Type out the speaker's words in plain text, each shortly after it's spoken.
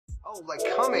Oh, like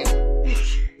coming.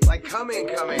 Like coming.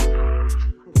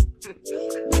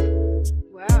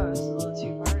 Wow, it's a little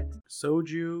too hard.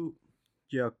 Soju,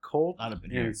 Yakult, Not up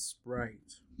in here. and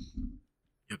Sprite.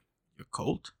 Your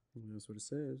Colt? That's what it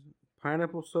says.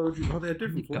 Pineapple soju. Oh, they have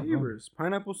different Come on. flavors.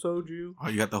 Pineapple soju. Oh,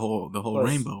 you got the whole plus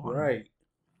rainbow. Huh? Right.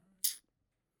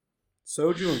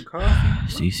 Soju and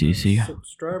coffee. See.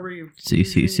 Strawberry and See.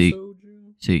 soju.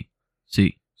 See.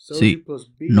 Soju See. plus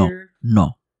No. beer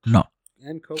No.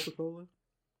 and Coca-Cola.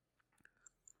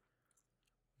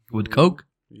 With Coke?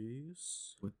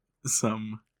 Yes.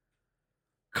 Some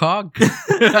Cog?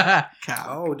 cow.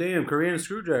 Oh, damn. Korean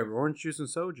screwdriver. Orange juice and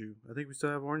soju. I think we still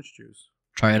have orange juice.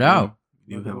 Try it out.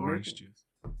 You have orange juice.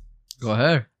 Go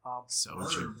ahead.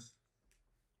 Soju.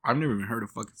 I've never even heard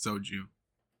of fucking soju.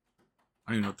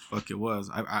 I don't even know what the fuck it was.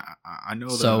 I know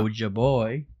the Soja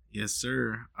boy. Yes,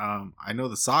 sir. I know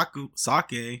the sake.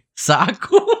 Saku?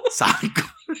 Sake.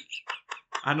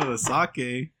 I know the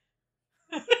sake.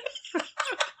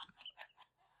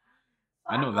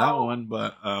 I know that one,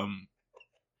 but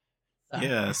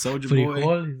yeah, Soulja Boy.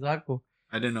 Frijol, Saku.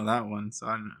 I didn't know that one,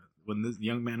 so when this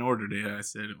young man ordered it, I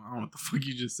said, I don't know what the fuck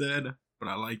you just said, but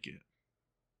I like it.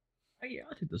 Oh, yeah,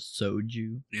 I'll take the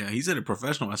soju. Yeah, he said it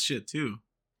professional as shit too.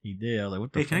 He did. I was like,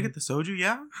 what the Hey, can I fuck? get the soju?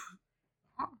 Yeah.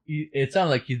 It sounded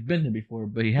like he's been there before,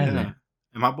 but he hasn't. Yeah.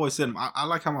 And my boy said, I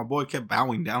like how my boy kept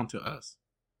bowing down to us.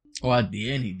 Oh, at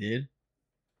the end he did.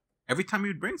 Every time he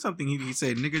would bring something, he'd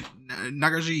say, nigga,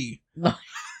 Nagaji.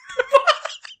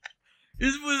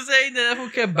 This was saying that fool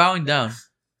kept bowing down.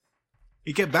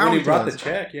 He kept When bowing he brought to the us.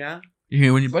 check, yeah.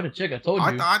 Yeah, when you brought the check, I told you.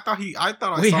 I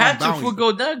thought I we saw had him to bowing. fool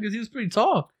go down because he was pretty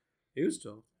tall. He was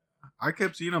still. I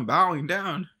kept seeing him bowing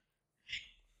down.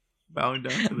 Bowing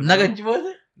down to the Nagaji, was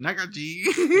it?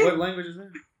 Nagaji. What language is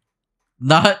that?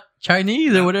 Not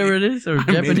Chinese or whatever it is, or I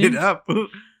Japanese. made it up.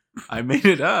 I made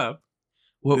it up.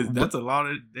 What, That's a lot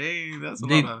of dang. That's a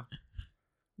They- lot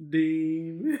of.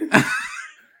 Dean.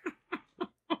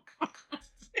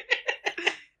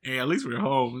 Hey, at least we're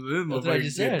home. This That's what I motherfucker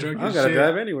just get said. drunk I don't as gotta shit.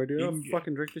 drive anywhere, dude. You I'll can get-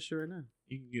 fucking drink this shit right now.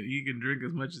 You can drink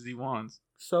as much as he wants.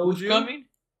 Soju. who's coming?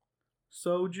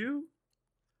 Soju.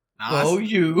 Nah, Oh,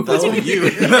 you. That's for you.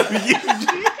 That's for you.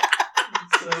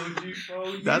 Soju for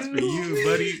you. That's for you,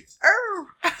 buddy.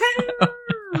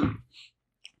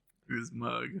 This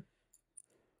mug.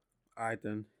 Alright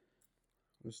then.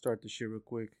 Let's start this shit real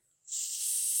quick.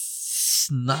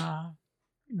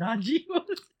 Naji.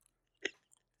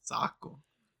 Sako.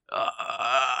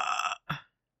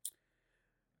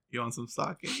 You want some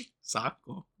sake?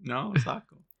 Sako. No,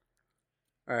 Sako.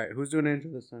 Alright, who's doing the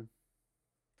intro this time?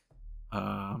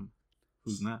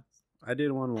 Who's next? I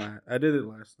did one last. I did it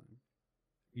last time.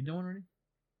 You doing already?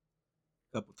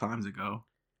 A couple times ago.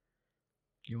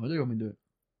 You want me to do it?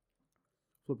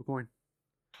 Flip a coin.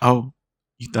 Oh,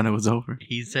 you thought it was over?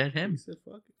 He said He him. said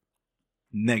fuck it.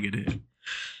 Negative.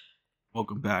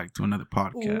 Welcome back to another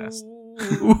podcast.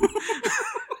 Ooh.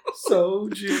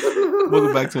 Soju.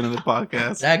 Welcome back to another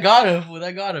podcast. That got him. Well,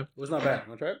 that got him. It was not bad.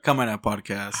 Want to try it? Come on that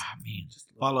podcast. I mean,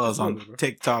 Follow us Just a little on bit, bro.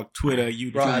 TikTok, Twitter,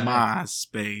 YouTube, Bro, I know.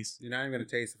 MySpace. You're not even gonna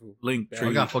taste the food. Link Yeah, tree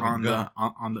I got fucking on the gum.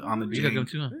 on the you got them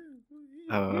jank. too,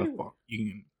 huh? Fuck, you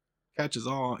can catch us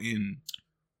all in.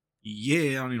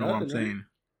 Yeah, I don't even know what I'm Nothing, right? saying.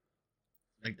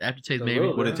 Like the aftertaste, The maybe.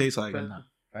 little What bit. it tastes like. Okay. All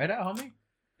Try it out, homie.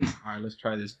 right, let's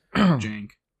try this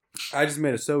jank. I just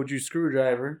made a soju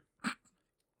screwdriver.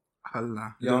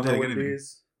 Allah. Y'all Don't know take what it anything.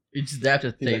 is? It's just the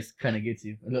aftertaste kind of gets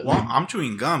you. Well, I'm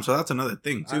chewing gum, so that's another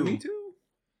thing too. Me too.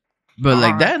 But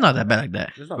like Alright. that, not that bad like that.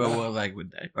 It's But not bad. well, like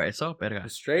with that by itself, better.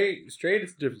 Guys. Straight, it's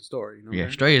a different story. You know what Yeah, I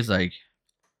mean? straight is like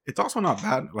It's also not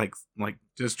bad, like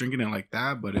just drinking it like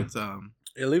that, but it's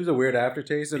It leaves a weird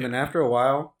aftertaste, and then after a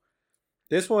while,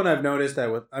 this one I've noticed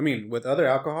that with other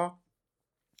alcohol,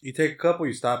 you take a couple,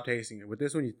 you stop tasting it. With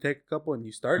this one, you take a couple and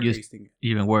you start You- tasting it,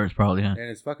 even worse, probably, huh? and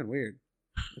it's fucking weird.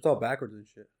 It's all backwards and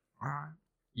shit. alright.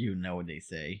 You know what they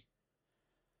say.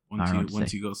 I Once don't know you what to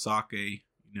once say. you go sake,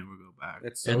 you never go back.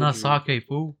 It's It's not soju. sake,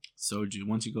 fool. Soju.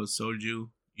 Once you go soju,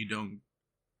 you don't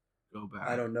go back.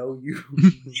 I don't know you.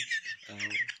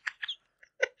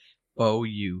 Oh,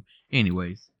 you.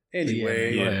 Anyways,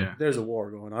 Anyway, Yeah. there's a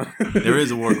war going on. There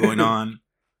is a war going on.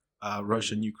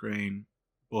 Russia and Ukraine,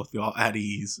 both y'all at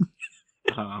ease.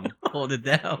 hold it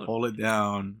down. Hold it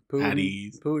down, at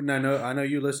ease. Putin, I know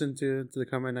you listen to the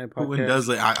Come at Night podcast. Putin does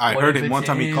it. I What heard if him it's one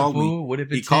time. He him, called me. fool? What if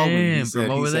He it's called me. He him said-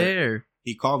 from he over said- there?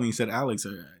 He called me. He said, "Alex,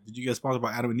 did you get sponsored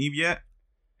by Adam and Eve yet?"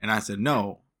 And I said,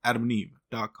 "No,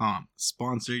 AdamandEve.com.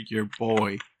 Sponsor your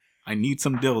boy. I need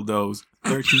some dildos.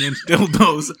 13-inch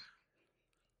dildos.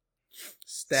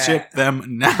 Stat. Ship them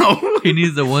now." He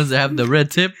needs the ones that have the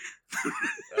red tip.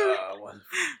 What the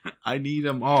I need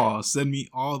them all. Send me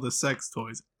all the sex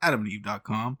toys.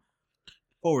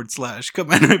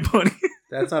 AdamandEve.com/Command Buddy.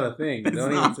 That's not a thing. It's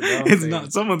Don't not. even. It's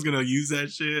not. Someone's gonna use that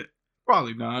shit.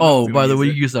 Probably not. Oh, Nobody's by the gonna way,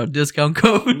 you use use our discount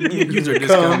code. Use our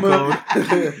discount code.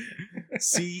 code.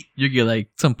 C. You get like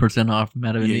some percent off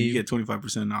Madam Yeah, and you Eve. get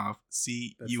 25% off.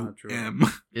 That's not true. CUM.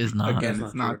 It's not Again, That's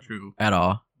it's not not true. at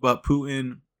all. But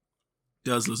Putin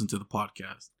does listen to the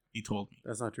podcast. He told me.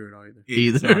 That's not true at all either.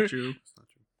 It's Either. not true. That's not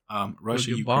true.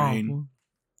 Russia, Look at bomb, Ukraine.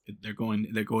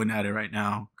 They're going at it right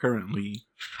now. Currently,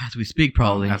 as we speak,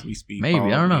 probably. as we speak. Maybe, I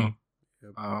don't know.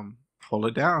 Probably. Hold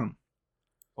it down.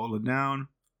 Hold it down.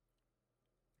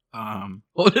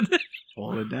 Hold it.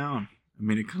 Hold it down. I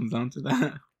mean, it comes down to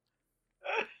that.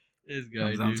 This It guy,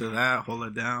 comes down dude. to that. Hold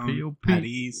it down. P.O.P.. At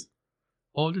ease.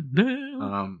 Hold it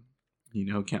down.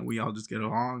 Can't we all just get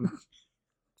along?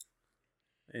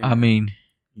 I mean,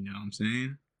 You know what I'm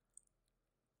saying?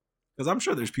 Because I'm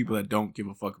sure there's people that don't give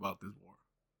a fuck about this war.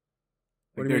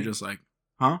 What Like, do you they're mean? just like,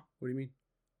 huh? What do you mean?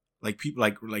 Like people,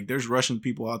 like there's Russian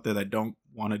people out there that don't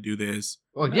want to do this.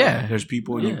 well, No, yeah. There's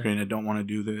people in Yeah. Ukraine that don't want to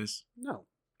do this. No.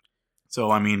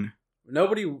 So I mean,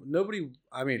 Nobody.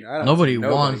 I mean, I don't. Nobody say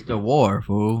wants the war,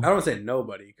 fool. I don't say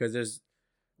nobody because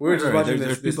we were just right, watching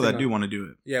there's this people thing that do on- want to do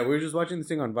it. Yeah, we were just watching this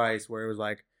thing on Vice where it was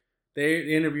like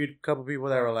they interviewed a couple people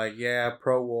that were like, "Yeah,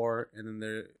 pro-war," and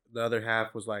then the other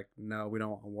half was like, "No, we don't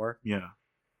want war." Yeah,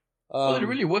 Oh, they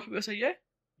really was people say yeah?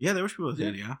 yeah. There was people that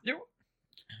said, yeah. There were.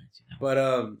 But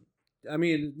I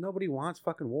mean, nobody wants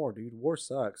fucking war, dude. War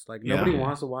sucks. Like Yeah. nobody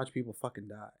wants to watch people fucking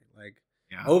die. Like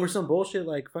Yeah. over some bullshit,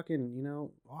 like fucking,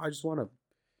 I just want to,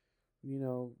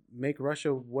 make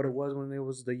Russia what it was when it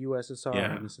was the USSR.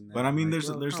 Yeah. And this and that. But I mean, Like,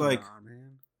 there's come like- on,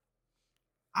 man.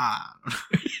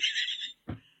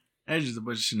 There's just a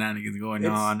bunch of shenanigans going It's,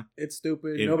 on. it's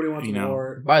stupid. It- Nobody wants you know,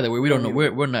 war. By the way, we don't know. I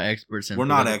mean, We're not experts in. We're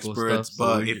not political experts, stuff, so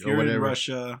but we- if or you're in whatever,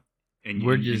 Russia and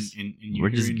we're and- just and we're you're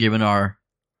just in- giving our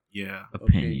yeah.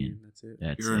 opinion. That's it.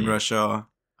 That's You're in it. Russia,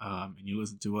 and you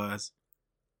listen to us.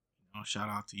 Shout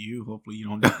out to you. Hopefully you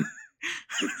don't die.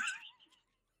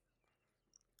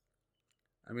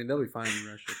 I mean, they'll be fine in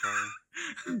Russia,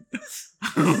 probably.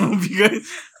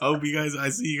 I hope you guys. I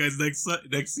see you guys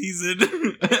next season.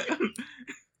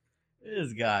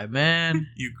 This guy, man.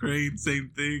 Ukraine,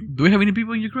 same thing. Do we have any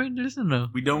people in Ukraine to listen though?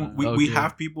 We don't. We Okay.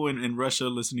 have people in Russia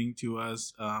listening to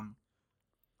us.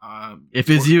 If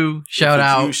it's you, if shout it's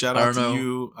out. you, shout I out don't to know.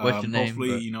 you. what's your name,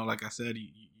 Hopefully, but- like I said,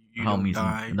 you don't Homies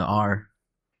die. in the R.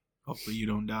 Hopefully you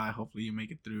don't die. Hopefully you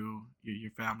make it through.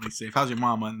 Your family's safe. How's your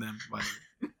mama and them? By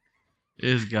the way?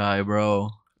 This guy, bro.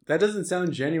 That doesn't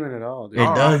sound genuine at all, dude. It All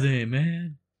right. doesn't,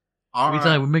 man. All We right.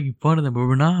 thought we're making fun of them, but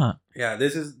we're not. Yeah,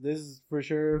 this is for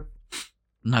sure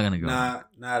I'm not gonna go.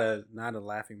 not a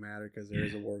laughing matter because there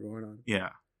is a war going on. Yeah,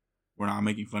 we're not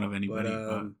making fun of But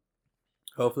anybody.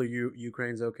 hopefully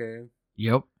Ukraine's okay.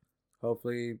 Yep.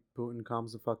 Hopefully Putin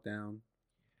calms the fuck down,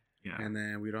 yeah, and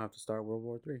then we don't have to start World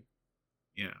War III.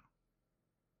 yeah,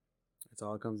 That's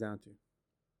all it comes down to.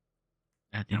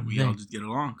 At the yeah. end of We the all day. just get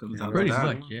along. Comes Yeah, down Pretty to that.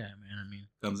 much, yeah, man. I mean,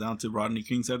 Comes down to Rodney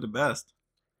King said the best.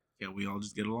 Yeah, we all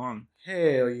just get along.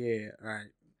 Hell yeah! All right,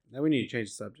 now we need to change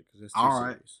the subject because it's too All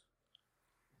right.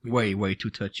 serious. way too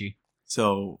touchy.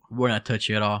 So We're not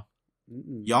touchy at all.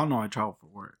 Mm-mm. y'all know I travel for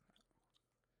work.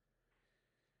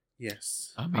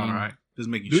 Yes. I mean, All right, just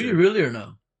making do sure. you really or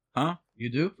no? Huh? You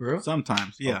do, for real?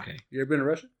 Sometimes, yeah. Okay. You ever been to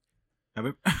Russia? Have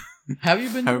it? Have you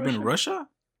been? Have you been to Russia?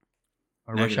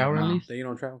 Or rush Negative, hour at no. least? That you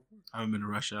don't travel? I haven't been to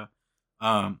Russia.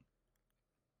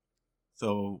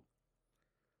 So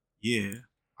yeah,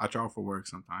 I travel for work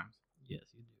sometimes, Yes,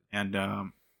 you do. and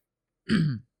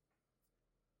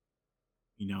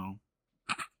you know,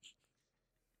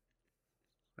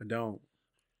 I don't.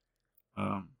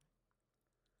 I'm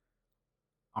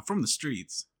from the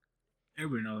streets.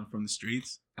 Everybody knows I'm from the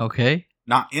streets. Okay.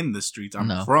 Not in the streets. I'm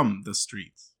No. from the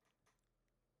streets.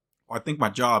 Or I think my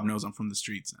job knows I'm from the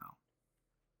streets now,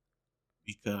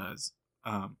 because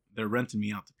they're renting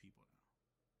me out to people.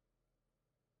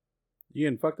 You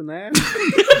getting fucked in the ass?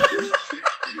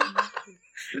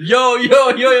 Yo.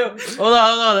 Hold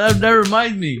on. That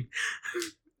reminds me.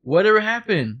 Whatever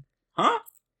happened? Huh?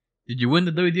 Did you win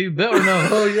the WWE belt or no?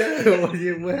 Oh yeah. Well,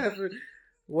 yeah. What happened?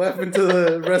 What happened to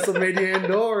the WrestleMania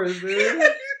indoors, dude?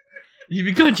 You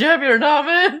become champion or not,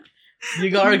 man? You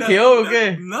got RKO,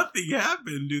 okay? Nothing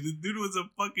happened, dude. The dude was a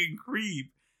fucking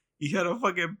creep. He had a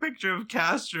fucking picture of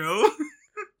Castro.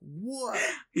 What?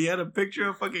 He had a picture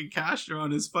of fucking Castro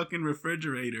on his fucking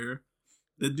refrigerator.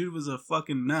 The dude was a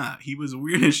fucking nut. He was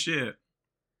weird as shit.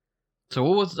 So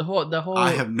what was the whole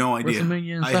I have no idea.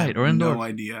 WrestleMania I inside have or indoors? no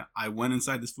idea. I went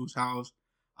inside this fool's house.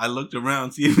 I looked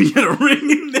around, see if he had a ring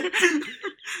in there.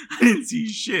 I didn't see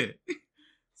shit.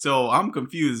 So I'm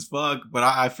confused as fuck, but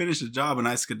I finished the job and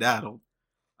I skedaddled.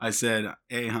 I said,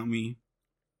 hey, homie,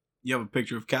 you have a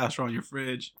picture of Castro on your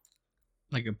fridge?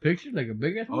 Like a picture? Like a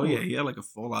big ass? Oh, yeah, he had like a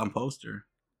full-on poster.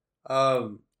 I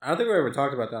don't think we ever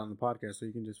talked about that on the podcast, so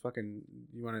you can just fucking,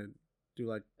 you want to do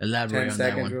like Elaborate 10 on that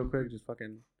seconds one. real quick, just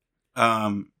fucking.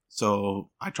 So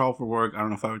I travel for work. I don't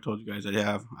know if I ever told you guys. I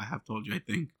have told you, I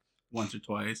think, once or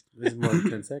twice. This is more than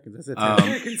 10 seconds. I said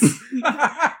 10 seconds.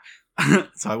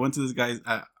 So I went to this guy's.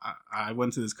 I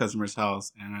went to this customer's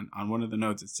house, and on one of the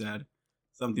notes it said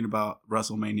something about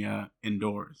WrestleMania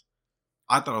indoors.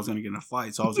 I thought I was gonna get in a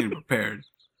fight, so I was getting prepared.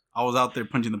 I was out there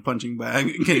punching the punching bag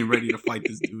and getting ready to fight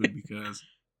this dude because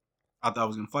I thought I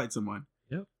was gonna fight someone.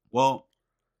 Yep. Well,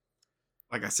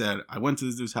 like I said, I went to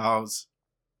this dude's house.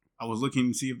 I was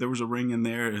looking to see if there was a ring in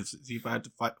there, to see if I had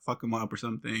to fuck him up or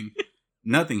something.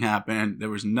 Nothing happened. There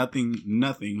was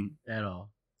nothing At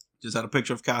all. Just had a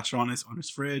picture of Castro on his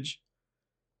fridge.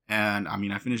 And, I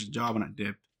mean, I finished the job and I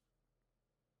dipped.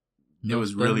 It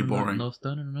was really boring. No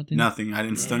stunning or nothing? Nothing. I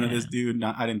didn't stun Yeah. this dude.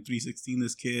 I didn't 316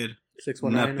 this kid.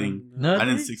 619. Nothing. Nothing? I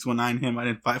didn't 619 him. I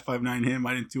didn't 559 him.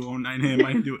 I didn't 209 him.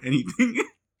 I didn't do anything.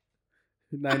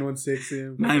 916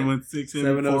 him. 916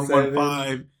 him. 707.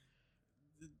 415.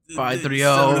 530.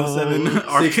 707.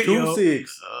 RKO.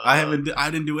 626.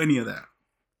 I didn't do any of that.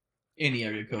 Any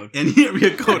area code. Any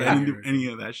area code. I didn't do any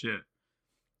of that shit.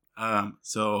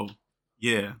 So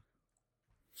yeah,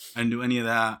 I didn't do any of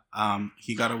that.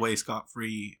 He got away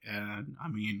scot-free, and I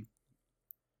mean,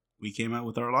 we came out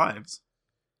with our lives.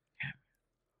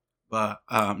 But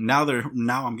now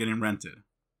I'm getting rented.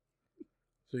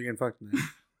 So you're getting fucked tonight.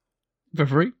 For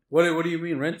free? What do you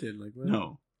mean rented? Like what?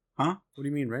 No, huh? What do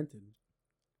you mean rented?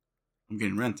 I'm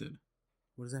getting rented.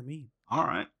 What does that mean? All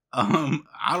right.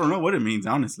 I don't know what it means,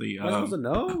 honestly. Am I supposed to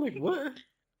know? Like what?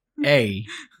 Hey.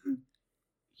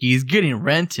 He's getting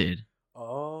rented.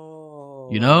 Oh.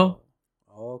 You know?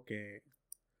 Okay.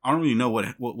 I don't really know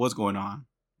what's going on,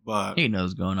 but He knows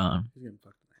what's going on. He's getting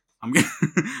fucked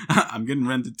tonight. I'm getting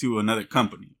rented to another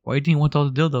company. Why do you think he wants all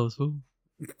the dildos, fool?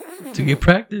 To get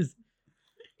practice.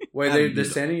 Wait, they're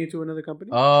sending you to another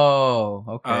company? Oh,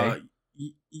 okay.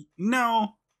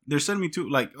 No, they're sending me to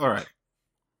like. All right,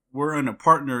 we're in a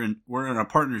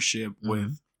partnership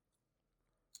with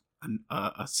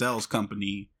a sales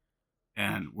company,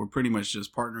 and we're pretty much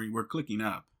just partnering. We're clicking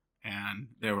up, and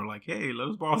they were like, "Hey, let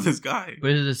us borrow this guy."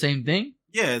 But is it the same thing?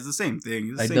 Yeah, it's the same thing.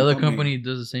 It's Like same the other company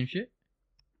does the same shit?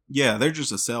 Yeah, they're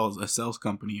just a sales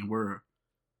company, and we're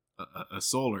a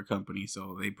solar company.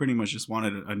 So they pretty much just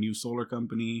wanted a new solar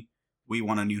company. We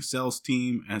want a new sales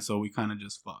team, and so we kind of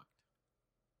just fucked.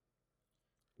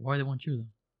 Why do they want you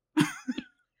though?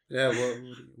 Yeah,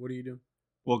 what do you do?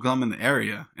 Well, 'cause I'm in the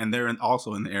area, and they're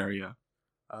also in the area.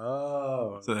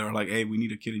 Oh. So they were like, "Hey, we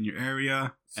need a kid in your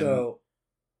area." So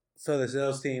the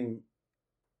sales team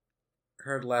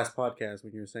heard last podcast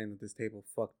when you were saying that this table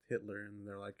fucked Hitler, and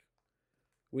they're like,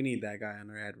 "We need that guy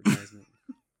on our advertisement."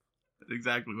 That's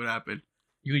exactly what happened.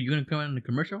 You gonna come out in the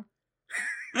commercial?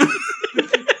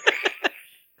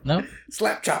 No?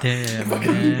 Slap chop. Damn,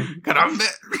 man. Get on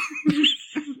that.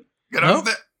 Get No? on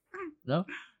that. No?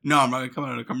 No, I'm not gonna come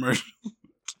out of a commercial.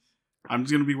 I'm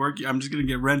just gonna be working. I'm just gonna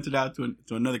get rented out to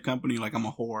another company like I'm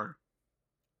a whore.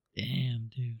 Damn,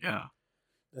 dude. Yeah.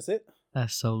 That's it.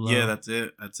 That's so low. Yeah, that's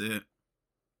it.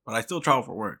 But I still travel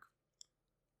for work.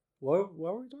 What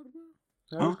were we talking about?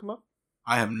 How did Huh? this come up?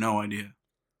 I have no idea.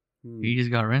 He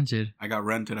just got rented. I got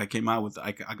rented. I came out with.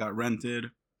 I got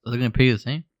rented. So they're gonna pay you the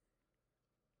same?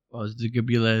 Or is it gonna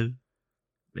be like,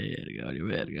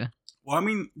 verga? Well, I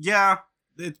mean, yeah,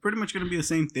 it's pretty much gonna be the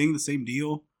same thing, the same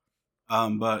deal.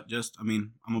 But just, I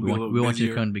mean, I'm gonna be a little. We want you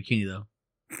to busier. come in bikini though.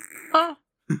 Huh?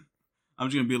 I'm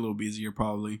just gonna be a little busier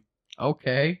probably,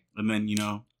 Okay. and then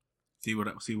see where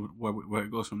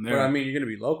it goes from But there. I mean, you're gonna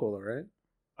be local, though, right?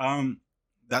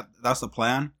 That's the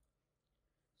plan.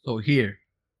 So here.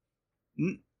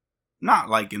 Not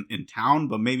like in town,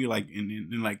 but maybe like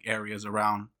in like areas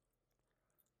around,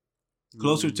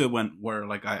 closer to where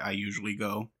like I usually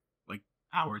go, like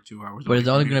hour, 2 hours. But away is it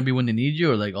only from gonna here. be when they need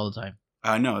you or like all the time?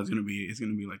 No, it's gonna be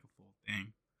like a full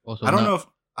thing. Also, I don't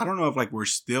know if like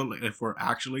if we're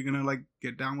actually gonna like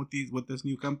get down with this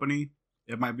new company.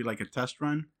 It might be like a test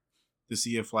run to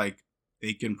see if like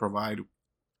they can provide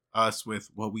us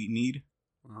with what we need,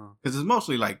 because it's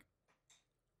mostly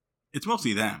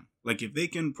them. Like if they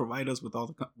can provide us with all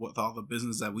the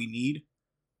business that we need,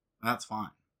 that's fine.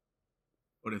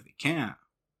 But if they can't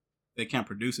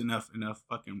produce enough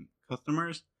fucking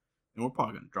customers, then we're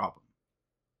probably gonna drop them.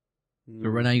 So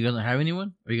right now you guys don't have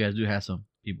anyone? Or you guys do have some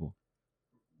people?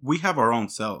 we have our own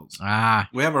cells.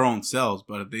 We have our own cells,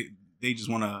 but they just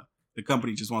want to. The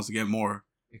company just wants to get more.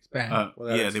 Expand.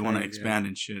 They want to expand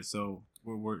and shit. So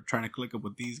we're trying to click up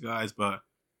with these guys, but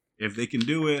if they can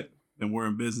do it, then we're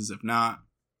in business. If not,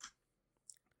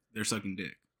 they're sucking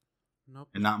dick. Nope.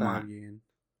 And not mine.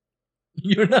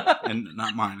 You're not. And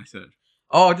not mine. I said.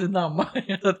 Oh, it's not mine.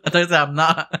 I thought you said I'm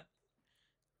not.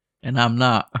 And I'm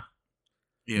not.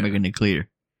 Yeah. Making it clear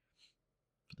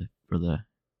for the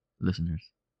listeners.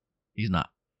 He's not.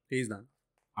 He's not.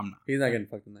 I'm not. He's not getting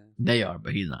fucked in the ass. They are,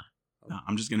 but he's not. No,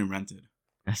 I'm just getting rented.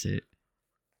 That's it.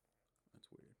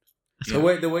 That's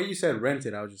weird. The way you said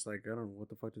rented, I was just like, I don't know what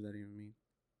the fuck does that even mean.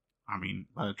 I mean,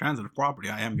 by the transitive property,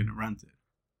 I am getting rented.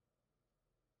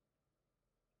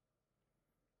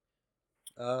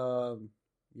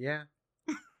 Yeah.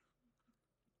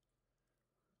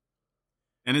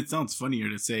 And it sounds funnier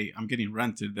to say I'm getting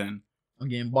rented than I'm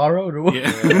getting borrowed or what?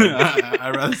 yeah.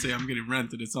 I'd rather say I'm getting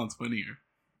rented. It sounds funnier.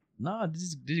 Nah, this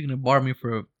is gonna borrow me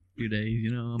for a few days.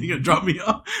 You know. You gonna drop me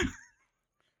off?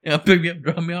 Yeah, pick me up,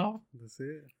 drop me off. That's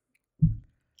it.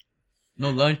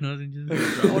 No lunch, nothing.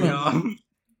 Just Drop me off.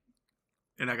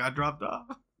 And I got dropped off.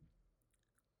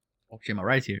 Oh shit, my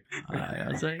rights here.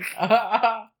 I say.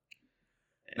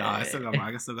 No, I still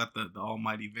got the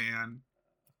almighty van.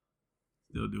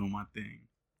 Still doing my thing.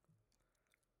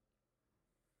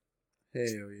 Hell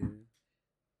yeah.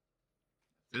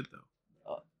 Good though.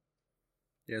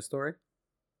 Yeah, story?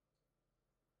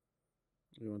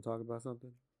 You want to talk about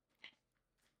something?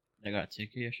 I got a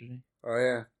ticket yesterday. Oh,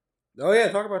 yeah. Oh, yeah,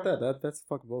 talk about that. That's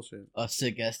fucking bullshit. A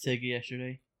sick ass ticket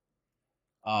yesterday.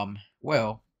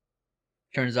 Well,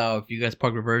 turns out if you guys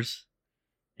park reverse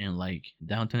in like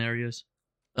downtown areas,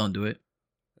 don't do it.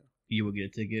 You will get a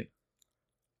ticket.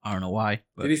 I don't know why.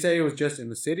 But did he say it was just in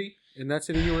the city? In that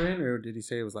city you were in? Or did he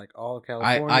say it was like all of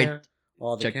California?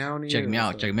 All the county? Check me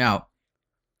out. Check me out.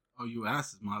 Oh, you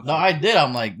asked this motherfucker. No, I did.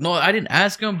 I'm like, no, I didn't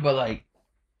ask him, but like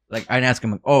I didn't ask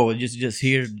him. Like, oh, just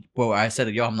here. Well, I said,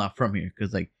 yo, I'm not from here,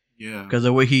 because like, yeah, because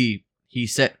the way he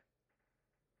said.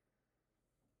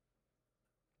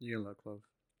 You're gonna look close.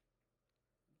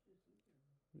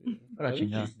 Yeah. What about you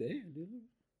now?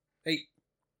 Hey.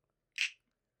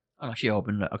 Oh no, she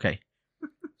opened it. Okay.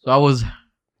 So I was.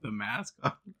 The mask.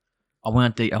 I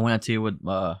went out there with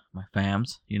my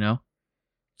fams, you know.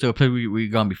 So a place we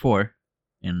gone before,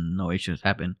 and no issues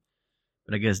happened.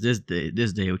 But I guess this day,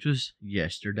 which was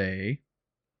yesterday,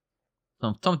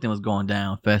 something was going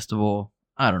down. Festival,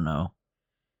 I don't know,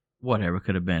 whatever it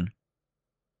could have been.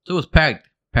 So it was packed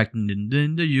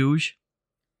in the huge.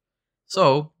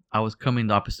 So I was coming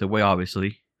the opposite way,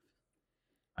 obviously.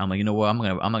 I'm like, you know what? I'm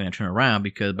not gonna turn around,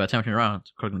 because by the time I turn around,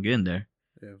 the car's gonna get in there.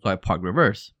 Yeah. So I parked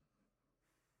reverse.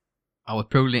 I was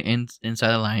perfectly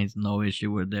inside the lines, no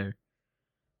issue with there.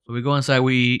 So we go inside,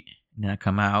 we eat, and then I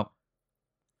come out,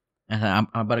 and I'm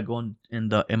about to go in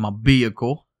my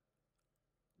vehicle.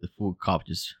 The fool cop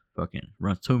just fucking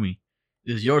runs to me.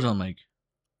 This is yours? I'm like,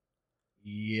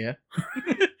 yeah.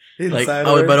 Like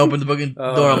I was about to open the fucking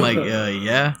door. I'm like,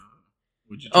 yeah.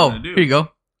 What you trying to do? Here you go. I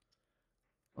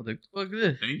was like, fuck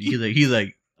this. Thank you. He's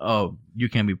like, oh, you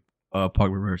can't be parked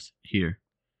reverse here.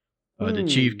 The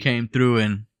chief came through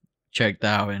and checked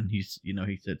out, and he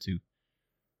said to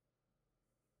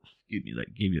give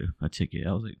you a ticket.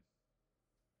 I was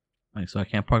like, so I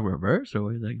can't park reverse?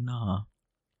 Or he's like, nah.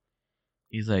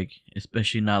 He's like,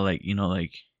 especially not like,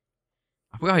 like,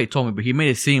 I forgot how he told me, but he made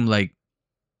it seem like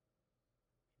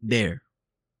there.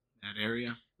 That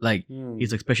area? Like,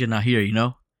 he's like, especially not here,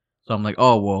 So I'm like,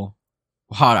 oh, well,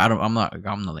 how? I'm not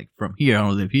like from here. I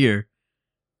don't live here.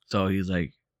 So he's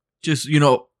like, just,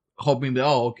 hoping that,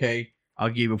 oh, okay, I'll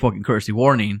give you a fucking courtesy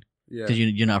warning. Yeah. Because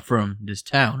you're not from this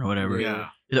town or whatever. Yeah.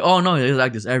 He's like, oh, no, it's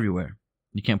like this everywhere.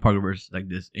 You can't park reverse like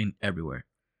this in everywhere.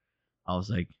 I was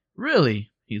like,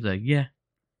 really? He's like, yeah.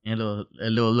 And a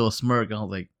little smirk. I was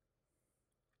like,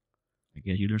 I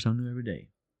guess you learn something new every day.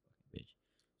 Bitch.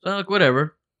 So I'm like,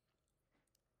 whatever.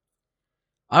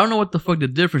 I don't know what the fuck the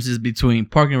difference is between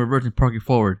parking reverse and parking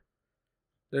forward.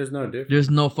 There's no difference. There's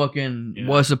no fucking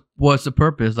what's the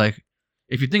purpose? Like,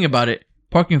 if you think about it,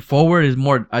 parking forward is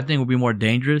more, I think, would be more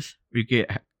dangerous. You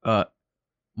get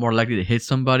more likely to hit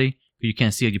somebody because you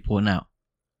can't see it, you're pulling out.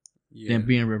 Yeah. Than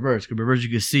being reverse. Because reverse, you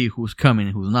can see who's coming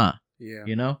and who's not. Yeah.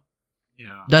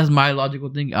 Yeah. That's my logical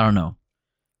thing. I don't know.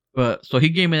 But so he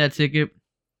gave me that ticket.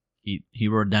 He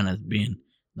wrote it down as being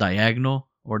diagonally,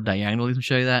 some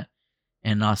shit like that,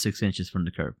 and not 6 inches from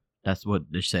the curb. That's what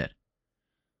they said.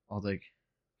 I was like,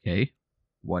 okay,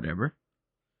 whatever.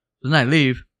 So then I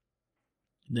leave.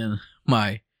 Then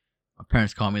my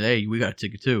parents call me, hey, we got a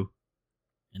ticket too.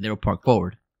 And they were parked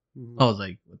forward. Mm-hmm. I was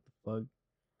like, what the fuck?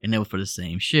 and it was for the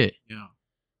same shit. Yeah.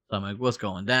 So I'm like, what's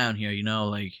going down here? You know,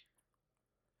 like,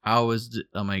 how is it?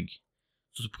 I'm like,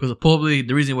 because probably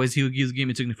the reason why he was giving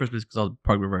me ticket in the first place because I was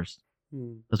parked reversed.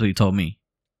 That's what he told me.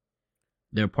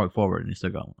 They were parked forward and they still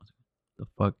got one. The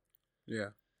fuck? Yeah.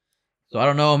 So I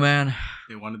don't know, man.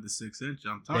 They wanted the 6 inch.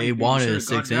 I'm telling They you, wanted you the should've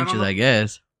got 6 down inches, on the- I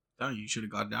guess. I'm telling you, you should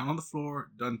have got down on the floor,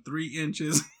 done 3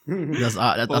 inches. That's all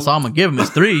I'm gonna give him is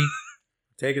 3.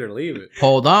 Take it or leave it.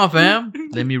 Hold on, fam.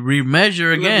 Let me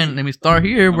remeasure again. Let me start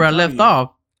here where I I'm left telling you.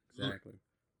 off. Exactly.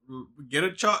 Get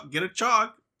a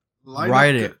chalk. Line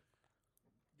Write up it.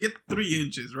 Get 3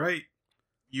 inches, right?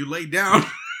 You lay down.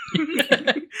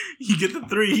 You get the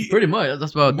 3. Pretty much.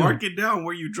 That's what I'll do. Mark it down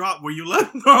where you dropped, where you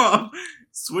left off.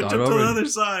 Switch Start up to over the other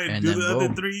side. and Do then the other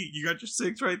boom. 3. You got your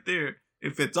 6 right there.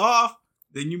 If it's off,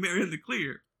 then you may in the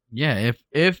clear. Yeah,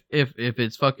 if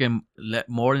it's fucking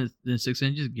more than 6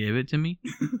 inches, give it to me.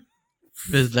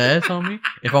 If it's less, homie.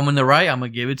 If I'm in the right, I'm gonna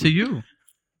give it to you.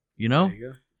 You know? There you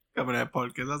go. Coming at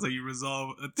podcast, that's how you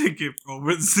resolve a ticket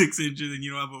over 6 inches and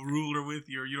you don't have a ruler with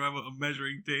you or you don't have a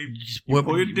measuring tape. You just You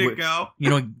pull your dick out. You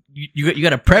know, you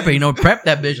gotta prep it. You know, prep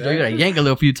that bitch. Though. You gotta yank a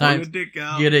little few Pull your times. dick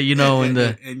out. Get it, you know, in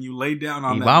the and you lay down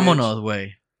on that vámonos bitch.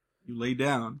 way. You lay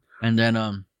down. And then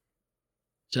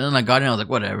so then I got in. I was like,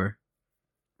 whatever.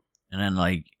 And then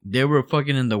like they were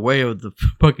fucking in the way of the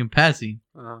fucking passing.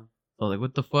 Uh-huh. So I was like,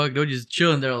 what the fuck? They were just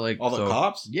chilling there, like All the so-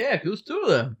 cops? Yeah, it was 2 of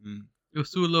them. Mm. It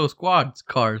was 2 little squad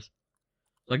cars.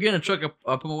 So I get in a truck.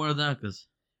 I put my windows down because,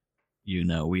 you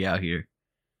know, we out here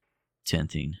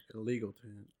tenting Illegal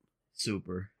tent.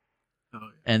 super. Oh,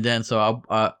 yeah. And then so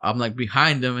I'm like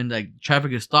behind them and like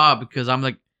traffic is stopped because I'm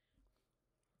like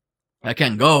I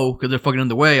can't go because they're fucking in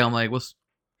the way. I'm like, what's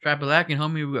traffic lacking,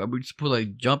 homie? We just put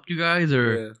like jump you guys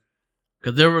or Yeah.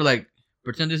 because they were like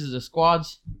pretend this is the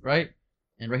squads, right?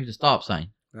 And right here's the stop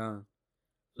sign. Uh,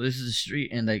 So this is the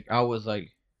street and like I was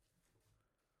like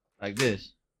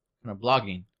this, kind of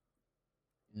blocking.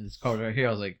 And this car right here,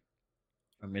 I was like,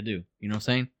 what am I gonna do? You know what I'm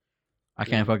saying? I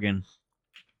can't fucking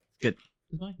get.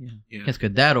 Is mine? Yeah. Yeah. Can't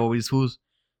skedaddle these fools.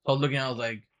 So I was looking, I was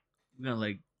like,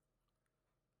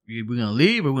 we're gonna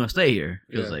leave or we're gonna stay here?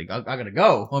 It was Yeah. like, I gotta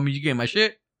go. Homie, you get my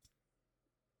shit?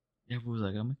 Everyone was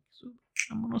like, I'm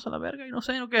gonna la verga, you know what I'm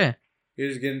saying? Okay. you're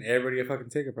just getting everybody a fucking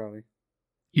ticket, probably.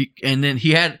 And then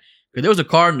he had, cause there was a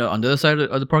car on the other side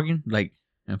of the parking, like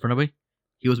in front of me.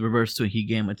 He was reversed too. He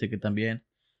gave him a ticket también.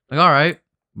 Like, all right.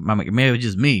 I'm like, maybe it was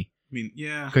just me. I mean,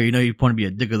 yeah. Cause you know you want to be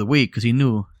a dick of the week because he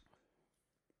knew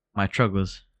my truck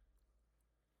was.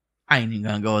 I ain't even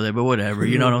gonna go there, but whatever.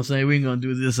 You know what I'm saying? We ain't gonna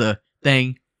do this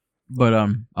thing. But I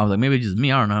was like, maybe it's just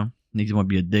me. I don't know. He just want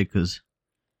to be a dick because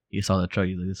he saw the truck.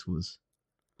 He's like, this was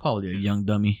probably a young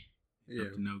dummy. Yeah.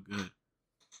 Up to no good.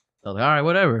 So I was like, all right,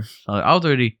 whatever. So I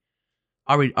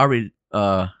was already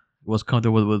was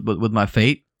comfortable with my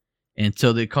fate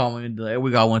until they called me and they're like,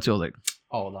 we got one too. I was like,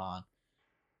 hold on.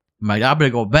 I'm like, I better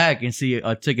go back and see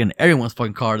a ticket in everyone's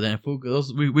fucking car then, fool,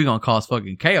 because we gonna cause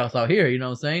fucking chaos out here, you know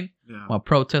what I'm saying? Yeah. I'm gonna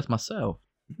protest myself.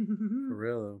 For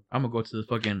real, though. I'm gonna go to the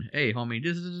fucking, hey, homie,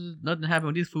 this is nothing happened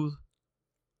with these fools.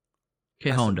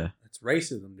 Okay, That's- Honda. That's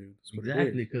racism, dude. That's what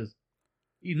Exactly, because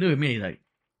he knew me, like,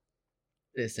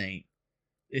 this ain't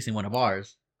one of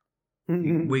ours. it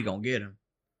is. We gonna get him.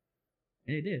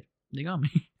 And they did. They got me.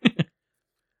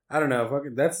 I don't know.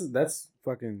 Fucking, that's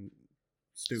fucking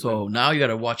stupid. So now you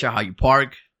gotta watch out how you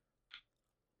park.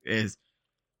 Is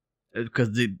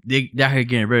because they're here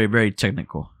getting very, very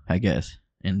technical, I guess.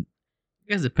 And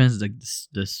I guess it depends like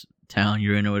this town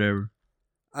you're in or whatever.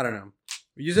 I don't know.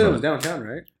 You said it was downtown,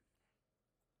 right?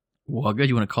 Well, I guess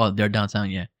you want to call it their downtown,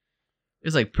 yeah.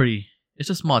 It's like pretty. It's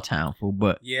a small town, fool.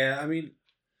 But Yeah, I mean,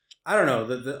 I don't know.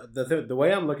 The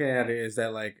way I'm looking at it is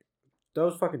that like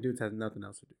those fucking dudes have nothing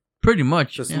else to do. pretty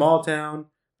much, It's a yeah. small town.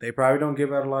 They probably don't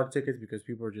give out a lot of tickets because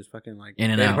people are just fucking like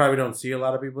In and they out. probably don't see a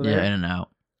lot of people there. Yeah, in and out.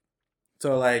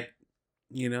 So like,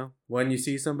 you know, when you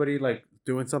see somebody like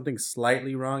doing something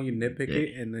slightly wrong, you nitpick Yeah.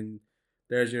 it, and then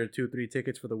there's your 2-3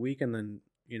 tickets for the week, and then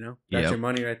you know that's Yep. your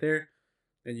money right there,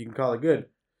 and you can call it good.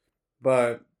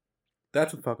 But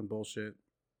that's some fucking bullshit.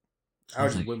 I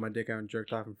would Sounds just like- whip my dick out and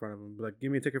jerked off in front of him. Be like,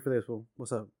 give me a ticket for this, fool.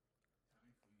 What's up?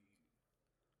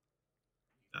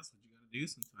 That's what you gotta do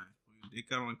sometimes. Pull your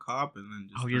dick out on a cop and then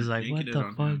just I was just start like, yanking what it the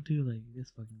on fuck, him. dude? Like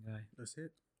this fucking guy. That's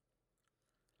it.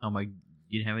 I'm like,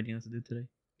 you didn't have anything else to do today?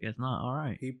 Guess not. All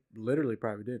right. He literally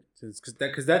probably did,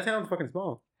 because that town's fucking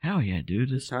small. Hell yeah,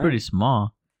 dude. It's Tiny. pretty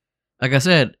small. Like I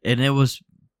said, and it was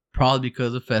probably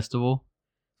because of festival.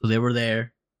 So they were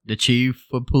there. The chief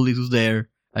of police was there,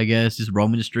 I guess, just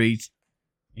roaming the streets.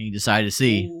 And he decided to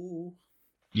see, Ooh.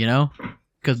 you know?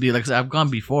 Because, like I said, I've gone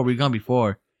before. We've gone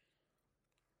before.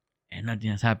 And nothing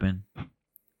has happened.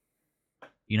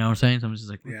 You know what I'm saying? So I'm just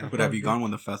like, what Yeah. the But fuck, have you dude? gone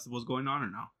when the festival's going on or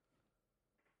no?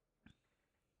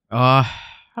 I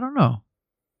don't know.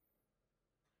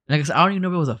 Like I said, I don't even know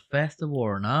if it was a festival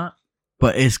or not,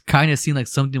 but it's kind of seemed like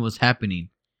something was happening.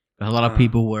 A lot of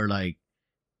people were like,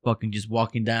 fucking just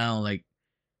walking down, like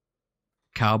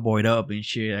cowboyed up and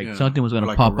shit. Like Yeah. something was Or gonna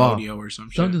like pop a off. rodeo or some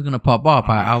shit. Something's gonna pop off.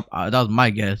 Alright. That was my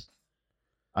guess.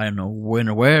 I don't know when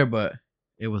or where, but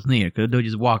it was near. Cause they'll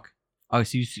just walk.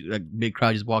 Obviously, you see like big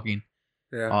crowd just walking,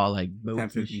 Yeah. all like 10, boots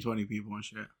and 15, shit. 20 people and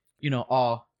shit. You know,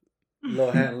 all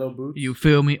Little hat, little boots. you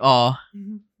feel me? All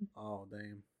Oh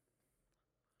damn.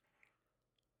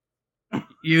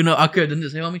 you know. I could have done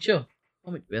this. Hey, homie, chill.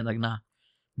 Homie, man, like nah.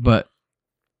 But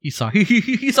he saw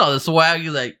he saw the swag.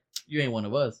 He's like, you ain't one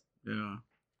of us. Yeah.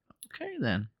 Okay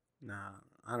then. Nah,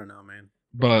 I don't know, man.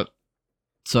 But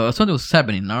so something was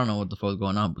happening. I don't know what the fuck was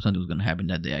going on, but something was gonna happen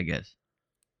that day, I guess.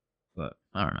 But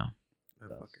I don't know.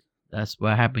 That's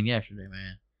what happened yesterday,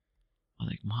 man. I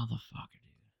was like, motherfucker, dude.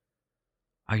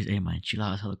 I just ate my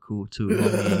enchiladas hella cool too.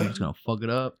 Homie, you're just gonna fuck it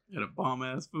up. Got a bomb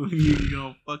ass food. You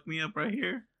gonna fuck me up right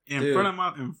here in Dude. front of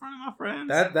my friends.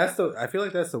 That's the. I feel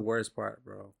like that's the worst part,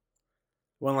 bro.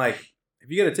 When like, if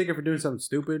you get a ticket for doing something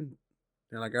stupid,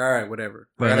 they're like, all right, whatever.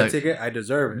 I Right, got a like- ticket. I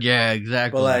deserve it. Yeah,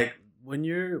 exactly. But like when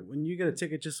you get a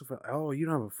ticket just for, oh, you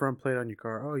don't have a front plate on your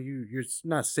car. Oh, you're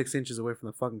not 6 inches away from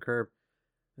the fucking curb.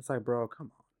 It's like, bro,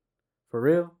 come on, for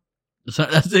real. So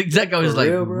that's exactly. I was For like,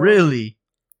 real, bro? really.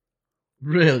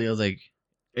 I was like,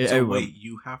 so wait,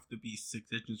 you have to be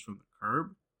 6 inches from the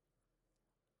curb?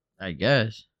 I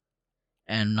guess,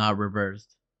 and not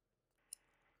reversed.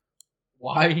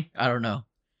 Why? I don't know.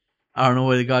 I don't know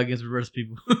why they got against reverse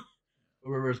people.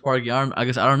 Reverse parking. I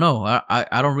guess I don't know.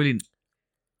 I don't really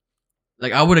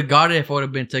like. I would have got it if I would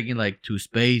have been taking like 2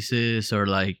 spaces or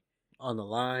like On the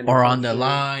line. or on some the shit.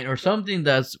 line or something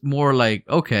that's more like,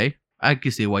 okay, I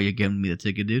can see why you're giving me the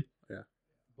ticket, dude. Yeah.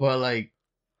 But like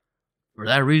for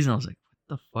that reason, I was like,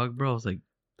 what the fuck, bro? I was like,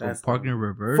 That's parking in the-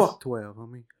 reverse. Fuck 12,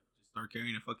 homie. Start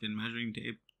carrying a fucking measuring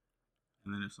tape,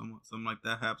 and then if something like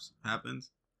that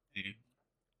happens, hey,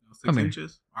 6 Come here.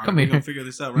 inches. All Come we're here. gonna figure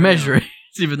this out right Measure now. it.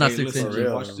 See if it's not Hey, 6 listen, inches.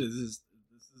 real, watch though. this. This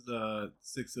is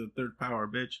 6 to the third power,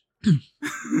 bitch.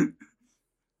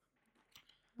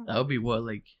 That would be what,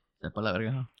 like, that para la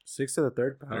verga. 6 to the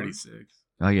third power. 36.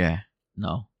 Oh yeah,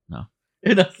 no.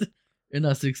 It's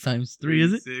not 6 times 3,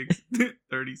 is it? 36.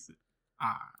 36.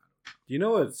 Do you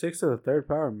know what 6 to the third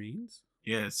power means?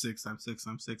 Yeah, 6 times 6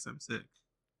 times 6 times 6.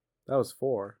 That was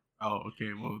 4. Oh,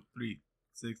 okay. Well,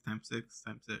 6 times 6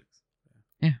 times 6.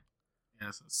 Yeah.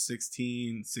 Yeah, so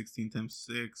 16 times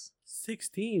 6.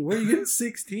 16. Where are you getting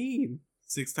 16?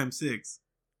 6 times 6.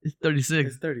 It's 36.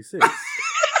 It's 36.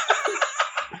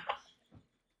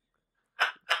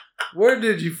 Where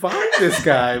did you find this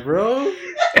guy, bro?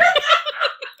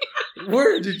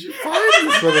 Where did you find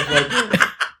this motherfucker?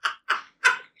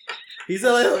 He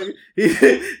said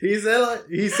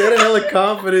it hella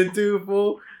confident too,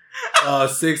 fool.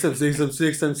 6 times 6 times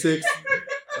 6 times 6.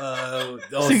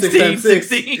 6 times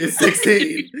 6 is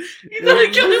 16. He's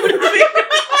not killing me.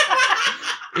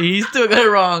 He still got it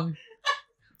wrong.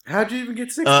 How'd you even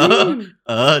get 16?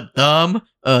 Dumb.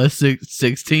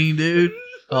 16, dude.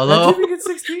 How'd Hello? you even get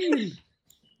 16?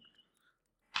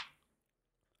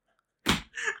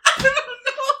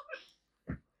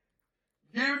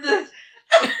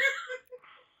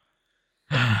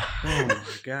 Oh my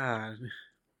god.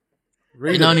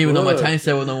 I don't even know my time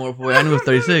set was no more for it. I knew it was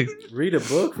 36. Read a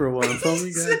book for once,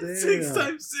 homie. 6 Goddamn.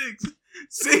 times 6.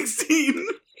 16.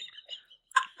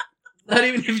 Not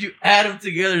even if you add them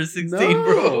together, it's 16, No.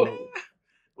 bro.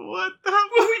 What the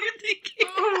What were you thinking?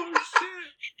 Oh,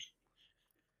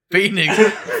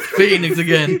 Phoenix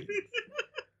again.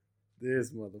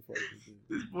 This motherfucker. shit.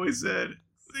 This boy said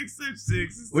 6 times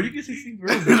 6 is Where do you get 16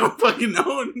 I from? don't fucking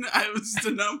know. It was just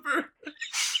a number.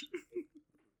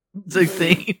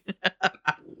 16.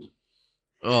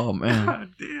 Oh, man. God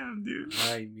damn, dude.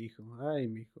 Ay,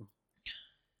 mijo.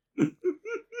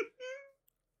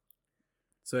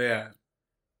 So yeah.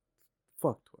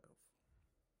 Fuck 12.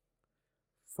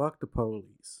 Fuck the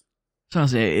police. So I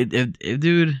say, if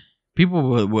dude,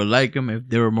 people would like him if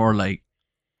they were more like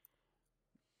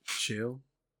Chill.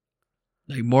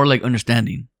 more like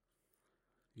understanding,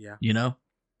 Yeah. you know?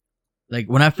 Like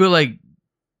when I feel like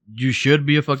you should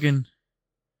be a fucking,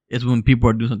 it's when people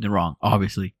are doing something wrong,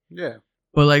 obviously. Yeah.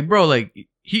 But like, bro, like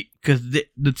because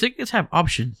the tickets have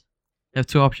options. They have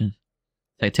 2 options: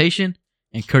 citation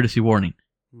and courtesy warning.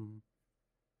 Mhm.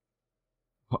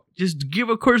 Just give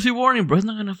a courtesy warning, bro. It's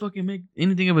not gonna fucking make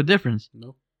anything of a difference.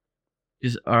 Nope.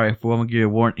 Just all right, fool, I'm gonna give you a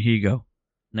warning. Here you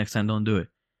Next time, don't do it.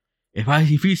 If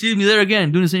he sees me there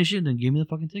again doing the same shit, then give me the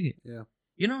fucking ticket. Yeah.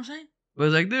 You know what I'm saying? But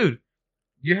it's like, dude,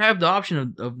 you have the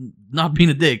option of not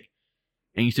being a dick,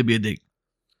 and you still be a dick.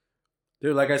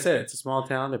 Dude, like I said, it's a small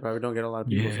town. They probably don't get a lot of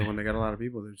people. Yeah. So when they got a lot of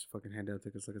people, they just fucking hand out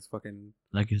tickets like it's fucking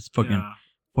Like it's fucking Yeah.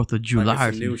 4th of July. like or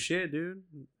it's some new shit. shit, dude.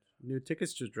 New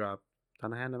tickets just dropped. Time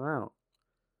to hand them out.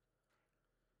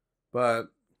 But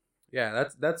yeah,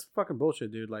 that's fucking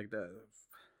bullshit, dude. Like that.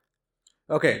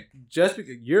 Okay, just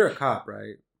because you're a cop,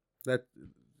 right? That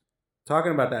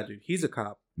talking about that dude. He's a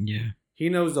cop. Yeah. He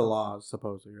knows the laws,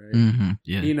 supposedly, right? Mm-hmm.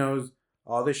 Yeah. He knows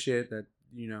all this shit that,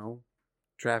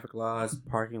 traffic laws,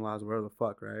 parking laws, whatever the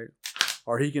fuck, right?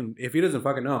 Or he can, if he doesn't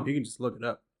fucking know them, he can just look it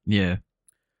up. Yeah.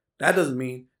 That doesn't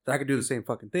mean that I could do the same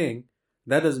fucking thing.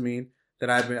 That doesn't mean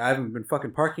that I haven't been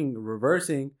fucking parking,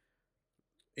 reversing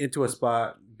into a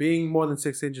spot, being more than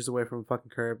 6 inches away from a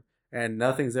fucking curb, and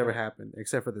nothing's ever happened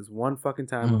except for this one fucking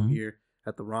time I'm Mhm. here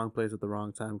at the wrong place at the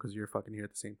wrong time because you're fucking here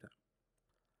at the same time.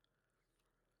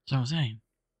 That's what I'm saying.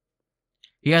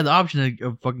 He had the option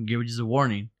of fucking giving just a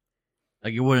warning.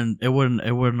 Like it wouldn't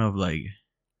have like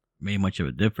made much of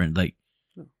a difference. Like,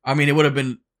 No. I mean, it would have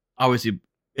been obviously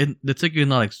the ticket is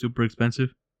not like super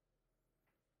expensive,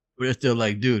 but it's still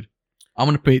like, dude, I'm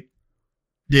gonna pay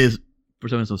this for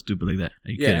something so stupid like that.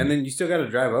 Are you Yeah, kidding and me? then you still got to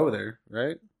drive over there,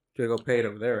 right? You got to go pay it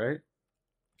over there, right?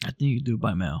 I think you do it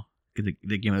by mail because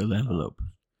they give me a little envelope.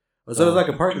 Oh, so it's like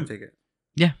a parking ticket.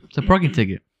 Yeah, it's a parking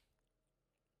ticket,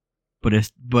 but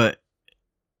it's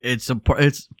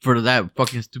for that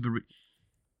fucking stupid.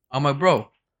 I'm like, bro,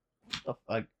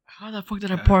 like, how the fuck did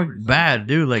I park bad,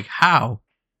 dude? Like, how?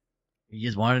 He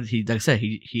just wanted. Like I said,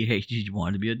 he just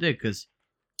wanted to be a dick because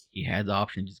he had the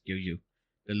option to just give you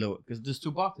the low. Because there's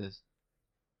 2 boxes: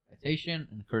 citation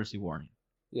and courtesy warning.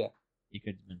 Yeah. He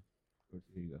could have been.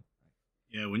 Here you go.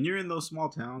 Yeah, when you're in those small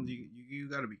towns, you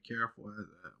got to be careful when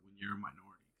you're a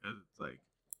minority because it's like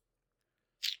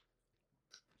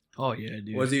Oh yeah,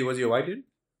 dude. Was he a white dude?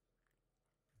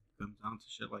 comes down to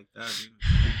shit like that, dude.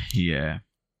 Yeah.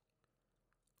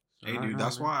 Hey, dude,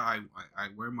 that's why I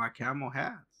wear my camo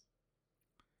hats.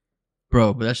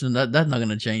 Bro, but that's not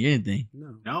gonna change anything.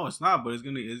 No. No, it's not, but it's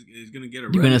gonna get a. You're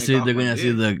gonna redneck see off they're my gonna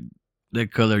see dick. the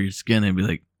color of your skin and be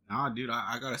like, Nah, dude,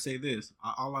 I gotta say this.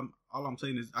 All I'm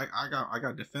saying is I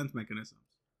got defense mechanisms.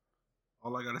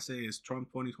 All I gotta say is Trump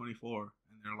 2024, and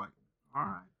they're like, all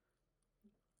right.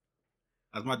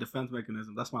 That's my defense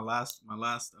mechanism. That's my last the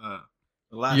last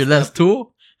your last step.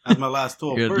 tool? That's my last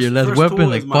tool. Your last first weapon, tool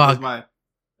like, fuck.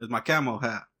 is my camo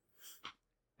hat.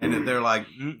 And if they're like,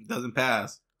 doesn't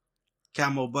pass.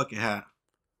 Camo bucket hat.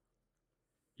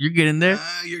 You're getting there?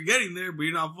 You're getting there, but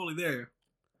you're not fully there.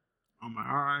 I'm like,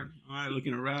 all right,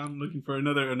 looking around, looking for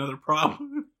another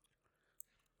problem.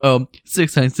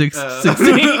 6 times 6, Uh,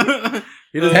 16.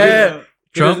 He doesn't, Hey,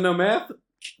 he Trump. doesn't know math?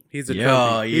 He's a Yo,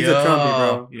 Trumpy. He's a yo. Trumpy,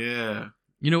 bro. Yeah.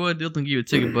 You know what? They'll give you a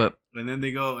ticket, but And then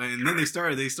they go, and then they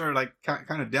start like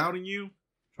kind of doubting you.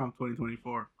 Trump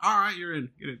 2024. All right, you're in.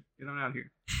 Get on out of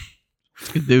here.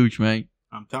 it's a douche, man.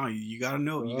 I'm telling you, you gotta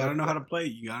know how to play.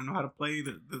 You gotta know how to play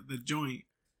the joint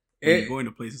when It- you're going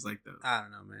to places like that. I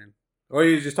don't know, man. Or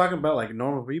you just talking about like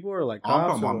normal people or like Oh, I'm cops?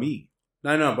 talking or about what? me.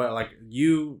 No, but like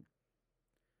you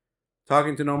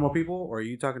talking to normal people, or are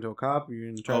you talking to a cop? Or you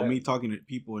gonna try Oh, to- me talking to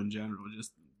people in general,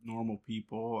 just normal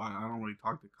people. I don't really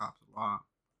talk to cops a lot.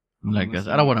 Like, Unless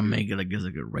I don't want to you- make it like it's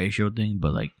like a racial thing,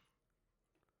 but like,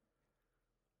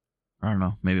 I don't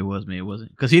know. Maybe it was, maybe it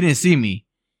wasn't. Because he didn't see me.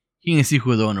 He didn't see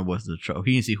who the owner was of the truck.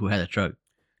 He didn't see who had the truck.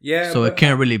 Yeah. So but it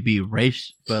can't really be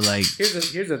race, but like,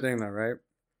 Here's the thing, though, right?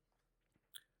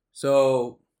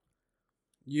 So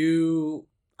you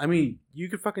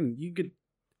could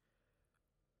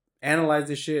analyze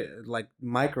this shit, like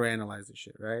microanalyze this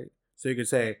shit, right? So you could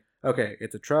say, okay,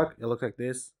 it's a truck. It looks like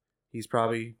this. He's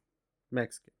probably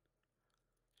Mexican.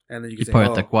 And then you he could say, probably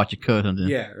oh, like watch a cut or something.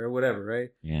 yeah, or whatever, right?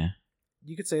 Yeah.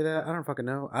 You could say that. I don't fucking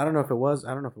know. I don't know if it was.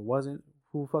 I don't know if it wasn't.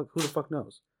 Who the fuck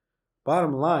knows?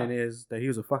 Bottom line is that he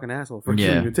was a fucking asshole for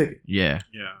giving Yeah. you a ticket. Yeah.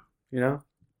 Yeah. You know?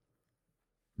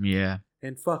 Yeah.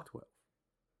 And fuck 12.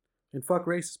 And fuck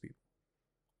racist people.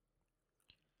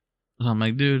 So I'm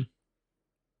like, dude,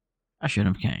 I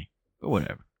shouldn't have came. But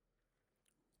whatever.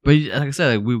 But like I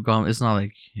said, like, we've gone, it's not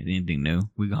like anything new.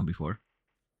 We've gone before.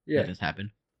 Yeah. That just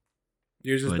happened.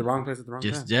 You're just But the wrong place at the wrong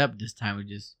Just, time. yep, this time we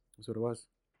just, That's what it was.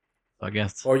 I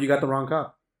guess. Or you got the wrong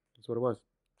cop. That's what it was.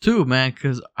 Two, man,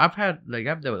 because I've dealt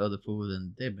with other foods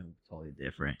and they've been totally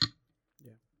different.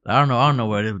 Yeah. I don't know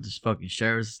what it is with this fucking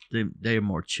sheriffs. They're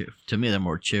more chill. To me, they're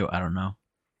more chill. I don't know.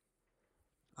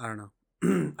 I don't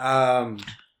know.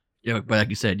 Yeah, but like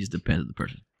you said, it just depends on the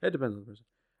person. It depends on the person.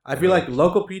 I feel like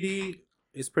local PD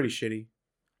is pretty shitty.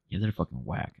 Yeah, they're fucking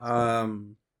whack.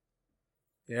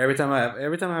 Yeah, every time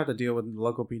I have to deal with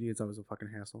local PD, it's always a fucking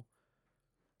hassle.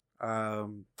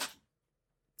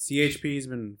 CHP's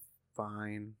been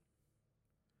fine,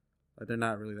 but they're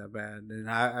not really that bad. And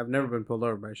I've never been pulled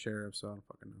over by sheriffs, so I don't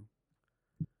fucking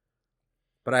know.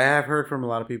 But I have heard from a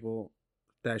lot of people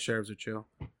that sheriffs are chill.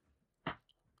 But,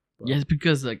 Yes,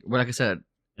 because like I said,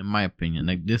 in my opinion,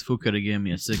 like this fool could have given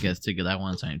me a sick ass ticket that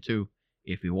one time too,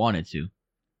 if he wanted to.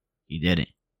 He didn't.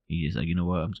 He just like, you know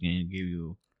what? I'm just gonna give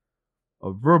you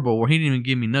a verbal. Or he didn't even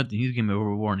give me nothing. He's giving me a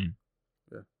verbal warning.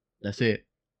 Yeah. That's it.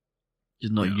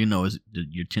 Just know Yeah. you know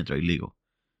your tints are illegal.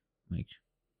 Like,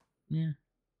 yeah.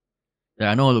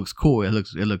 I know it looks cool. It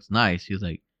looks nice. He's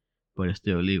like, but it's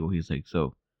still illegal. He's like,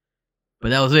 so. But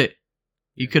that was it.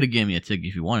 He could have given me a ticket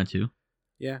if he wanted to.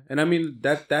 yeah, and I mean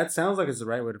that sounds like it's the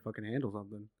right way to fucking handle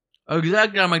something. Oh,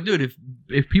 exactly. I'm like, dude,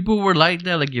 if people were like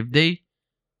that, like if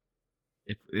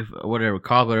whatever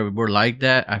cops whatever were like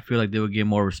that, I feel like they would get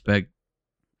more respect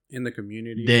In the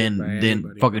community, than by than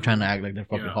anybody. fucking trying to act like they're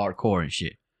fucking Yeah. hardcore and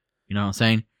shit. You know what I'm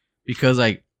saying? Because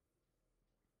like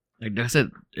I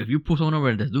said, if you pull someone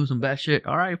over that's doing some bad shit,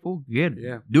 all right, fool, get it,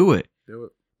 Yeah. do it. do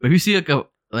it. But if you see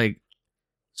like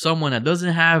someone that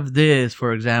doesn't have this,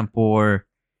 for example, or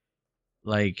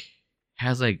like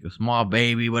has like a small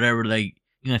baby, whatever, like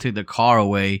you're gonna take the car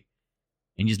away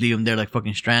and just leave them there like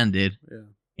fucking stranded. Yeah, And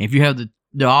if you have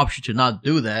the option to not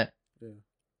do that,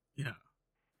 Yeah.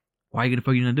 why are you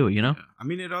gonna do it? You know? Yeah. I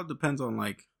mean, it all depends on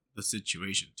like the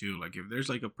situation too. Like if there's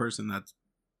like a person that's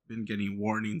been getting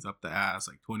warnings up the ass,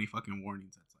 like 20 fucking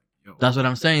warnings, that's like, yo. That's what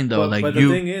I'm saying though. but like the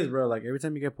you, thing is, bro, like every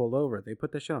time you get pulled over, they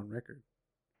put that shit on record.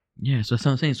 yeah. So that's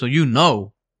what I'm saying. So you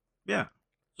know. Yeah.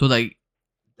 So like,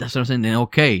 that's what I'm saying. Then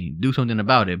okay, do something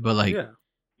about it. But like, yeah,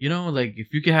 you know, like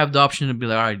if you can have the option to be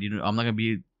like, all right, you know, I'm not gonna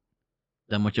be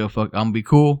that much of a fuck. I'm gonna be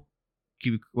cool,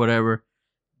 keep it whatever.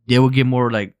 They will get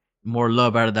more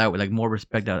love out of that, like more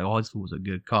respect out of. Oh, this fool was a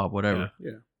good cop, whatever.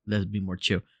 yeah. Let's be more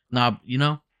chill. Nah, you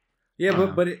know. Yeah,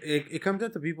 Uh-huh. but it comes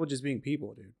down to people just being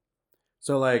people, dude.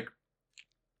 So like,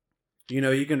 you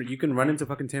know, you can run into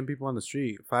fucking 10 people on the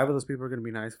street. 5 of those people are gonna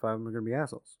be nice. 5 of them are gonna be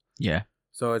assholes. Yeah.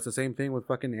 So it's the same thing with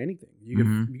fucking anything. You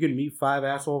can meet 5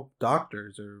 asshole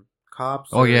doctors or cops.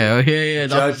 Oh or yeah.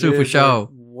 Dr. Sue for judges or sure.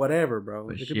 whatever, bro.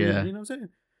 But It could yeah. be, you know what I'm saying?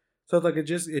 So like it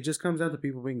just comes down to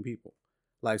people being people.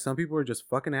 Like some people are just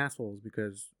fucking assholes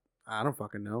because I don't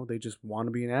fucking know. They just want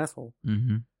to be an asshole.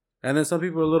 Mm-hmm. And then some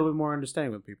people are a little bit more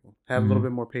understanding with people, have a little Mhm.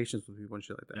 bit more patience with people and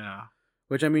shit like that. Yeah.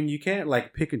 Which I mean, you can't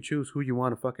like pick and choose who you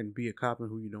want to fucking be a cop and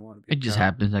who you don't want to be. It a just cop.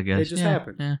 happens, I guess. It just Yeah,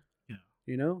 happens. Yeah.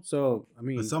 You know. So I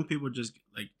mean, But some people just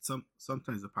like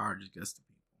sometimes the power just gets to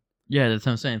people. Yeah, that's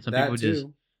what I'm saying. Some that people too. just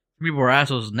people are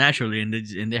assholes naturally, and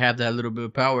they have that little bit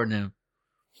of power, and then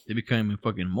they become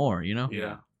fucking more. You know?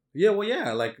 Yeah. Yeah, well,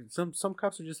 yeah. Like some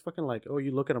cops are just fucking like, oh,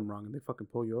 you look at them wrong, and they fucking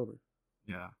pull you over.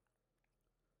 Yeah.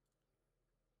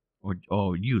 Or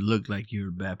oh, you look like you're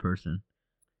a bad person.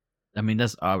 I mean,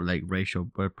 that's like racial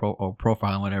or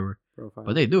profiling, whatever. Profile.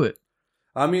 But they do it.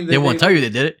 I mean, They won't tell you they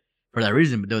did it for that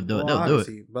reason, but they'll well, do it.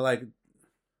 obviously, But like,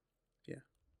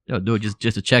 They'll do it just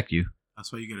to check you.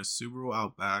 That's why you get a Subaru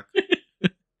Outback,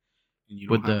 and you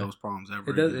don't With have the- those problems ever.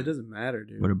 it again. doesn't matter,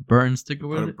 dude. With a burn sticker Put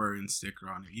with a it. burn sticker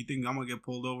on it. You think I'm gonna get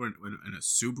pulled over in a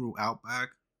Subaru Outback?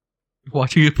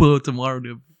 Watching you pull it tomorrow,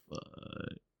 dude.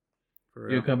 For You'll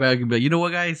real. come back and be like, you know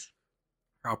what, guys?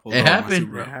 I'll pull It over my happened.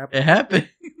 Subaru. It It happened.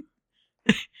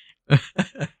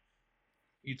 happened.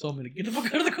 You told me to get the fuck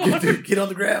out of the car. Dude, get on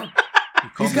the ground. He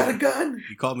called He's got me- a gun.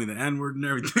 He called me the N word and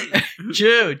everything.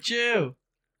 Chill.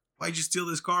 Why'd you steal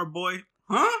this car, boy?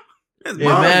 Huh? That's Yeah,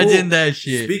 mine. man. Imagine that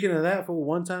shit. Speaking of that, for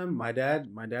one time, my dad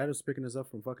was picking us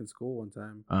up from fucking school one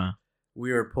time.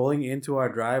 We were pulling into our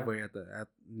driveway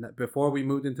before we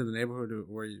moved into the neighborhood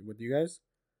with you guys.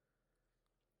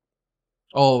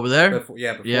 Oh, over there? Before,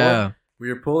 Yeah. we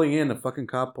were pulling in. The fucking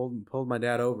cop pulled my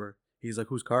dad over. He's like,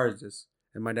 "Whose car is this?"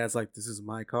 And my dad's like, "This is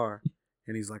my car."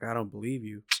 And he's like, "I don't believe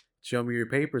you. Show me your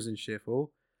papers and shit,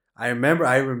 fool." I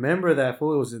remember that,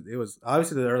 fool. It was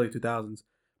obviously the early 2000s,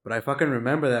 but I fucking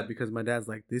remember that because my dad's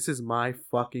like, "This is my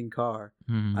fucking car.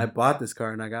 Mhm. I bought this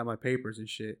car and I got my papers and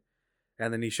shit."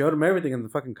 And then he showed him everything, and the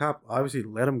fucking cop obviously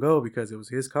let him go because it was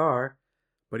his car.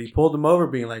 But he pulled him over,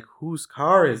 being like, "Whose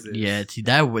car is this?" Yeah, see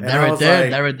that And that I right was there,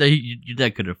 like- that right there, you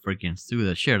that could have freaking sued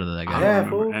the shit out of that I guy. don't Yeah,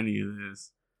 remember fool. any of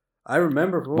this. I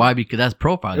remember. Fool. Why? Because that's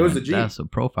profiling. It was a Jeep. That's a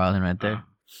profiling right there.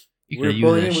 You We were could use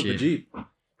pulling that in with shit. the Jeep,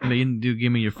 I mean, you do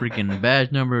give me your freaking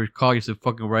badge number. Call yourself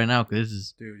fucking right now, because this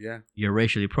is dude. Yeah, you're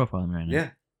racially profiling right now.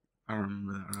 yeah. I don't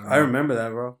remember that. I remember that,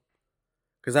 bro.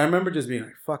 Because I remember just being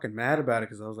like fucking mad about it.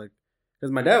 Because I was like,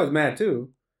 because my dad was mad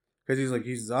too. Because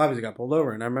he's obviously got pulled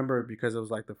over, and I remember because it was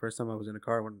like the first time I was in a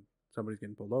car when somebody's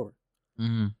getting pulled over.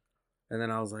 Mm-hmm. And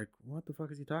then I was like, what the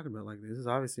fuck is he talking about? Like, this is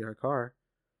obviously our car.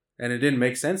 And it didn't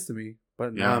make sense to me.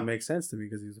 But now Yeah. it makes sense to me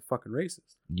because he's a fucking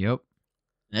racist. Yep.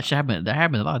 That shit happened. That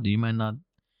happened a lot, dude. You might not,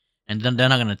 and then they're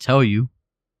not gonna tell you.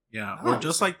 Yeah, Oh. or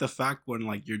just like the fact when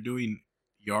like you're doing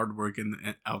yard work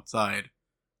outside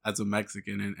as a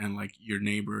Mexican, and like your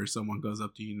neighbor or someone goes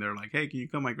up to you and they're like, "Hey, can you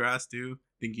cut my grass too?"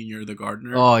 Thinking you're the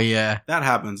gardener. Oh yeah, That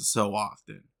happens so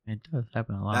often. it does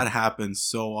happen a lot. That happens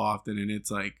so often, and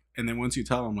it's like, and then once you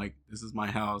tell them like, "This is my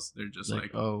house," they're just It's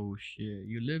like, oh shit,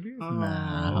 you live here? "Oh,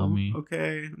 Nah, homie.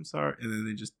 okay, I'm sorry," and then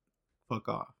they just fuck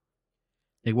off.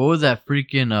 Like, what was that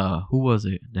freaking? Who was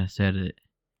it that said it?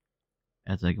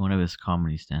 At like one of his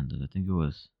comedy stand-ups. I think it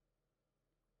was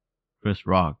Chris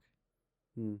Rock.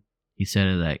 Hmm. He said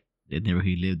it like the neighborhood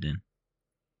he lived in.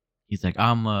 He's like,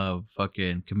 I'm a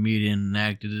fucking comedian,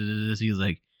 actor. He's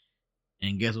like,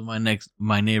 and guess what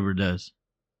my neighbor does?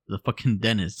 The fucking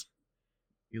dentist.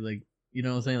 He's like, you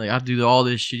know what I'm saying? Like, I have to do all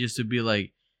this shit just to be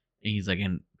like, and he's like,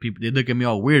 and people, they look at me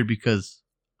all weird because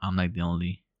I'm like the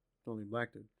only Only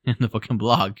black dude. in the fucking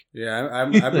blog. Yeah, I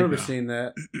remember Yeah. seeing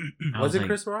that. I Was it like-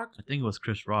 Chris Rock? I think it was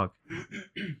Chris Rock.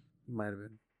 Might have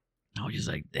been. I was just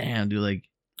like, damn, dude. Like,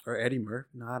 Or Eddie Murphy.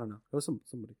 No, I don't know. It was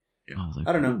somebody. I was like,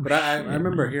 I don't know. "Oh, But I shit,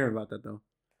 remember man." hearing about that though.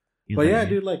 He's But like, yeah,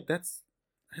 dude, like that's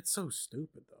so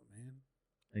stupid though, man.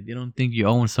 Like, they don't think you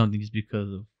own something just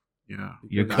because of Yeah,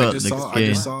 your Because cut. I just like, saw. skin. I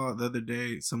just saw the other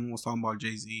day someone was talking about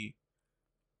Jay-Z,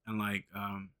 and like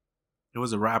it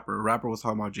was a rapper. A rapper was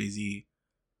talking about Jay-Z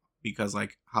because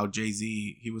like how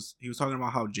Jay-Z he was talking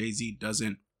about how Jay-Z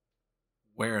doesn't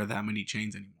wear that many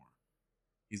chains anymore.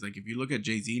 He's like, if you look at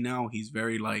Jay-Z now, he's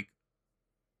very like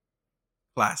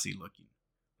classy looking.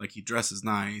 Like he dresses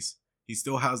nice. He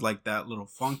still has like that little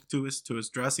funk to his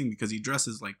dressing because he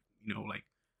dresses like, you know, like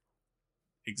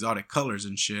exotic colors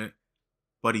and shit.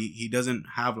 But he doesn't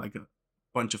have like a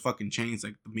bunch of fucking chains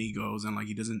like the Migos, and like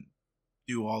he doesn't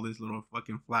do all this little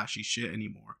fucking flashy shit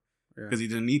anymore Yeah. because he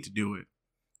didn't need to do it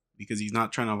because he's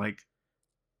not trying to like.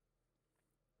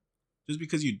 Just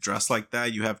because you dress like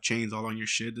that, you have chains all on your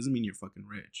shit, doesn't mean you're fucking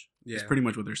rich. Yeah. It's pretty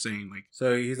much what they're saying. Like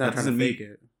So he's not That trying to doesn't fake mean-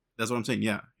 it. that's what I'm saying.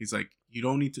 Yeah, he's like, you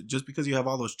don't need to just because you have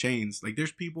all those chains. Like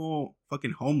there's people,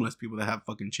 fucking homeless people that have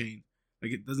fucking chains.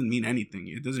 Like it doesn't mean anything.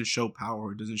 It doesn't show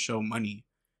power. It doesn't show money.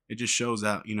 It just shows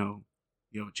that you know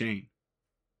you have a chain.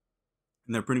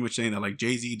 And they're pretty much saying that like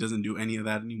Jay-Z doesn't do any of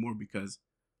that anymore because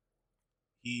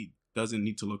he doesn't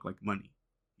need to look like money.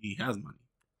 He has money.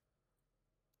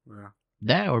 Yeah.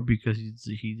 that, or because he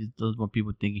just doesn't want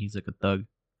people thinking he's like a thug.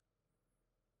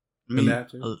 I mean, that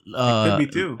too. could be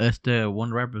too. That's the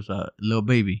one rapper's Lil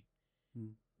Baby. Hmm.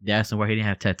 They asked him why he didn't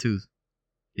have tattoos.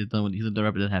 He's the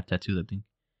rapper that doesn't have tattoos, I think.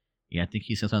 Yeah, I think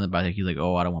he said something about it. He's like,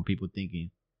 oh, I don't want people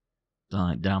thinking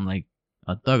that I'm like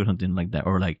a thug or something like that.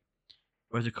 Or like,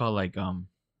 what's it called? Like,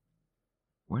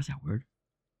 where's that word?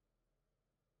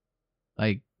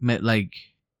 Like,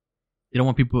 they don't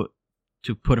want people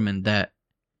to put him in that.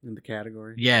 In the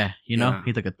category. Yeah, you know? Yeah.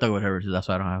 He's like a thug or whatever, so that's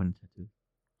why I don't have any tattoos.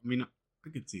 I mean, I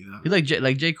could see that. He's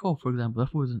like J. Cole, for example.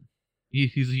 That wasn't.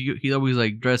 He's always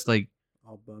like dressed like.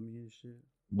 All bummy and shit.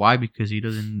 Why? Because he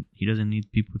doesn't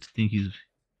need people to think he's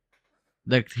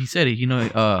like he said it. You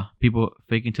know, people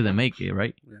fake it till they make it,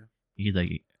 right? Yeah. He's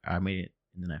like, I made it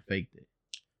and then I faked it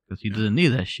because he Yeah. doesn't need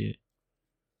that shit.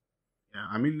 Yeah,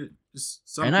 I mean, just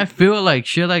some And I feel like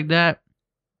shit like that.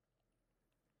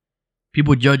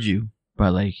 People judge you by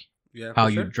like Yeah. how for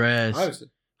you sure. dress, Obviously.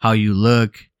 how you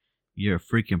look, your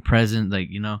freaking present. Like,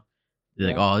 you know, they're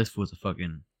like, Yeah. oh, this fool's a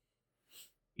fucking.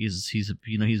 He's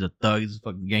a thug. He's a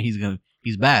fucking gang.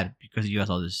 He's bad because he has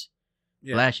all this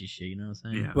Yeah. flashy shit. You know what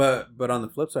I'm saying? Yeah. But on the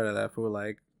flip side of that, fool,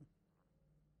 like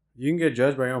you can get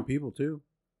judged by your own people too.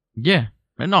 Yeah.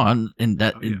 But no, and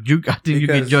that Oh, yeah. I think you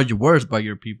Because- get judged worse by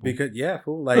your people. Because yeah,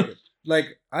 fool,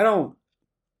 like I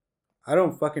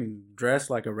don't fucking dress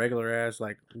like a regular ass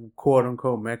like quote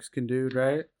unquote Mexican dude,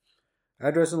 right? I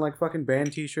dress in like fucking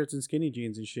band t-shirts and skinny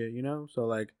jeans and shit, you know? So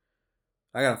like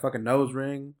I got a fucking nose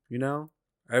ring, you know?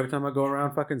 Every time I go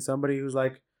around fucking somebody who's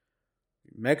like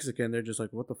Mexican, they're just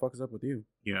like, what the fuck is up with you?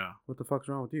 yeah, What the fuck's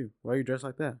wrong with you? Why are you dressed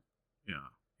like that? yeah,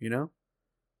 You know?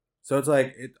 So it's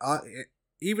like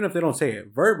even if they don't say it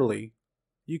verbally,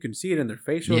 you can see it in their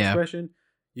facial Yeah. expression.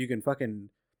 You can fucking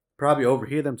probably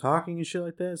overhear them talking and shit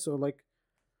like that. So like,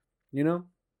 you know,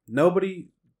 nobody,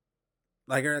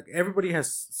 like everybody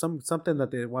has something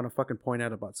that they want to fucking point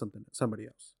out about somebody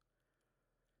else,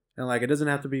 and like it doesn't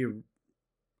have to be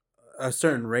a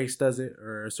certain race does it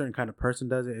or a certain kind of person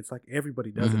does it. It's like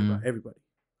everybody does it Mhm. about everybody.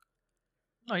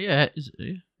 Oh yeah,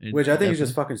 Which I think is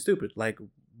just fucking stupid. Like,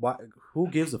 why? Who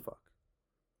gives a fuck?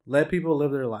 Let people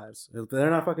live their lives. If they're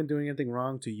not fucking doing anything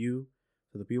wrong to you,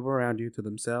 to the people around you, to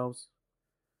themselves,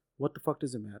 what the fuck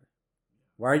does it matter?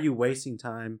 Why are you wasting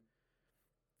time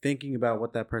thinking about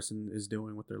what that person is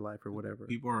doing with their life or whatever?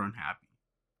 People are unhappy.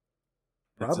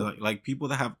 Probably. Like people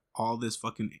that have all this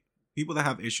fucking people that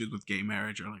have issues with gay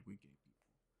marriage are like we gay people.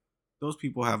 Those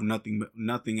people have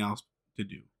nothing else to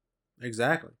do.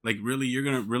 Exactly. Like really, you're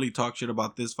gonna really talk shit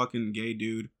about this fucking gay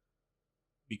dude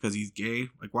because he's gay?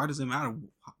 Like why does it matter?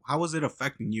 How is it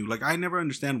affecting you? Like I never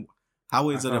understand how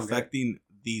is it affecting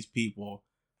these people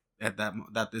that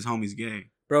this homie's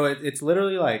gay, bro. It's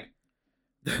literally like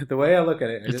the way I look at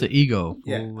it. It's an ego. Fool.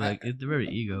 Yeah, like it's very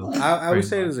ego. I always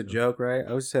say it as a joke, right? I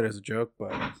always say it as a joke,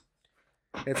 but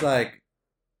it's like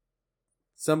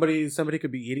somebody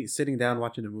could be sitting down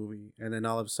watching a movie, and then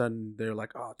all of a sudden they're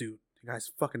like, "Oh, dude, the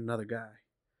guy's fucking another guy.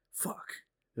 Fuck,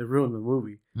 they ruined the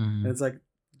movie." Mhm. And it's like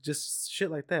just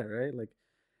shit like that, right? Like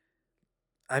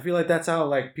I feel like that's how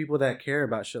like people that care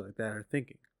about shit like that are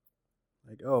thinking.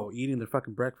 Like, oh, eating their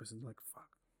fucking breakfast and like, fuck,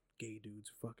 gay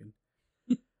dudes, fucking,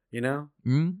 you know.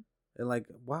 Mhm. And like,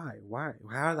 why?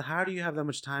 How do you have that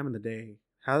much time in the day?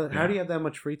 How do you have that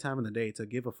much free time in the day to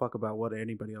give a fuck about what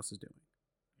anybody else is doing?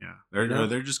 Yeah,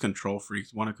 they're just control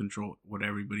freaks. Want to control what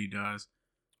everybody does.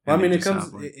 Well, I And mean, they it just comes.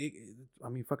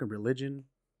 have, like- Fucking religion.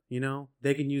 You know,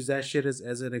 they can use that shit as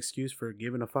an excuse for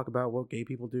giving a fuck about what gay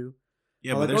people do.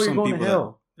 yeah, Or but like, there's you're some going to people that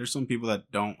hell there's some people that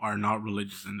are not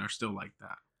religious and they're still like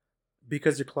that.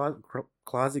 because they're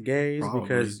closet gays. Probably.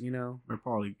 Because you know, They're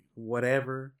probably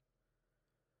whatever.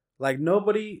 Like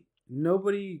nobody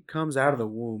comes out of the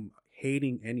womb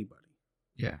hating anybody.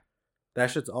 Yeah.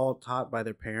 That shit's all taught by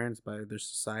their parents, by their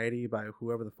society, by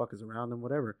whoever the fuck is around them,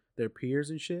 whatever. Their peers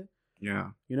and shit.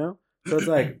 yeah. You know? So it's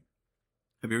like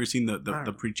Have you ever seen I don't the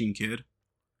know. preaching kid?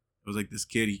 It was like this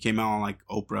kid. He came out on like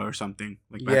Oprah or something.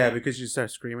 Like yeah, because you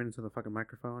start screaming into the fucking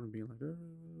microphone and being like,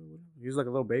 he was like a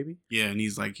little baby. yeah, and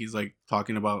he's like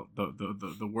talking about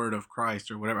the word of Christ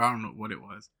or whatever. I don't know what it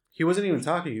was. He wasn't even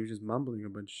talking, he was just mumbling a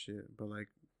bunch of shit. But like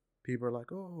people are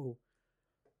like, oh,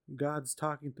 God's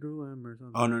talking through him or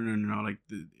something. Oh no! Like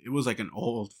it was like an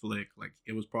old flick. Like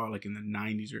it was probably like in the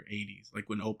 90s or 80s. Like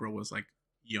when Oprah was like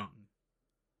young.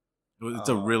 It's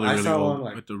a really I really saw old. one,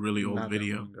 like, It's a really old not that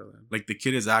video. long ago then. Like the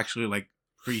kid is actually like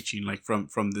preaching like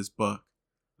from this book.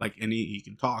 Like and he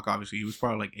can talk. Obviously, he was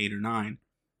probably like 8 or 9.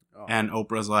 Oh, And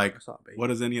Oprah's like, I saw a baby. "What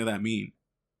does any of that mean?"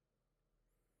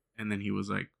 And then he was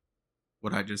like,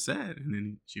 "What I just said." And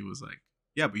then she was like,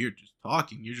 "Yeah, but you're just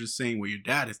talking. You're just saying what your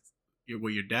dad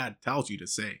tells you to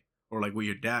say, or like what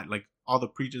your dad, like all the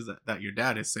preachers that your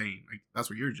dad is saying. Like that's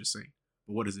what you're just saying.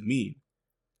 But what does it mean?"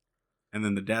 And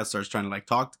then the dad starts trying to like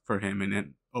talk for him, and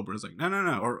then Oprah's like,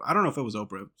 "No." Or I don't know if it was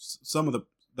Oprah. Some of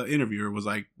the interviewer was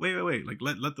like, "Wait. Like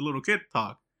let the little kid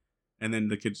talk." And then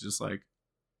the kid's just like,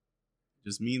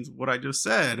 "Just means what I just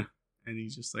said." And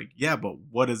he's just like, "Yeah, but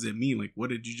what does it mean? Like,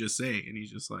 what did you just say?" And he's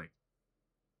just like,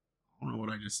 "I don't know what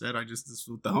I just said. This is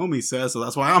what the homie says, so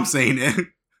that's why I'm saying it."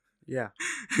 Yeah.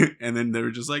 And then they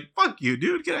were just like, "Fuck you,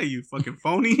 dude. Get out, you fucking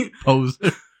phony." Pose.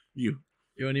 You.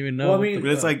 You don't even know. Well, I what mean, the-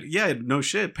 But it's like, yeah, no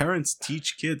shit. Parents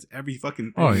teach kids every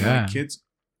fucking thing. Oh, yeah. Like, kids,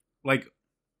 like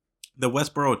the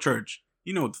Westboro Church.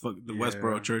 You know what the fuck the Yeah.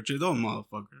 Westboro Church is? Those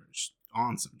motherfuckers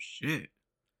on some shit.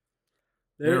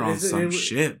 There- They're on is it- some it-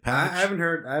 shit, I Patch. haven't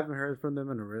heard from them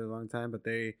in a really long time, but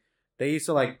they used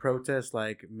to like protest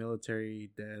like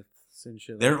military deaths and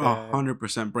shit. They're like that.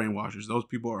 100% brainwashers. Those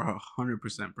people are 100%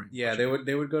 brainwashers. Yeah, they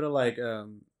would go to like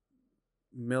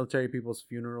military people's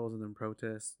funerals and then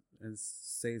protest and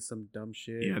say some dumb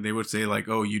shit. Yeah, they would say like,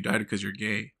 "Oh, you died because you're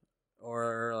gay."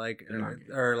 or like They're not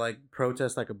gay. or like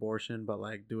protest like abortion, but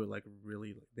like do it like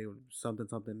really. They would something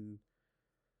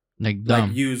like dumb.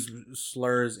 like use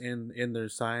slurs in their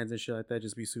signs and shit like that.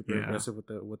 Just be super Yeah. aggressive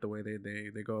with the way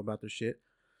they go about their shit.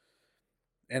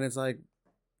 And it's like,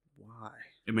 why?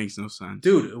 It makes no sense,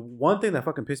 Dude, one thing that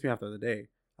fucking pissed me off the other day,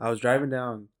 I was driving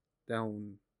down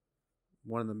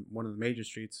one of the major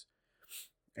streets,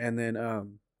 and then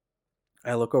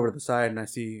I look over to the side and I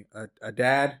see a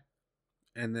dad,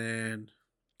 and then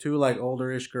two like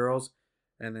older-ish girls,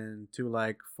 and then two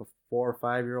like 4 or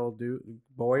 5-year-old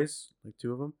boys, like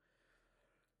two of them,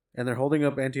 and they're holding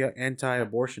up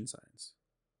anti-abortion signs,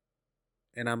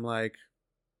 and I'm like,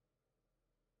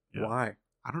 Yeah. why?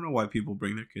 I don't know why people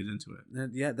bring their kids into it.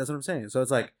 And yeah, that's what I'm saying. So it's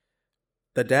like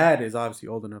the dad is obviously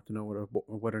old enough to know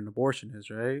what an abortion is,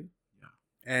 right? Yeah.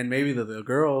 And maybe the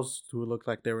girls who look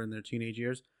like they were in their teenage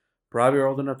years probably are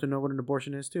old enough to know what an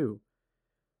abortion is too.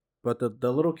 But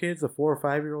the little kids, the 4 or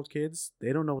 5-year-old kids,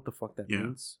 they don't know what the fuck that Yeah.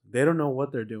 means. They don't know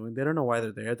what they're doing. They don't know why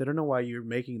they're there. They don't know why you're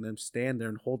making them stand there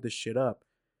and hold this shit up.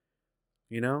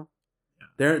 You know?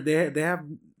 Yeah. They have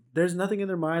there's nothing in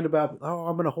their mind about, oh,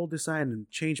 I'm gonna hold this sign and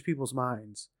change people's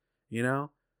minds. You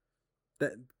know,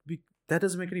 that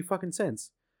doesn't make any fucking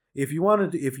sense. If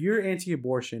you're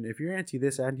anti-abortion, if you're anti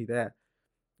this, anti that,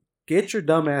 get your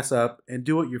dumb ass up and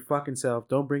do it your fucking self.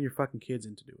 Don't bring your fucking kids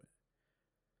in to do it.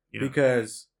 Yeah.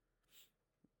 Because,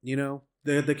 you know,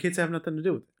 the kids have nothing to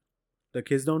do with it. The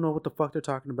kids don't know what the fuck they're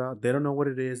talking about. They don't know what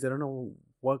it is. They don't know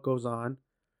what goes on.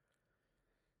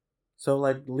 So,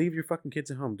 like, leave your fucking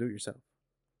kids at home. Do it yourself.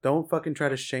 Don't fucking try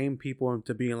to shame people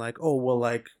into being like, oh, well,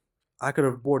 like, I could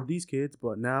have aborted these kids,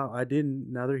 but now I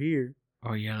didn't. Now they're here.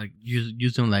 Oh yeah, like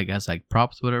use them like as like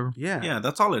props, whatever. Yeah. Yeah,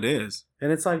 that's all it is.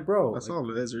 And it's like, bro, That's like,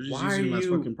 all it is. They're just why are using them as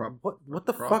you? fucking prop. What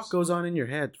the props. fuck goes on in your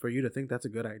head for you to think that's a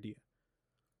good idea?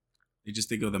 They just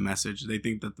think of the message. They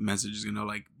think that the message is gonna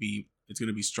it's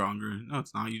gonna be stronger. No,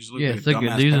 it's not. You just look Yeah, like it's a like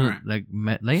dumbass they're using parent. like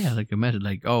like a message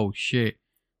like, oh shit,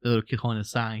 the little kid holding a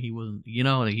sign. He wasn't, you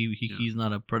know, like he's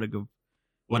not a product of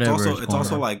whatever. It's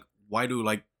also like, why do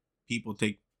like people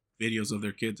take videos of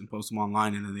their kids and post them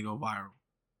online and then they go viral?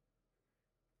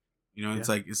 You know, it's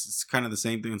like it's kind of the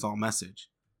same thing. It's all message.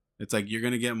 It's like you're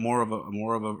gonna get more of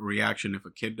a reaction if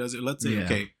a kid does it. Let's say,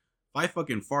 okay, if I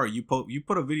fucking fart, you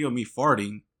put a video of me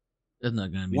farting, that's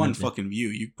not gonna be one nothing. fucking view.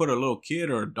 You put a little kid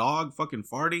or a dog fucking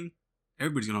farting,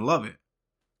 everybody's gonna love it.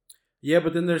 Yeah,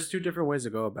 but then there's two different ways to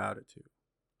go about it too.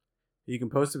 You can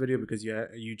post a video because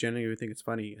you genuinely think it's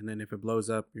funny, and then if it blows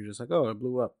up, you're just like, oh, it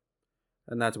blew up,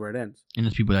 and that's where it ends. And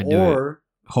there's people that do it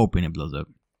hoping it blows up.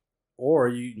 Or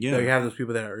you have those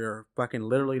people that are fucking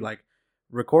literally like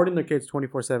recording their kids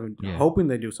 24/7, hoping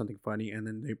they do something funny, and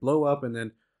then they blow up, and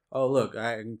then, oh look,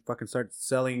 I can fucking start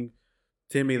selling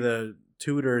Timmy the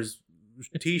Tutor's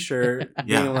T-shirt,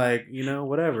 being like, you know,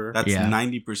 whatever. That's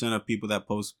 90% of people that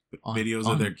post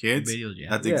videos of their kids. Videos,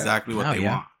 That's exactly what they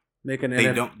want. Make an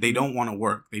They don't want to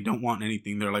work. They don't want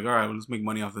anything. They're like, all right, well, let's make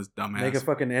money off this dumbass. Make a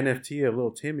fucking NFT of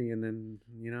little Timmy, and then,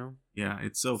 you know. Yeah,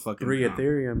 it's so fucking 3 dumb.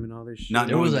 Ethereum and all this shit.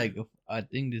 There was like, I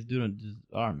think this dude,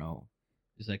 I don't know,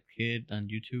 this like kid on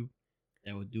YouTube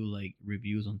that would do like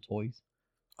reviews on toys.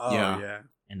 Oh yeah.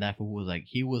 And that fool was like,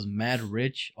 he was mad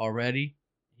rich already.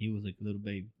 He was like a little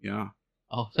baby. Yeah.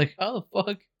 I was like, how the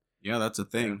fuck? Yeah, that's a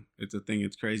thing. It's a thing.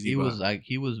 It's crazy. He was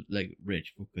like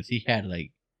rich because he had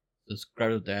like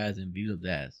subscribers of the ass and views of the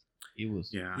ass. He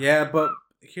was. Yeah, but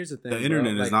here's the thing. The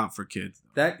internet bro. is not for kids.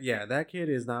 That kid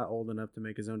is not old enough to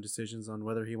make his own decisions on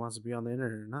whether he wants to be on the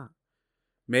internet or not.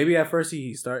 Maybe at first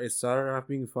it started off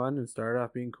being fun and started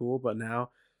off being cool, but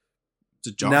now it's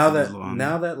a job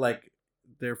now that like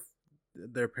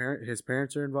his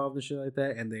parents are involved in shit like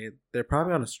that, and they're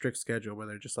probably on a strict schedule where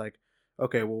they're just like,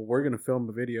 okay, well, we're gonna film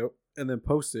a video and then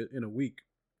post it in a week,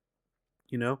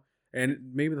 you know, and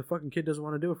maybe the fucking kid doesn't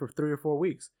want to do it for 3 or 4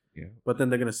 weeks. Yeah. But then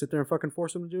they're gonna sit there and fucking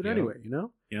force him to do it anyway, you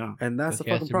know? Yeah. And that's the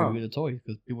fucking problem. Review the toys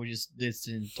because people just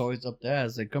send toys up the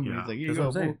ass. Like companies like, that's what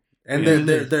I'm saying. Bro. And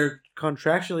they're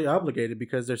contractually obligated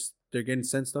because they're getting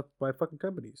sent stuff by fucking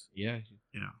companies. Yeah.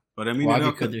 Yeah. But I mean, why?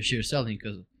 Because they're sheer selling.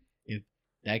 Because if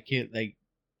that kid like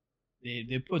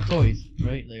they put toys,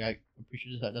 right? Like I'm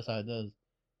pretty sure that's how it does.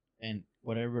 And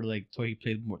whatever like toy he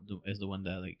played more is the one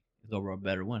that like is overall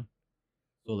better one.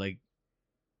 So like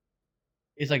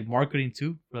it's like marketing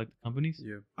too for like the companies.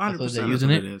 Yeah, 100% they're using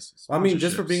it. Is. I mean,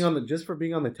 just for being on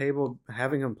the table,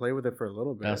 having him play with it for a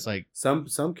little bit. That's like some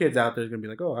kids out there is gonna be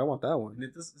like, oh, I want that one. And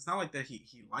it's not like that. He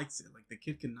likes it. Like the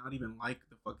kid cannot even like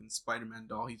the fucking Spider-Man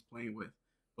doll he's playing with,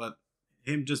 but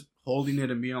him just holding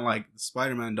it and being like, the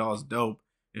Spider-Man doll is dope.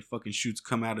 It fucking shoots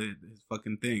come out of his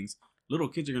fucking things. Little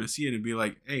kids are gonna see it and be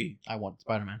like, hey, I want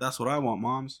Spider-Man. That's what I want,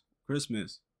 moms.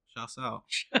 Christmas. Shouts out.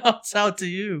 Shouts out to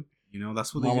you. You know,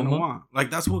 that's what they're gonna want. Like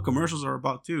that's what commercials are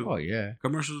about too. Oh yeah.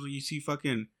 Commercials you see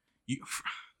fucking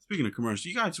speaking of commercials,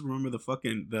 you guys remember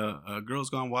the Girls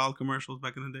Gone Wild commercials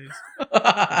back in the days?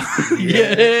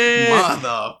 Yeah.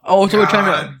 Mother. Oh, so we're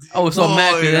trying to. Oh, so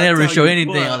mad because they never show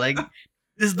anything. I was like,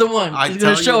 this is the one. He's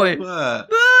gonna show it.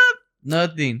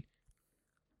 Nothing.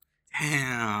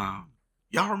 Damn.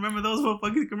 Y'all remember those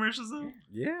fucking commercials though?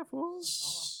 Yeah, fool.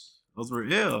 Those were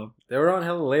ill. They were on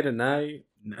hella late at night.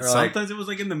 Sometimes it was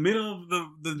like in the middle of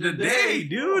the day,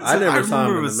 dude. I never saw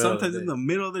them it was sometimes in the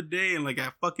middle of the day and like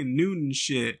at fucking noon and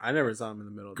shit. I never saw them in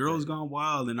the middle of the day. Girls Gone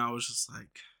Wild, and I was just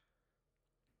like,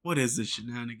 what is this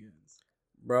shenanigans?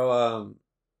 Bro,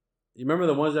 you remember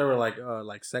the ones that were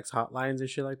like sex hotlines and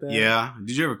shit like that? Yeah.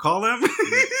 Did you ever call them?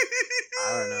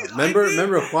 I don't know.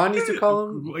 Remember Juan used to call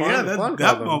them? Juan, that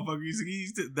motherfucker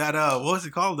used to what was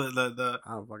it called? The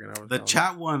I don't fucking know. The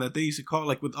chat one that they used to call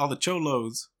like with all the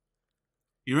cholos.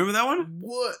 You remember that one?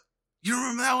 What? You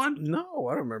remember that one? No,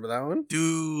 I don't remember that one.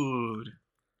 Dude.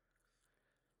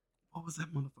 What was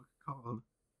that motherfucker called?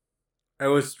 It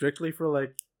was strictly for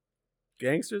like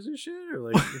gangsters and shit, or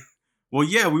like. Well,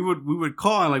 yeah, we would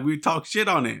call and like we'd talk shit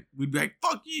on it. We'd be like,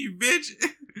 "Fuck you, bitch."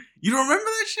 You don't remember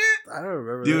that shit? I don't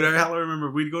remember. Dude, that. I hella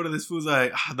remember. We'd go to this fool's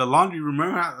like the laundry.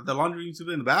 Remember how the laundry used to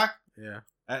be in the back? Yeah,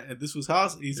 At this fool's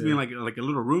house, it used to be in like a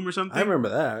little room or something. I remember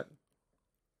that.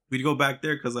 We'd go back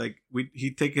there because like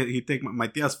he'd take my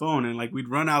tia's phone and like we'd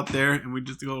run out there and we'd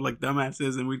just go like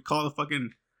dumbasses and we'd call the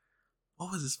fucking,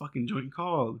 what was this fucking joint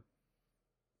called?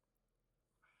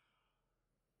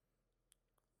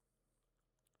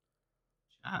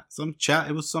 Chat.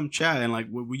 It was some chat and like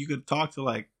where you could talk to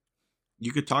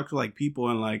like people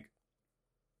and like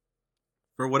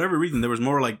for whatever reason there was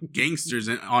more like gangsters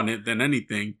on it than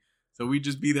anything. So we'd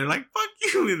just be there like fuck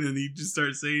you, and then he'd just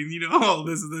start saying, you know, all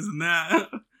this and that.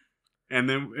 And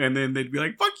then they'd be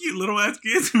like, "Fuck you, little ass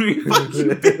kids!" Fuck you,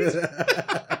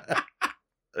 bitch.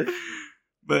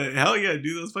 But hell yeah,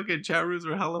 dude, those fucking chat rooms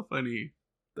were hella funny.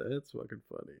 That's fucking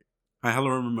funny. I hella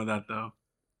remember that though.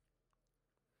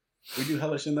 We do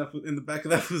hella shit in the back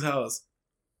of that fool's house.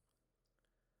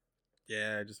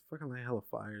 Yeah, just fucking light hella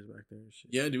fires back there and shit.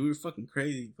 Yeah, dude, we were fucking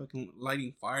crazy, fucking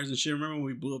lighting fires and shit. Remember when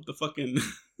we blew up the fucking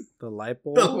The light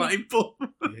bulb. the light bulb?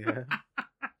 Yeah.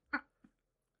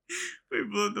 We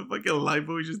blew up the fucking light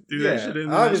bulb. We just threw Yeah, that shit in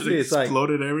there. obviously That shit it's like-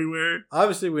 exploded everywhere.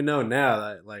 Obviously, we know now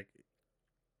that like,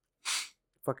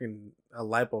 fucking a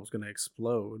light bulb's gonna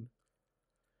explode.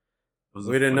 It was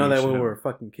We the didn't know that funniest when we shit were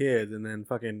fucking kids, and then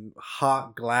fucking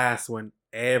hot glass went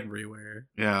everywhere.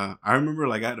 Yeah, I remember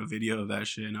like I had a video of that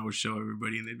shit and I would show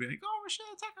everybody and they'd be like, "Oh shit,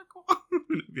 it's like cool."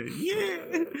 And I'd be like,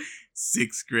 "Yeah."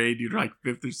 6th grade, dude, like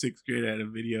 5th or 6th grade, I had a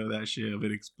video of that shit of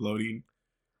it exploding,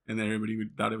 and then everybody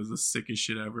thought it was the sickest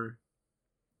shit ever.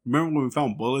 Remember when we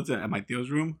found bullets at my tio's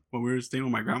room when we were staying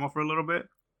with my grandma for a little bit?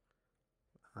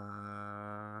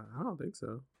 I don't think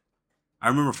so. I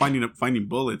remember finding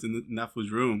bullets in that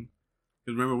fool's room.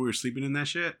 Cause remember we were sleeping in that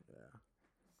shit.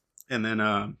 Yeah. And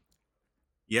then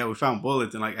yeah, we found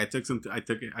bullets and like I took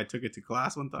it to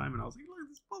class one time and I was like, "Look at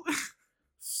this bullet."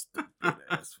 Stupid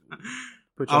ass fool.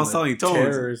 Put I was on telling the Tones.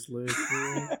 terrorist list,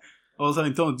 fool. I was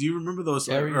telling Tone, do you remember those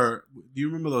Aries. or do you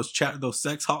remember those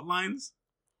sex hotlines?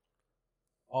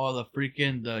 Oh, the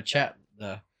freaking the chat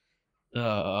the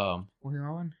what's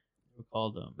that one? We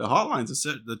called them. The hotlines,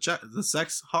 the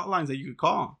sex hotlines that you could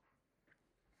call.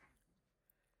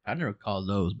 I never called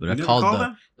those, but You I never called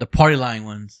them? the party line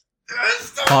ones.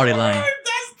 That's the Party one! line.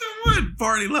 That's the one.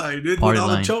 Party line. Dude, Party with all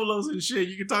line. the cholos and shit.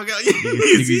 You can talk out.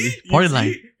 you see? party see?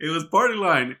 line. It was party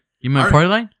line. You remember Our- party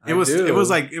line? It was do. it was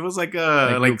like you like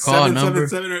call a number?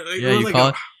 777 or like, Yeah, it was you like call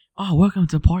it. Oh, welcome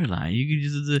to party line. You could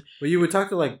just But you would talk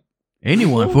to like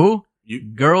anyone, fool. you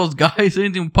Girls, guys,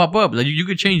 anything would pop up. Like you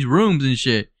could change rooms and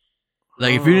shit.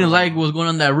 Like if you didn't like what's going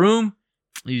on in that room,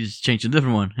 you just change a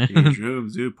different one. change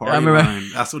rooms, dude. Party remember- line.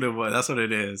 That's what it was. That's what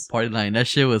it is. Party line. That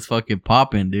shit was fucking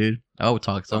popping, dude. I would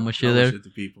talk so much shit Hella there. Shit to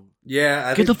people. yeah.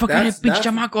 I Get the think fuck out of here, bitch, that's-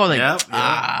 chamaco. Like, Yep,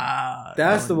 yep.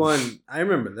 That's the one. I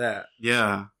remember that.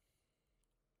 Yeah.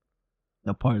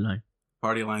 The party line.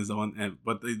 Party line's the one,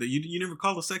 but you never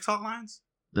call the sex hotlines?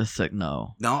 The sick,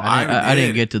 no. No, I didn't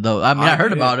did. get to those. I mean, I I heard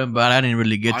did. about them, but I didn't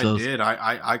really get to I those. did.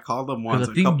 I called them once. Because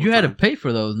I a think couple you had to times. pay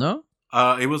for those, no?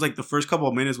 It was like the first couple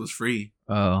of minutes was free.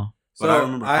 Oh. But So I I,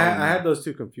 remember I, calling had them. those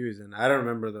two confusing. I don't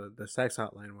remember the sex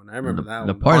hotline one. I remember that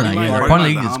the one. party line, yeah. The party line,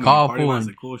 you line's just the call party for line's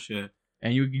and- the cool shit.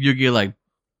 And you get like,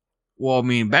 well, I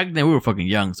mean, back then we were fucking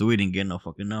young, so we didn't get no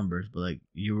fucking numbers. But like,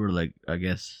 you were like, I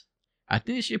guess, I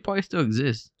think this shit probably still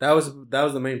exists. That was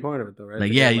the main point of it, though, right? Like,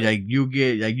 To yeah, get, like you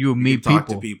get, like you meet talk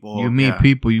people. to people, You meet yeah.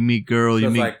 people. You meet girls. so You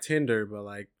it's meet like Tinder, but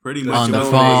like Pretty On much on the that's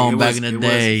Stone what it phone was. back in the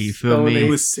day. You feel Stone me? It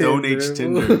was Stone Age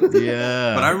Tinder.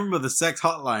 Yeah. But I remember the sex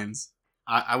hotlines.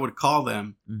 I would call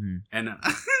them hmm and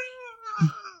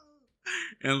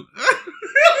and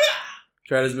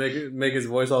try to make his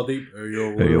voice all deep. Hey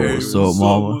yo, Hey, yo, hey, what's up,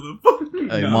 mama?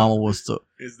 motherfucker? Hey, Nah, mama, what's up?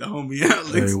 It's the homie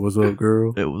Alex. Hey, what's up,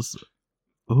 girl? It was.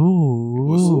 Ooh,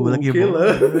 Ooh, look at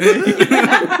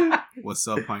killer. What's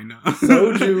up, Pina?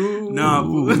 Soju. Nah,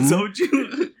 Ooh.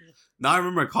 Soju. No, I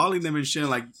remember calling them and shit.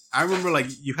 Like, I remember like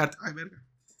you had to,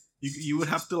 you would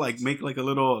have to like make like a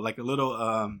little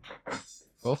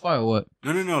Profile or what?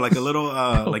 no like a little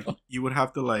like you would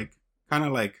have to like kind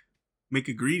of like make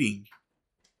a greeting.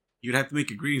 You'd have to make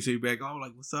a greeting, so you'd be like, "Oh,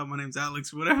 like what's up? My name's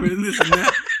Alex, whatever, and this and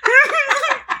that."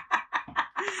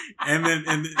 and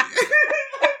then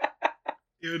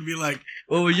it would be like,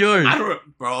 What was yours? I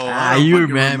don't, bro. I Ah, don't you fucking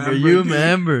remember. You dude.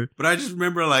 remember. But I just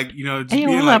remember like just Hey, being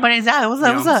what's like, up? My name's Alex. What's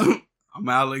up? you know, What's up? I'm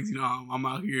Alex. You know, I'm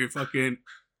out here fucking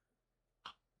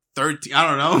 13. I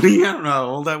don't know. I don't know how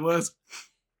old I was.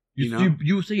 You know?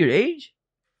 You say your age?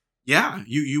 Yeah,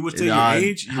 you would say your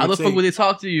age. You How the would fuck say- would they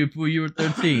talk to you when you were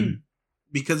 13?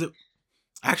 Because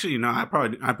actually, no, I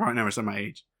probably never said my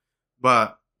age,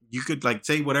 but you could like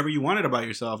say whatever you wanted about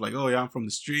yourself, like, oh yeah, I'm from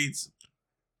the streets.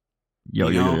 Yo,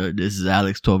 You know? yo, this is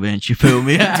Alex 12 inch. You feel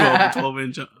me? 12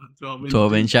 inch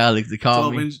 12 inch Alex. They call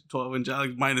 12 me. inch 12 inch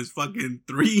Alex minus fucking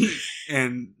 3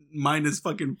 and minus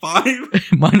fucking 5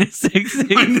 Minus 6.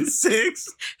 minus 6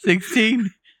 16.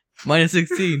 Minus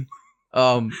 16.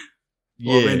 12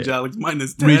 Yeah. inch Alex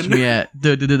minus 10 Reach me at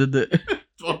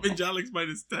 12 inch Alex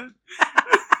minus 10.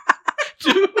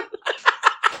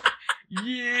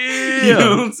 Yeah. You know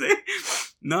what I'm saying?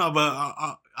 No,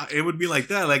 but it would be like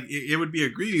that. Like it would be a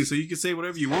greeting, so you could say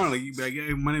whatever you want. Like you'd be like,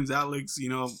 "Hey, my name's Alex.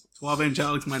 12 inch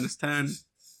Alex minus 10,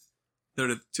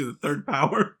 to the third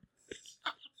power."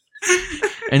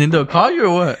 And then they'll call you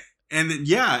or what? And then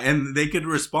and they could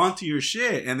respond to your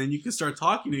shit, and then you could start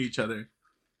talking to each other.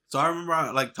 So I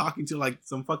remember like talking to like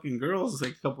some fucking girls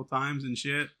like a couple times and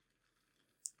shit.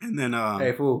 And then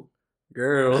Hey, fool.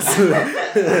 Girls. no,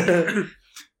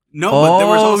 but there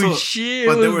was also shit.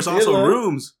 but there was also Hello.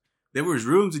 rooms. There was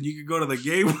rooms, and you could go to the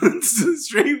gay ones, the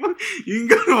straight one. You can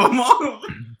go to them all.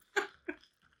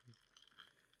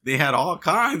 They had all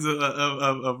kinds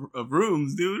of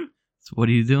rooms, dude. So what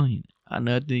are you doing? I'm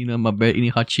nothing. You know, my bed eating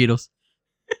hot Cheetos.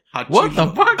 Hot What the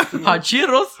Cheetos. fuck? Hot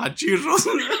Cheetos? Hot Cheetos.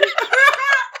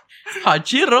 Hot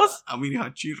Cheetos? I mean,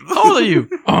 hot Cheetos. How old are you?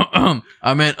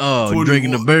 I meant,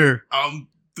 drinking a 21. beer. I'm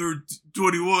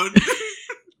 21.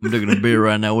 I'm drinking a beer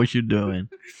right now. What you doing?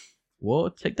 Well,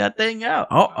 take that thing out.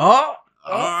 All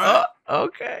right.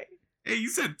 Okay. Hey, you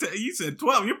said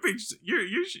 12. Your picture, your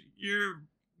Your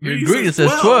reading ingredient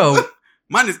says 12.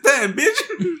 Minus 10, bitch.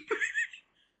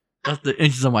 That's the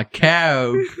inches on my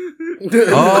cow. Minus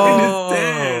 10.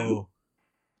 Oh.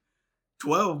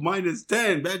 12 minus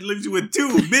 10. That leaves you with 2.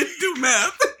 Bitch, do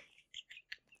math.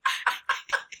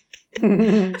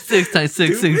 6 times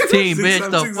 6, 16, bitch.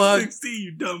 times The 6 is fuck? 16,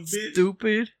 you dumb bitch.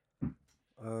 Stupid.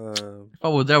 Um, If I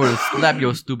was there, I would have slapped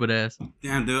your stupid ass.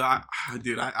 Damn, dude. I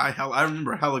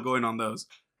remember hella going on those.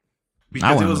 I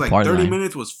Because went it was on the like party 30 line.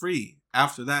 minutes was free.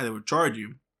 After that, they would charge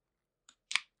you.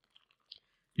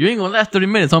 You ain't gonna last 30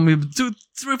 minutes, homie.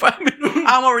 5 minutes.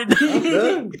 I'm already I'm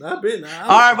done. done. I've been.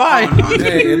 All right, bye.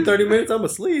 Hey, in 30 minutes, I'm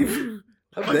asleep.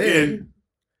 I'm dead. Again.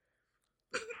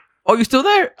 Oh, you still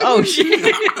there? Oh,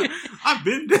 shit. I've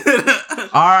been dead.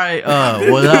 All right.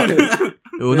 What's up?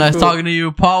 It was nice Cool. talking to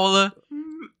you, Paula.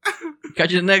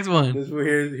 Catch you in the next one. This one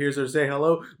here's her say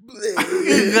hello.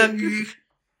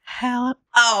 Hell.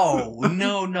 Oh,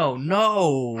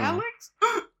 no. Alex?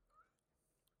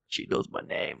 She knows my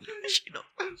name. She knows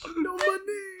know my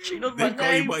name. She knows They my call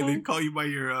you name. by fool. they call you by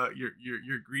your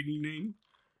greeting name.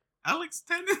 Alex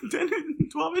 10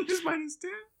 and 12 inches minus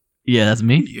 10? Yeah, that's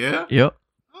me. Yeah. Yep.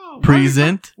 Oh,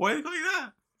 Present. Why do they call you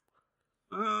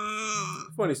that?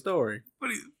 Funny story.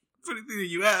 Funny thing that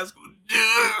you ask.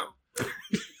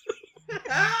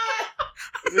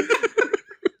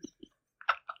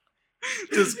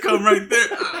 Just come right there.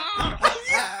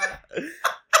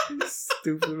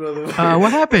 Stupid motherfucker.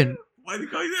 What happened? Why do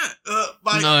they call you that?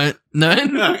 Bye.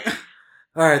 None.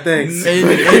 All right, thanks.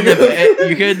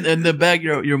 You hear in the back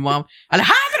your mom.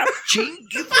 Alejandro. Ching.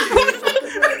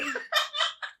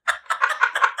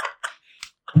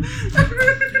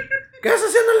 ¿Qué estás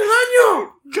haciendo el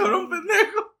baño? Cabrón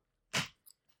pendejo.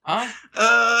 Huh?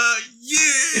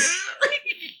 Yeah.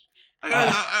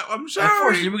 I'm sorry.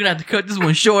 Unfortunately, we're gonna have to cut this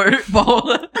one short,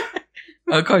 Paula.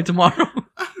 I'll call you tomorrow.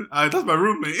 That's my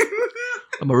roommate.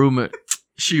 I'm a roommate.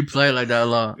 She play like that a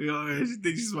lot. You know, she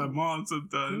thinks she's my mom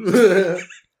sometimes.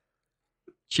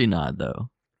 She not though.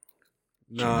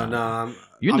 No, I'm.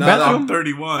 You in the No, bathroom? I'm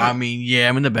 31. I mean, yeah,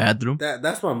 I'm in the bathroom.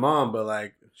 That's my mom, but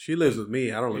like she lives with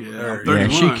me. I don't live with Yeah, her. I'm 30. Yeah,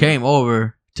 she 31. came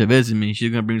over to visit me. She's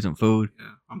gonna bring some food. Yeah,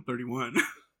 I'm 31.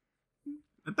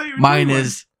 I thought you were Mine 21.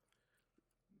 is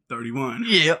 31.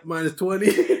 yeah, Minus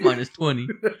 20. minus 20.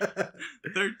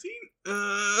 13?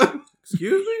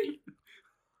 Excuse me?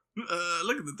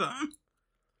 Look at the time.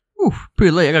 Ooh,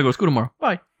 pretty late. I gotta go to school tomorrow.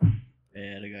 Bye.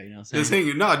 Yeah, the guy, you know what I'm saying? Just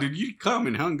hanging. No, dude, you come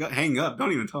and hang up.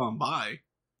 Don't even tell them bye.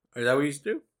 Is that what you used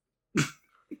to do?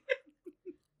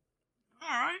 All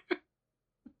right.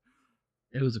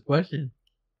 It was a question.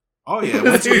 Oh yeah.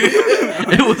 Once you,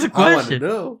 It was a I wanted to question.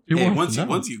 know. He hey, wants to know.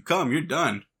 once you come, you're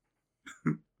done.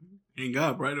 Hang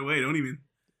up right away. Don't even.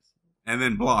 And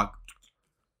then block.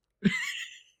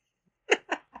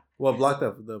 What, block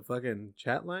the fucking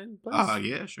chat line? place?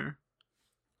 Yeah, sure.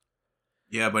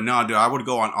 Yeah, but no, dude, I would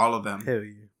go on all of them. Hell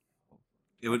yeah.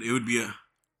 It would be a.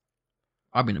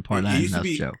 I've been a part of It that. used to That's a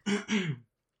be joke.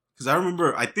 because I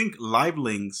remember. I think Live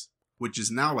Links, which is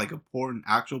now like a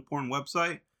actual porn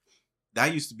website,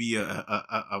 that used to be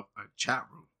a chat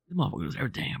room. The motherfucker was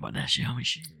everything about that shit. Homie,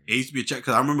 shit. It used to be a chat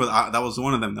because I remember that was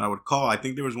one of them that I would call. I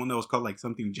think there was one that was called like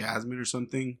something Jasmine or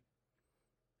something.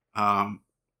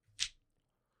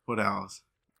 What else?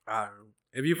 I don't know.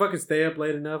 If you fucking stay up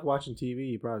late enough watching TV,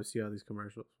 you probably see all these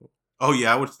commercials. Oh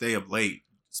yeah, I would stay up late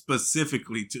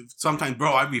specifically to. Sometimes,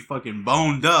 bro, I'd be fucking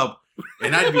boned up,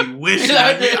 and I'd be wishing.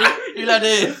 You like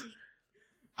this?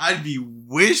 I'd be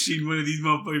wishing one of these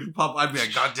motherfuckers would pop. I'd be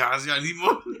like, God damn, I need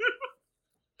more.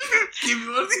 Give me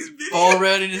one of these videos.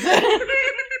 Already in his head.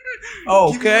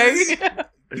 Okay.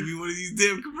 Give me one of these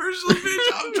damn commercials, bitch.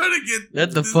 I'm trying to get.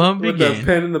 Let the fun With the begin.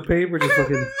 pen and the paper, just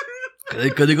fucking.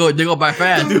 Cause they go by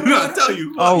fast. Dude, I'll tell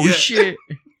you. Oh yeah. shit!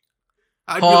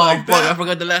 I'd be Oh like fuck! I that.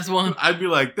 forgot the last one. I'd be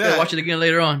like Yeah, that. watch it again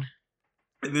later on.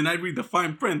 And then I'd read the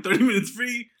fine print. 30 minutes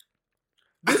free.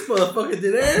 This motherfucker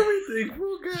did everything,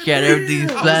 bro. God Got everything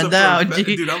damn. planned out, G.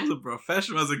 Dude, I was a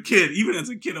professional as a kid. Even as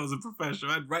a kid, I was a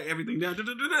professional. I'd write everything down.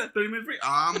 30 minutes free.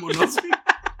 I'm on those.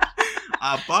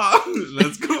 Pop.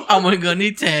 Let's go. I'm only gonna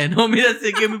need 10. Homie, that's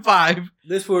it. Give me 5.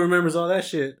 This fool remembers all that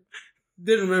shit.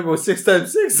 Didn't remember what 6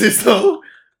 times 6 is, though.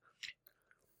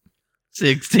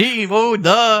 16. Oh,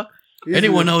 duh.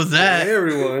 Anyone knows that.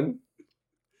 Everyone.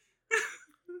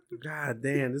 God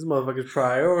damn, this motherfucker's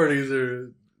priorities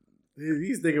are.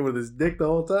 He's thinking with his dick the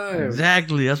whole time.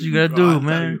 Exactly. That's what you gotta Bro, do, I'll tell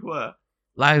man. you what.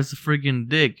 Life's a freaking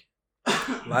dick.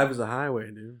 Life is a highway,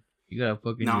 dude. You gotta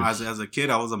fucking. No, just- as a kid,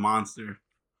 I was a monster.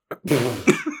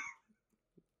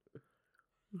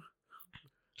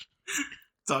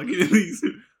 Talking to these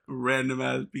random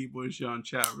ass people and shit on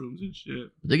chat rooms and shit.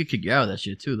 They could kick you out of that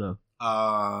shit too, though.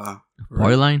 Uh,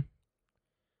 Party line.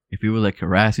 If you were like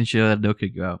harassing shit, they'll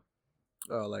kick you out.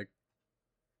 Oh, like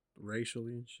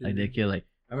racially and shit. Like they kill. Like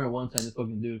I remember one time this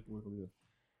fucking dude.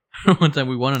 One time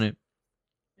we won on it,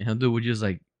 and him dude was just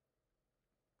like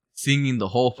singing the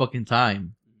whole fucking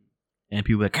time, and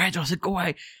people were like, "Ay, no sé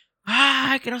qué,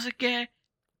 ah, que no sé qué."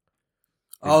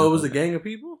 Oh, it was a gang of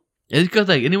people It's because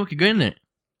like anyone could go in there.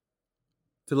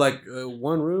 to like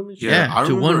one room and shit. Yeah, I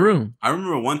to one remember- room. I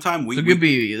remember one time So it could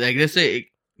be like, let's say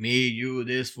me, you,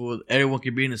 this fool, everyone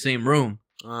could be in the same room,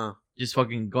 just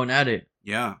fucking going at it.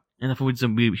 yeah. And the fool would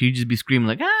he'd just be screaming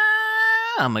like, ah!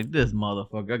 I'm like, this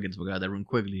motherfucker, I get the fuck out of that room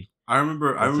quickly. I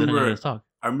remember Let's talk.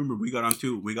 we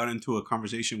got into a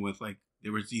conversation with like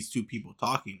there was these two people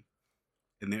talking,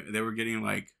 and they were getting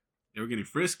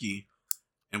frisky,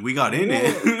 and we got in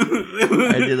it.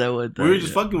 I did that one time. We were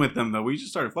just yeah. fucking with them though. We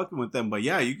just started fucking with them, but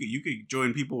yeah, you could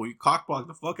join people. You cock block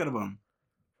the fuck out of them.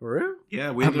 For real?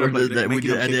 Yeah, we I ended up remember like, that we making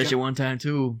did, them I did kick that shit out. one time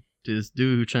too to this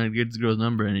dude who was trying to get this girl's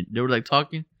number, and they were like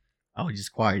talking. I was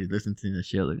just quiet, just listening to the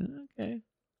shit. Like, okay,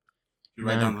 You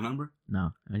write down the number.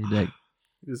 no, I just like,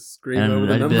 Just scream And over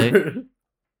the I'd be like- number.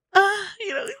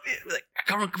 you know, like,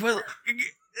 cabrón, ¿qué puedo?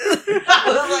 I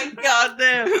was like, God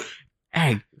damn.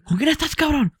 Hey, ¿con quién estás,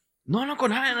 cabrón? No, con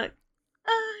nadie. Like,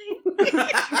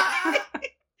 ay.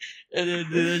 And then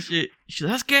do that shit. She,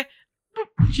 ¿sabes qué?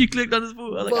 She clicked on this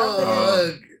fool. I was like,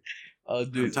 oh, Fuck. oh,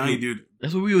 dude, I'm telling you, dude.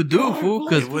 that's what we would do, fool.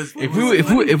 Because It was-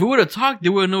 if we would have talked, they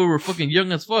would have known we were fucking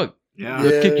young as fuck. Yeah.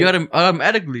 Yeah. Kick you out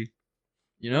automatically.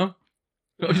 You know?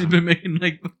 I've just been making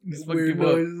like these fucking Weird people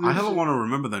up. noises. I don't want to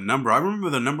remember the number. I remember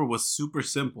the number was super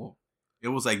simple. It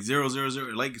was like 000,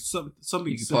 like something.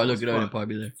 You can simple probably look as it up. It'll fuck.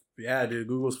 probably be there. Yeah, dude.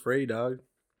 Google's free, dog.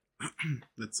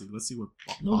 Let's see what.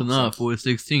 No, pops no, up. fool, it's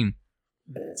 16.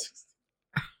 Let's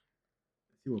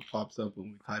see what pops up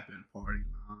when we type in party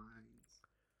lines.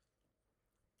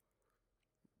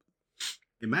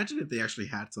 Imagine if they actually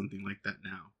had something like that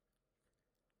now.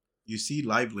 You see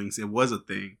live links. It was a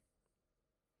thing.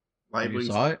 Live You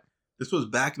links. saw it? This was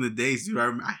back in the days, dude.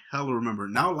 I hella remember.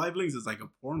 Now live links is like a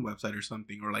porn website or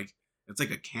something, or like it's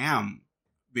like a cam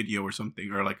video or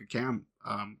something, or like a cam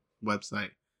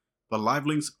website. But live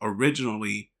links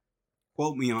originally,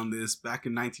 quote me on this, back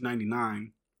in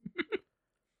 1999,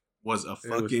 was a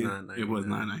fucking. It was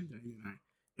not 1999.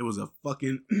 It was a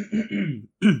fucking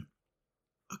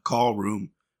a call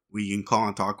room where you can call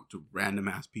and talk to random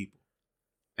ass people,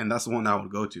 and that's the one I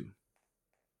would go to.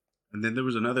 And then there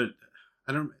was another.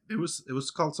 It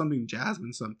was called something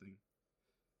Jasmine something.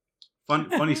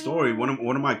 Funny story. One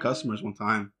of my customers one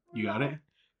time. You got it?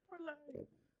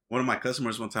 One of my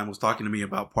customers one time was talking to me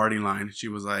about Party Line. She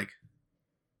was like,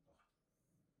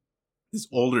 this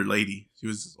older lady. She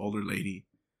was this older lady,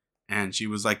 and she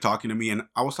was like talking to me, and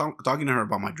I was talking to her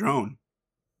about my drone.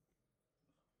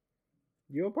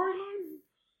 You a party line?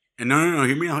 And no,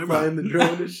 hear me out. Flying the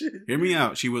drone and shit. Hear me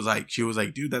out. She was like,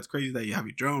 dude, that's crazy that you have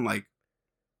your drone. Like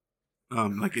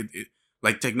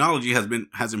like technology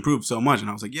has improved so much. And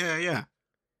I was like, yeah.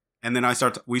 And then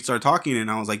we started talking, and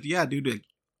I was like, yeah, dude,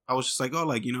 I was just like, oh,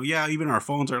 like, yeah, even our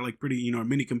phones are like pretty,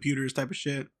 mini computers type of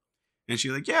shit. And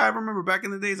she's like, yeah, I remember back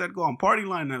in the days I'd go on Party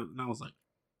Line, and I was like,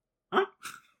 huh?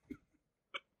 I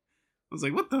was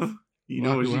like, what the? You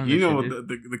know what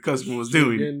the customer was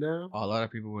doing. Getting down? A lot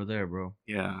of people were there, bro.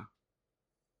 Yeah.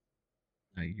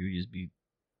 Like you just be,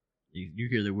 you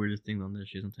hear the weirdest things on this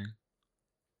shit sometimes.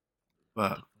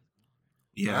 But I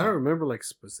yeah. don't remember like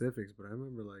specifics, but I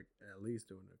remember like at least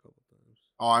doing it a couple times.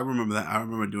 Oh, I remember that. I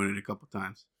remember doing it a couple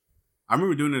times. I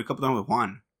remember doing it a couple times with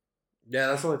Juan. Yeah,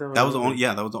 that's the only time. That was the only.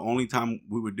 Yeah, that was the only time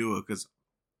we would do it because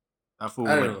that fool.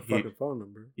 I would, didn't like, have a fucking phone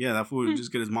number. Yeah, that fool would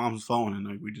just get his mom's phone and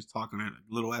like we just talking to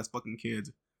little ass fucking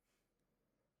kids.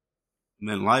 And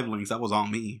then Live Links, that was on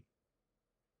me.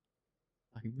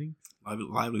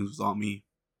 Live Links was on me.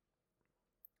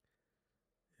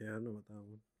 Yeah, I know about that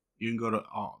one. You can go to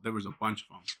there was a bunch of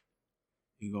them.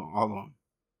 You can go all of them.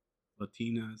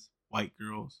 Latinas, white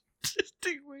girls,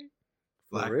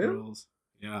 black For real? girls.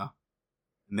 Yeah.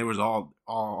 And there was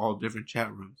all different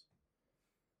chat rooms.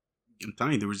 I'm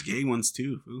telling you, there was gay ones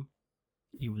too, fool.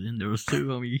 He was in there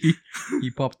too. I mean,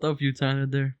 he popped up a few times in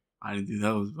there. I didn't do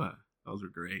those, but those were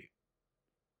great.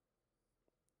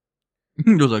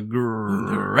 Those are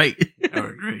great. They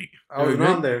were great. I was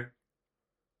on there,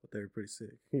 but they were pretty sick.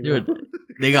 Dude,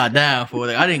 they got down for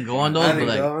like I didn't go on those, I but didn't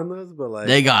like go on those, but like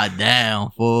they got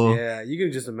down for. yeah, you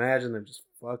can just imagine them just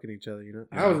fucking each other.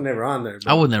 I was never on there.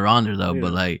 I was never on there though, Yeah.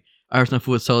 but like I heard some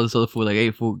food sold this other food like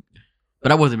ate food,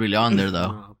 but I wasn't really on there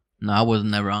though. No. No, I wasn't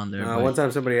never on there. but One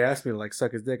time somebody asked me to like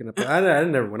suck his dick, and I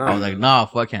never went on. I was like, no,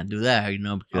 fuck, I can't do that,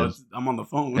 because I'm on the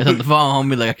phone. it's on the phone,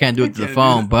 homie. Like I can't do it to the Can't do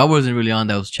phone, that. but I wasn't really on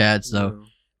those chats though. No.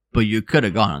 But you could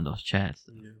have gone on those chats.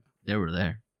 Yeah. They were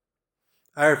there.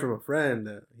 I heard from a friend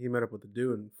that he met up with a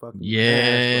dude and fucking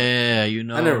Yeah, you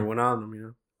know. I never went on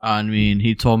them. I mean,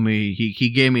 he told me he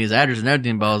gave me his address and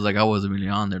everything, but I was like, I wasn't really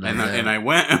on there like that. And I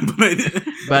went, but I didn't.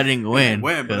 But I didn't go in. I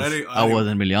went, but I 'cause didn't. I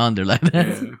wasn't really on there like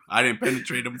that. Yeah, I didn't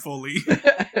penetrate him fully.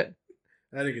 I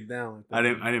didn't get down like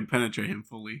that. I didn't penetrate him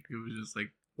fully. It was just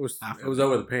like It was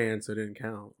over the pants, so it didn't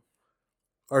count.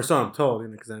 Or so I'm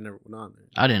told, because I never went on there.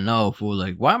 I didn't know, fool.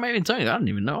 Like, why am I even telling you? I didn't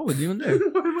even know I was even there.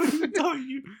 What am I even telling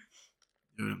you?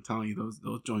 Dude, I'm telling you, those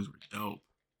joints were dope.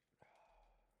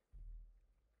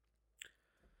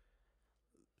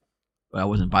 But I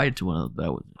was invited to one of those.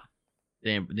 That was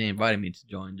they invited me to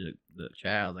join the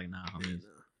chat. I was like, nah,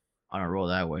 I don't roll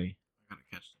that way. I gotta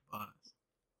catch the bus.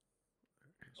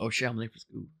 Oh shit, I'm late for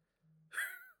school.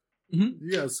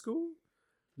 You got school?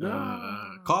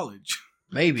 College.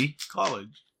 Maybe.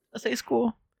 College. Let's say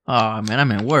school. Oh man,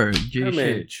 I'm at work. Gee, I'm in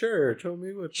shit. church. Told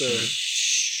me what the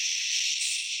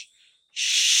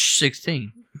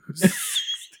 16.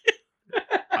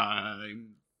 I'm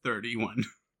 31.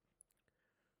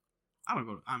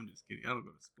 I'm just kidding. I don't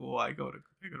go to school. I go to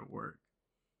work.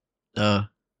 Duh.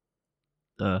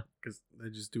 because they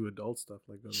just do adult stuff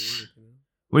like go to work.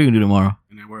 What are you gonna do tomorrow?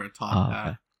 And I wear a top hat.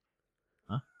 Okay.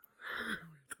 Huh?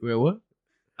 Wait, what?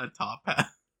 A top hat.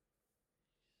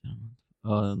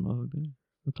 Oh no. What You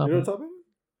know top what I'm hat? talking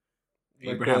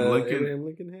about? Abraham Lincoln. Abraham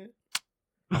Lincoln hat.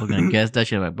 I was gonna guess that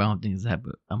shit, but I don't think it's that.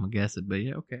 But I'm gonna guess it. But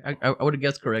yeah, okay. I would have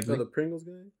guessed Oh, correctly. the Pringles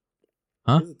guy.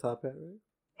 Huh? He's a top hat, right?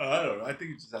 I don't know. I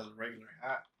think it just has a regular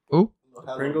hat. Oh,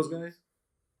 Pringles guy.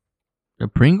 the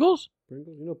Pringles,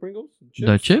 Pringles. You know Pringles?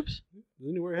 the chips.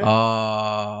 Doesn't he wear a hat?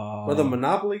 Oh, Or the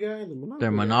Monopoly guy.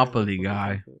 The Monopoly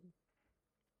guy.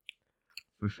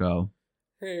 For sure.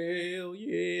 Hell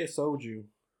yeah, soju.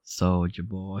 Soldier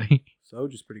boy.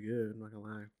 Soju's pretty good. I'm not gonna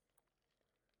lie.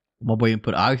 My boy, you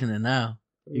put ice in it now.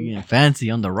 You getting fancy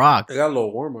on the rocks. It got a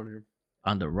little warm on here.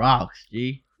 On the rocks,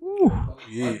 G. Woo.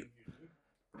 Yeah.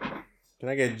 Can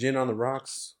I get gin on the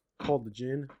rocks? Called the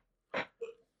gin.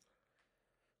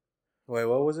 Wait,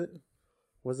 what was it?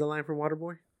 What's the line from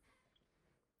Waterboy?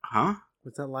 Huh?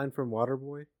 What's that line from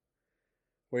Waterboy?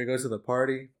 Where he goes to the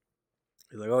party.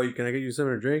 He's like, "Oh, can I get you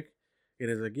something to drink?" And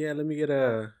he's like, "Yeah, let me get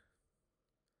a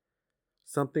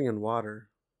something in water,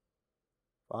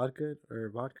 vodka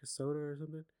soda or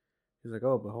something." He's like,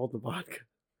 "Oh, but hold the vodka."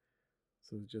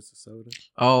 So it's just a soda.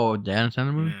 Oh, the Adam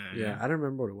Sandler movie? Yeah, I don't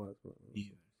remember what it was. But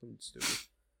Yeah. something stupid.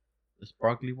 The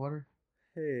sparkly water.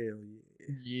 Hell yeah.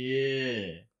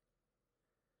 Yeah.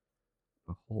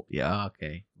 Behold, yeah,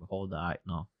 okay. Behold the eye.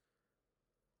 No.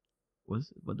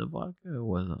 Was it with the vodka or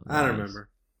was it? I don't remember.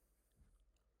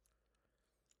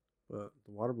 But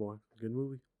The Waterboy, good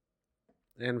movie.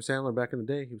 Adam Sandler back in the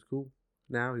day, he was cool.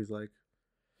 Now he's like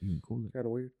Even cooler. kind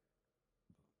of weird.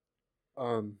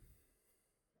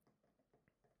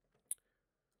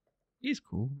 He's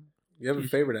cool. You have a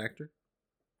favorite actor?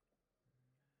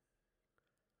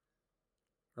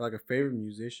 Or like a favorite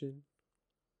musician?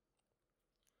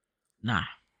 Nah,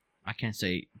 I can't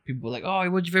say. People are like, oh,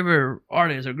 what's your favorite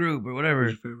artist or group or whatever?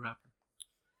 Who's your favorite rapper?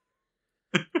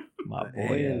 My The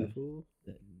boy. N, fool.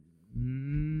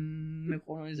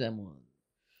 Mejor no decimos.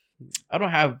 I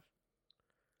don't have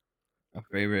a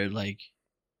favorite like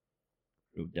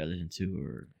group that I listen to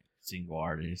or single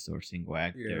artist or single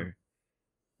actor.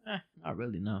 Not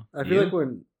really. No. I feel like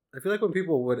when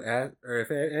people would ask, or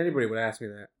if anybody would ask me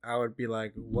that, I would be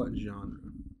like, "What genre?"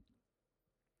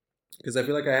 Because I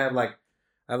feel like I have like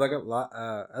a lot.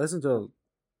 I listen to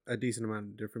a decent amount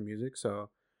of different music, so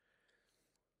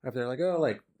if they're like, "Oh,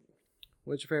 like,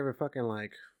 what's your favorite fucking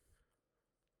like?"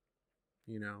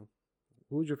 You know,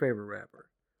 who's your favorite rapper,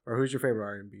 or who's your favorite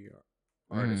R&B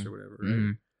artist or whatever? Right?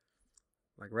 Mhm.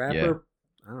 Like rapper,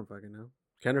 I don't fucking know.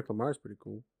 Kendrick Lamar's pretty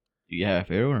cool. Do you have a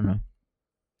favorite or no?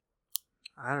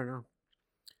 I don't know.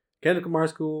 Kendrick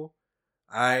Lamar's cool.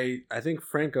 I think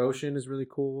Frank Ocean is really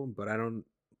cool, but I don't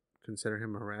consider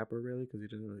him a rapper really because he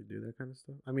doesn't really do that kind of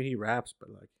stuff. I mean, he raps, but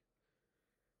like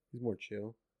he's more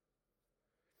chill.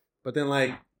 But then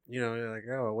like you're like,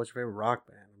 oh, what's your favorite rock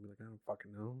band? I'm like, I don't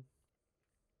fucking know.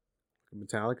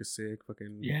 Metallica's sick.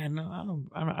 Fucking Yeah, no,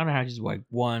 I don't have just like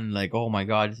one like, oh my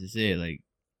god, this is it. Like,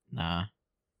 nah.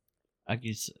 I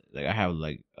guess like I have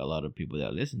like a lot of people that I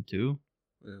listen to.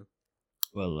 Yeah.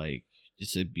 But like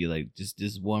just to be like just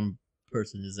this one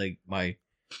person is like my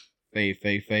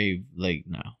fave. Like,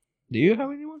 no. Do you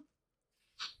have anyone?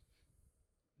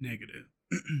 Negative.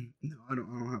 No, I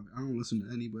don't listen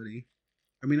to anybody.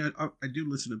 I mean, I do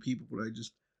listen to people, but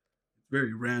it's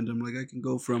very random. Like I can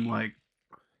go from like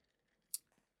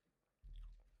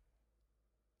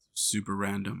super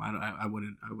random. I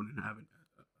wouldn't have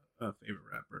a favorite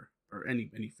rapper or any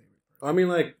favorite person. I mean,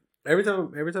 like every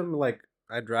time like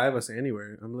I drive us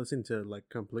anywhere, I'm listening to like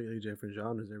completely different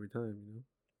genres every time.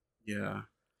 Yeah.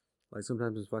 Like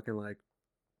sometimes it's fucking like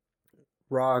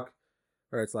rock,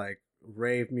 or it's like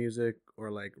rave music, or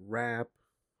like rap,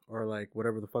 or like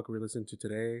whatever the fuck we listened to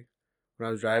today. When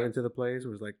I was driving to the place, it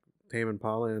was like Tame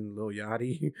Impala and Lil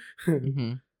Yachty.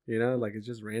 Mm-hmm. Like it's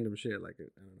just random shit. Like I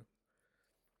don't know.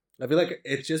 I feel like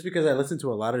it's just because I listen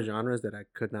to a lot of genres that I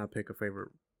could not pick a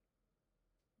favorite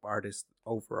artist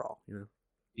overall.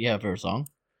 You have a favorite song?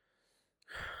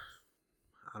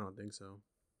 I don't think so.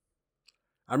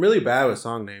 I'm really bad with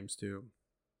song names too,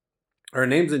 or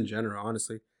names in general.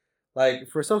 Honestly, like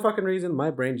for some fucking reason,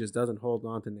 my brain just doesn't hold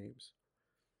on to names.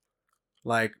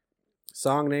 Like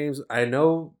song names, I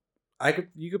know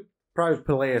you could probably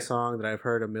play a song that I've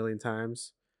heard a million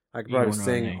times. I could You probably don't know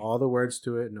the sing name. all the words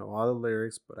to it, know all the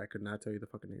lyrics, but I could not tell you the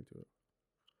fucking name to it.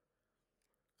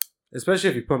 Especially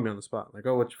if you put me on the spot. Like,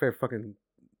 oh, what's your favorite fucking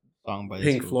Song by this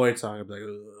Pink group. Floyd song? I'd be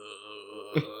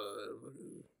like,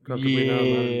 Comfortably Numb.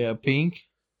 Yeah, Pink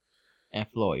and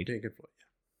Floyd. Pink and Floyd,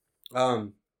 yeah.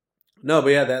 No, but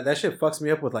yeah, that shit fucks me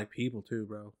up with like people too,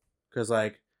 bro. Cause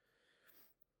like,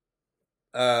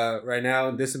 right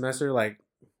now this semester, like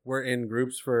we're in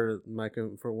groups for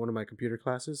one of my computer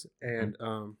classes, and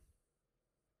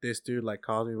this dude like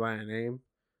calls me by a name,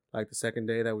 like the second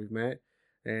day that we've met,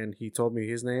 and he told me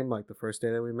his name like the first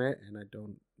day that we met, and I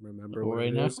don't remember what Right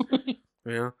it now. is.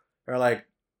 Or like,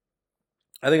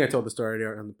 I think I told the story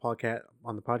on the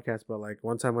podcast, but like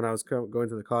one time when I was going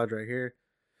to the college right here,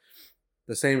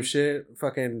 the same shit.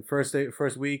 Fucking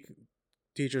first week,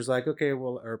 teacher's like, okay,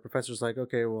 well, or professor's like,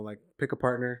 okay, well, like pick a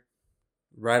partner,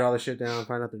 write all the shit down,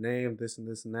 find out their name, this and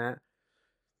this and that,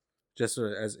 just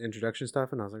as introduction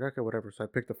stuff. And I was like, okay, whatever. So I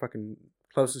picked the fucking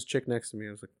closest chick next to me.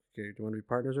 I was like, okay, do you want to be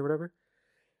partners or whatever?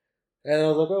 And I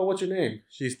was like, oh, what's your name?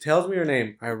 She tells me her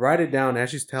name. I write it down as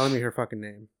she's telling me her fucking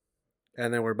name.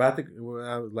 And then we're about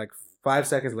to, like 5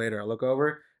 seconds later, I look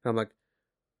over and I'm like,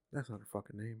 that's not her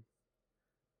fucking name.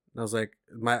 And I was like,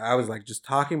 I was like just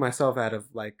talking myself out of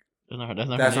like,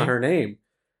 that's not her name.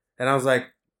 And I was like,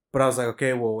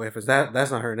 okay, well, if it's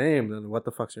that's not her name, then what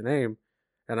the fuck's her name?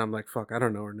 And I'm like, fuck, I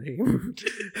don't know her name.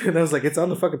 And I was like, it's on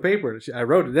the fucking paper. I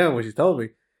wrote it down when she told me.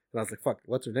 And I was like, fuck,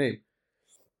 what's her name?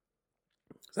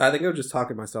 So I think I was just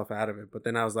talking myself out of it. But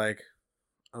then I was like,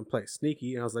 I'm playing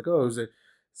sneaky. And I was like, oh, did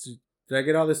I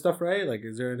get all this stuff right? Like,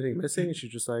 is there anything missing? And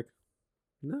she's just like,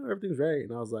 no, everything's right.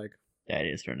 And I was like, that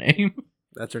is her name.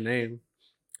 That's her name.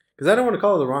 Because I don't want to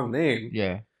call her the wrong name.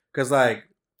 Yeah. Because, like,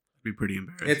 It'd be pretty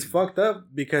embarrassing. it's fucked up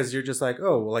because you're just like,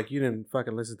 oh, well, like, you didn't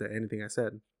fucking listen to anything I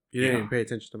said. You didn't even pay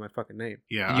attention to my fucking name.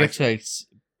 Yeah. Did you actually like,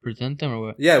 present them or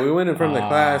what? Yeah, we went in front of the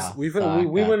class. We fuck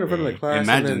went in front of the that. class.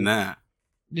 Imagine and then, that.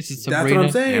 This is That's Sabrina. what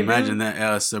I'm saying. Imagine dude.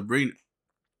 that. Sabrina.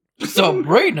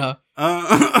 Sabrina.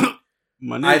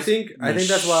 My I name's think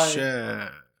that's why.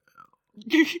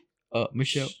 Michelle.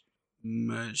 Michelle.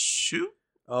 Michelle?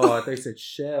 Oh, I think it said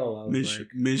Shell. I was Mish, like,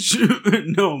 Mish,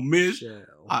 no, Mish. Shell.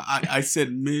 I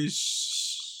said Michelle,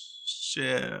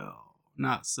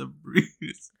 not Sabrina.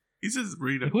 He says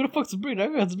Sabrina. Who the fuck's Sabrina? I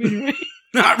got Sabrina. Right?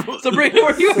 I wrote- Sabrina,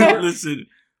 where you at? Listen.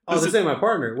 Oh, this ain't my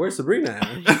partner. Where's Sabrina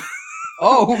at?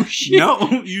 Oh shit!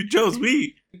 No, you chose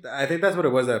me. I think that's what it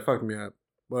was that fucked me up.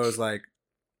 Where it was like,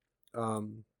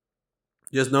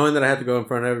 just knowing that I had to go in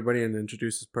front of everybody and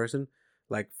introduce this person,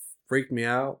 like, freaked me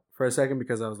out for a second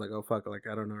because I was like, oh fuck, like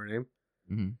I don't know her name,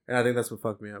 Mhm. and I think that's what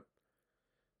fucked me up.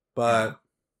 But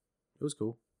it was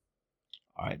cool.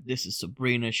 All right, this is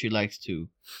Sabrina. She likes to.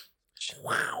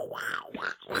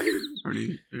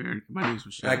 My name's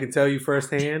Michelle. I can tell you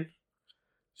firsthand,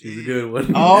 she's a good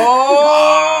one.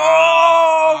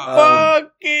 Oh,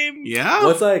 fucking Yeah.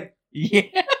 What's like? yeah!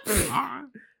 Alright.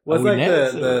 What's Are we like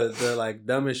next, the like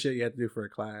dumbest shit you have to do for a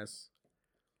class?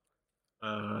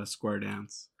 Square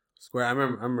dance. Square. I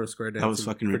remember square dance. That was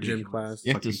fucking for ridiculous. gym class.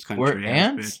 You have to Fucking square country ass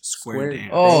dance? bitch. Square dance.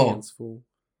 Oh. dance, fool.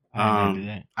 I didn't do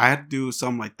that. I had to do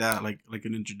something like that, like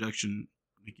an introduction,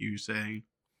 like you were saying.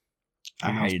 I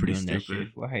And that was hated pretty doing that stupid.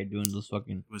 shit. I hate doing those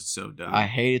fucking. It was so dumb. I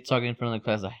hated talking in front of the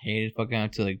class. I hated fucking having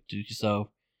to like do it yourself.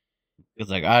 It's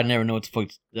like I never know what the fuck.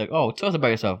 Like, oh, tell us about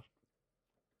yourself.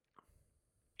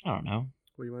 I don't know.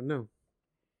 What do you want to know?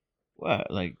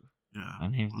 What? Like, yeah. my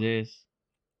name's this.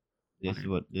 This is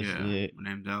what. This yeah. is it. My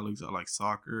name's Alex. I like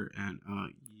soccer, and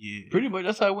yeah. Pretty much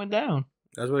that's how it went down.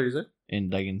 That's what you said.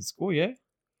 And like in school, yeah.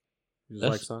 You just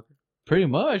That's- like soccer. Pretty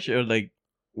much, or like,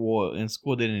 well, in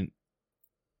school they didn't.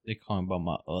 They call me by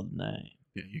my other name.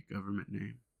 Yeah, your government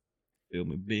name. Feel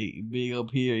me, big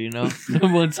up here, you know.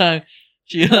 One time,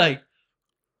 she like,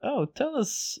 oh, tell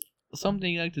us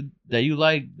something you like that you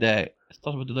like that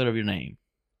starts with the letter of your name.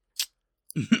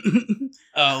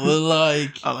 I was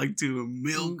like, I like to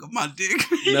milk my dick.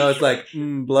 No, it's like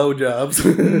blowjobs.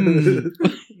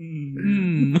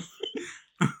 mm,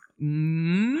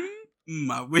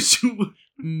 mm, I wish you would.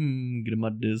 get my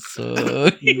dick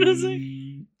sucked. You know what I'm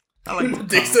saying? I like to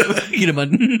Dick talk. suck. Get my.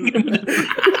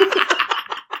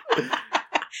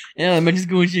 Yeah, man, just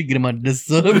go and shit. Get my dick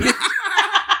sucked.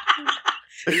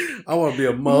 I want to be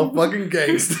a motherfucking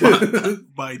gangster.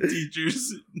 By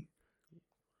teachers.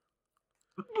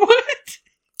 What?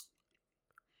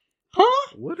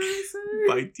 Huh? What did he say?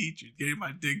 By teachers. Getting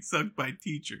my dick sucked by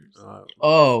teachers.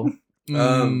 Oh.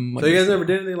 So you guys never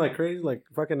did anything like crazy, like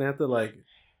fucking have to like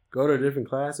go to a different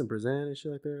class and present and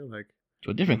shit like that, like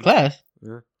to a different class?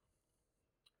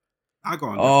 I go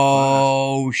on.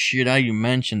 Oh shit! Now you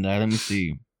mentioned that. Let me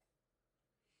see.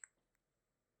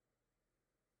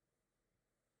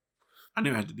 I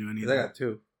never had to do 'cause anything. I got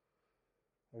two.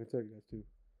 I can tell you guys two.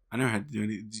 I never had to do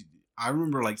anything. I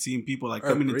remember like seeing people like Or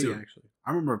coming three, into. actually.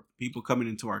 I remember people coming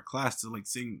into our class to like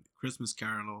sing Christmas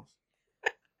carols,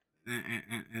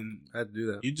 and I had to do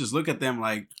that. you just look at them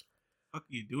like, "Fuck, are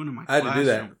you doing in my I had class? to do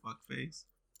that. You fuck face."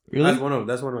 Really? That's one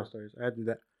of my stories. I had to do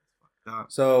that. Uh,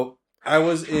 So I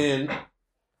was in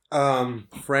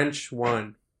French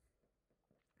 1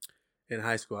 in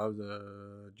high school. I was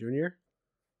a junior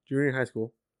in high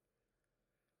school.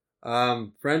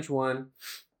 French 1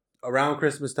 around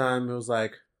Christmas time. It was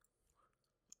like,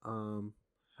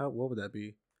 what would that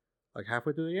be? Like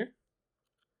halfway through the year,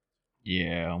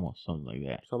 Yeah, almost something like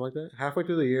that. something like that. Halfway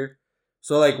through the year.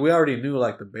 So like we already knew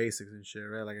like the basics and shit,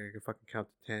 right? Like I could fucking count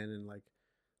to 10 and like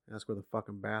ask where the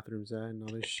fucking bathroom's at and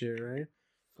all this shit, right?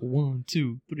 1,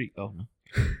 2, 3. Oh no.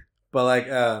 But like,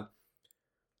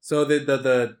 so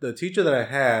the teacher that I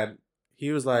had,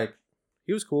 he was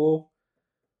cool,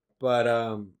 but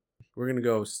we're gonna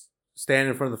go stand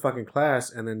in front of the fucking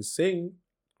class and then sing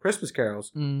Christmas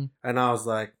carols, and I was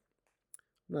like,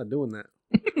 I'm not doing that.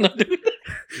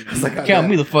 I was like, Count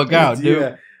me the fuck out,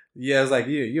 dude. Yeah, I was like,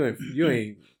 you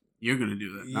ain't, You're gonna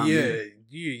do that. not me. yeah,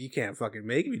 you can't fucking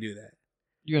make me do that.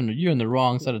 You're in the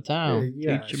wrong side of town,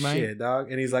 Yeah, teacher, man. shit, dog.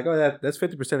 And he's like, oh, that's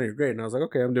 50% of your grade, and I was like,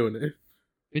 okay, I'm doing it.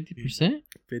 50%.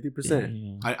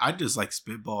 50%. I just like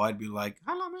spitball. I'd be like,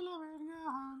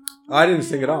 I didn't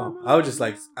sing at all. I was just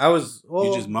like,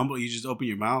 you just mumble. You just open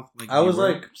your mouth. Like I was you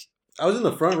were. like, I was in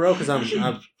the front row because I was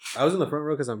in the front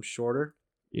row because I'm shorter.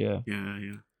 Yeah.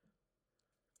 yeah.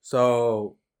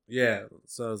 So yeah,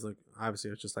 so I was like,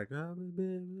 obviously, it's just like, Yeah,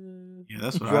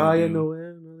 that's what I dry would and do.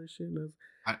 nowhere and all this shit. And I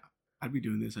was- I'd be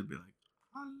doing this. I'd be like,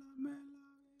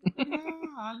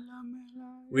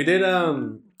 We did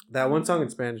that one song in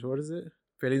Spanish. What is it?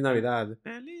 Feliz Navidad.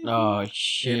 Oh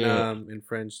shit. In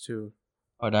French too.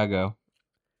 How'd that go?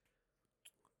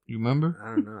 You remember?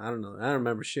 I don't know. I don't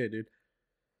remember shit, dude.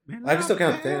 I can still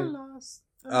count to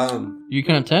 10. You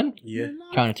count 10? Yeah.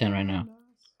 Count to 10 right now.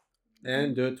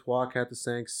 And deux, trois, quatre,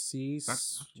 cinq, six,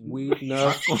 That's- huit,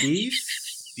 neuf,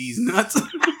 dix. These nuts.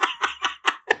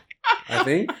 I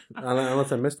think,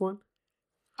 unless I missed one.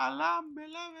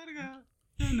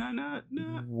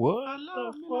 What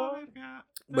the fuck?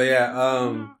 But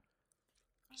yeah,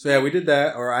 so yeah, we did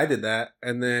that, or I did that,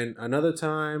 and then another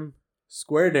time,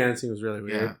 square dancing was really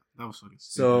weird. Yeah, that was fucking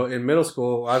So stupid. in middle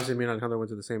school, obviously me and Alejandro went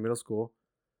to the same middle school.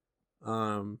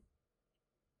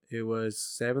 It was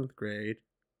 7th grade.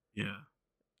 Yeah,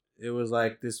 It was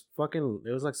like this fucking.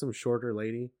 It was like some shorter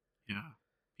lady. yeah.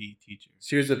 PE teacher.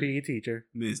 She was a PE teacher.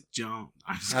 Miss Jones.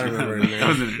 I don't remember her name. That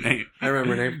wasn't her name. I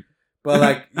remember her name. But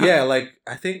like, yeah, like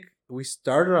I think we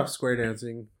started off square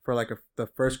dancing for like the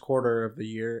first quarter of the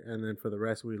year, and then for the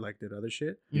rest we like did other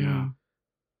shit. Yeah.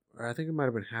 Or I think it might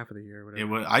have been half of the year. Or whatever. It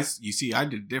was. You see, I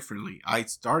did it differently. I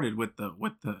started with the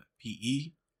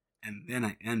PE, and then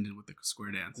I ended with the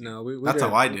square dancing. No, we That's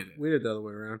how I did it. We did the other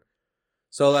way around.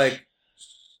 So like,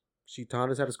 she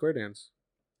taught us how to square dance.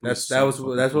 That's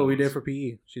what we did for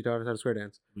PE. She taught us how to square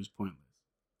dance. It was pointless.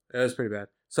 It was pretty bad.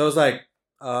 So it was like,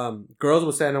 girls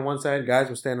would stand on one side, guys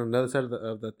would stand on the other side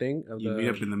of the thing of You the meet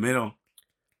up in the middle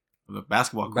of the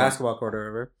basketball court. court or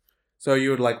whatever. So you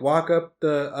would like walk up to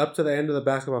the end of the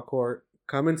basketball court,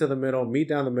 come into the middle, meet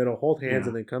down the middle, hold hands, Yeah.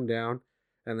 and then come down,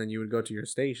 and then you would go to your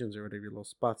stations or whatever, your little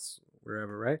spots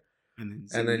wherever, right? and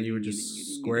And then you would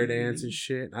just square dance and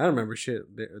shit. I don't remember shit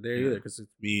there Yeah. either because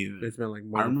Me either. it's been like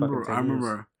more I than remember. fucking 10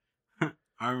 years.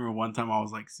 I remember one time I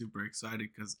was like super excited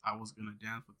because I was gonna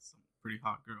dance with some pretty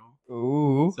hot girl.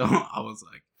 Ooh. So I was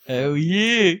like, Hell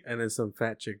yeah. And then some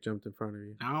fat chick jumped in front of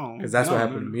you. no, Because that's no, what no,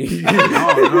 happened no. to me.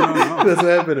 No. That's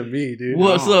what happened to me, dude.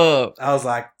 What's up? I was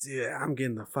like, dude, I'm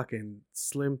getting the fucking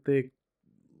slim, thick,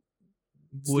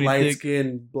 Booty light thick.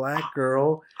 skinned black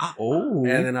girl. Oh.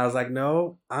 And then I was like,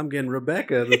 no, I'm getting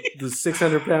Rebecca, the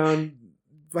 600-pound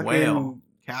fucking Whale,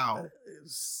 cow,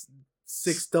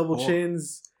 6 double Oh.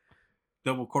 chins.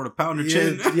 double quarter pounder Yeah,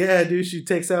 chin. yeah, dude, she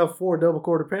takes out 4 double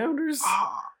quarter pounders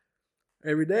Ah,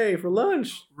 every day for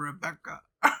lunch. Rebecca.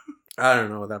 I don't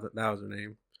know, that was her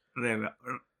name. Rebe-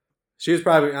 She was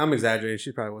probably, I'm exaggerating,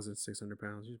 she probably wasn't 600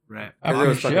 pounds. Re- I'm it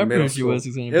was sure fucking middle she was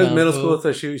school. 600 It was pounds, middle so-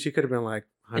 school, so she could have been like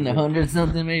in the 100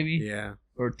 something maybe? Yeah.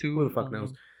 Or 2. Who the fuck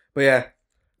knows? But yeah,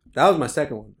 that was my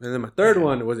second one. And then my third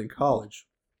one was in college.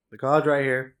 The college right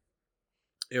here.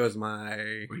 It was my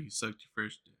Where you sucked your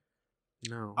first dick.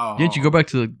 no. Oh, Didn't you go back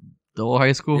to the old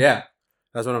high school? Yeah,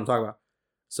 that's what I'm talking about.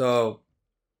 So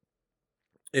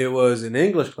it was an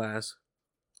English class.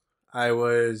 I don't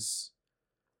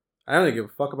really give a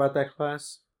fuck about that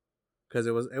class because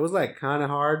it was like kind of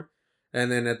hard. And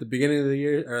then at the beginning of the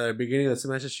year or the beginning of the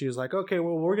semester, she was like, "Okay,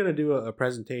 well, we're gonna do a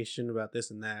presentation about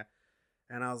this and that."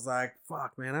 And I was like,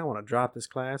 "Fuck, man, I want to drop this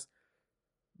class,"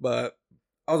 but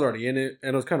I was already in it,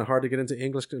 and it was kind of hard to get into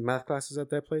English and math classes at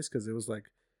that place because it was like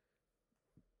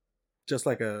just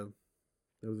like it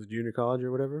was a junior college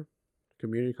or whatever,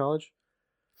 community college.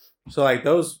 So like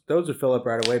those would fill up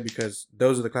right away because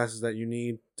those are the classes that you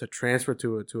need to transfer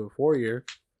to a 4-year.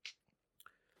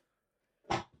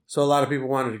 So a lot of people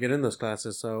wanted to get in those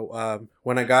classes. So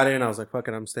when I got in, I was like, "Fuck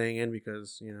it, I'm staying in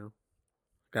because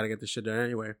gotta get this shit done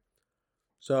anyway."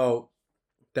 So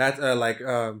that's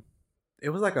it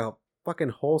was like a fucking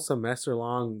whole semester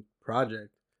long project.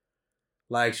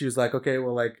 Like she was like, "Okay,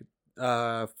 well, like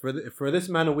for this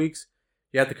amount of weeks,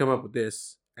 you have to come up with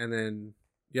this, and then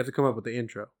you have to come up with the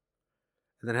intro,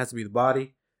 and then it has to be the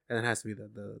body, and then it has to be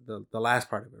the last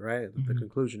part of it, right? The Mhm.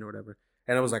 conclusion or whatever."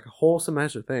 And it was like a whole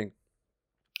semester thing.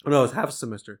 Oh, no, it was half a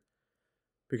semester.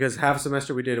 Because half a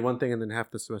semester we did one thing and then half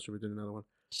the semester we did another one.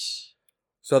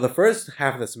 So the first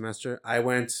half of the semester, I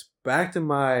went back to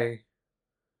my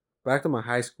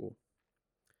high school.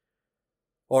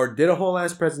 Or did a whole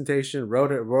ass presentation,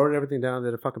 wrote everything down,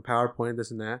 did a fucking PowerPoint,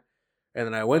 this and that. And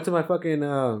then I went to my fucking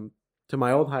to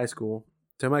my old high school,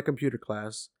 to my computer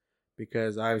class,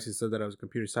 because I obviously said that I was a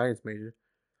computer science major.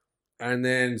 And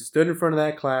then stood in front of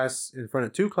that class, in front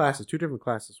of two different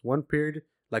classes. One period,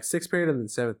 like 6th period and then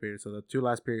 7th period. So the 2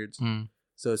 last periods. Mm.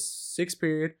 So 6th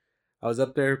period, I was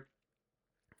up there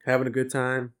having a good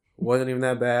time. Wasn't even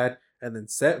that bad. And then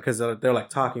because they're like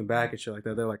talking back and shit like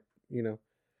that. They're like,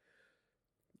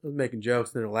 making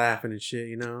jokes and they're laughing and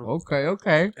shit,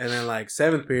 Okay. And then like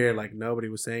 7th period, like nobody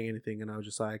was saying anything. And I was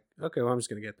just like, okay, well, I'm just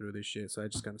going to get through this shit. So I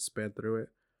just kind of sped through it.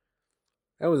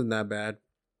 That wasn't that bad.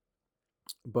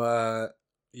 But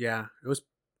yeah, it was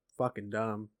fucking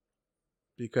dumb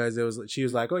because she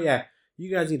was like, "Oh yeah,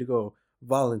 you guys need to go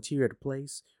volunteer at a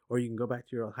place, or you can go back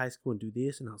to your old high school and do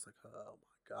this." And I was like, "Oh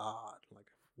my god, like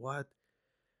what?"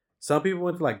 Some people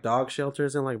went to like dog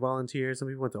shelters and like volunteered. Some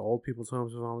people went to old people's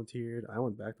homes and volunteered. I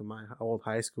went back to my old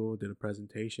high school, did a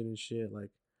presentation and shit. Like,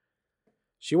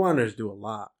 she wanted us to do a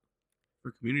lot.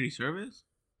 For community service?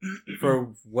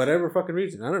 for whatever fucking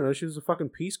reason. I don't know. She was a fucking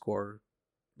Peace Corps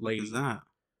What lady. is that?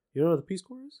 You know what the Peace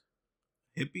Corps is?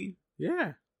 Hippie?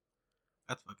 Yeah,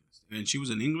 That's fucking stupid. And she was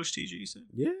an English teacher, you said?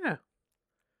 yeah.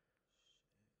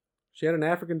 She had an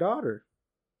African daughter.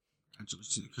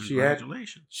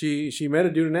 Congratulations. She met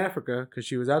a dude in Africa because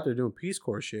she was out there doing Peace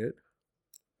Corps shit.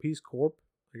 Peace Corps,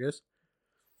 I guess.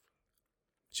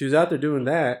 She was out there doing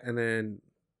that, and then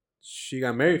she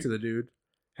got married to the dude,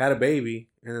 had a baby,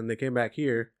 and then they came back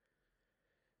here.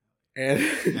 And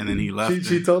then he left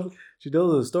She her. told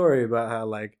a story about how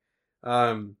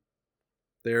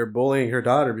they were bullying her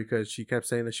daughter because she kept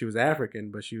saying that she was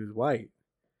African, but she was white.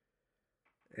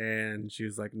 And she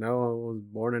was like, "No, I was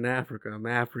born in Africa. I'm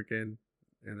African."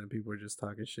 And then people were just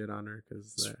talking shit on her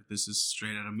because, This is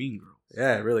straight out of Mean Girls.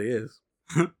 yeah, it really is.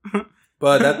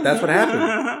 But that's what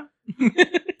happened. Do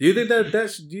you think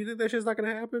that shit's not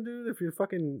gonna happen, dude?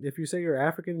 If you say you're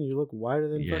African and you look whiter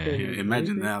than Yeah. fucking. Yeah,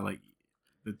 imagine anything? that, like,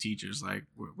 the teacher's like,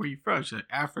 where you from? She's like,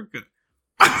 Africa.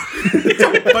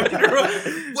 Fucking her up.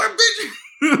 What, bitch?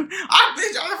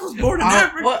 I was born in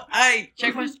Africa. What? I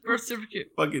check my birth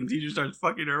certificate. Fucking teacher starts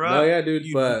fucking her up. No, yeah, dude,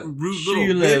 You but rude little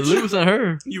She let bitch. loose on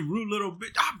her. You rude little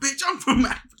bitch. Bitch, I'm from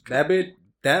Africa.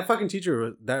 that fucking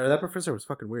teacher that professor was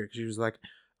fucking weird. She was like,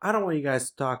 "I don't want you guys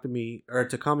to talk to me or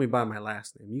to call me by my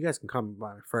last name. You guys can call me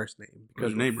by my first name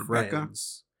because her name we're Rebecca?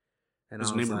 friends." And Was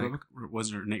I her was name like, Rebecca?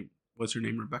 Was her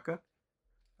name Rebecca?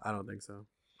 "I don't think so.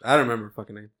 I don't remember her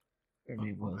fucking name." Her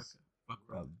name was Fuck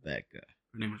Rebecca. Rebecca.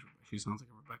 Her name was Rebecca. She sounds like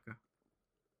a Rebecca.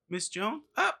 Miss Jones?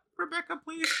 Rebecca,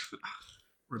 please.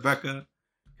 Rebecca.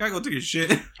 Gotta go take a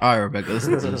shit. All right, Rebecca.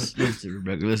 Listen to this. Listen to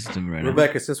Rebecca. Listen to me right now.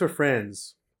 Rebecca, since we're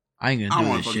friends, I ain't I gonna don't do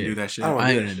want this to fucking shit. do that shit. I don't I wanna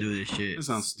ain't do gonna that do this shit. That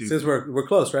sounds stupid. since we're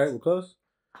close, right? We're close.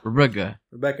 Rebecca,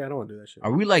 Rebecca, I don't want to do that shit.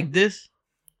 are we like this?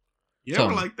 Yeah, Tell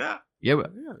we're me. like that. Yeah,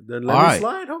 but Yeah, then let All me right.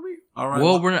 slide, homie. All right.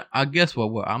 well, we're not. I guess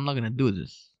what? I'm not gonna do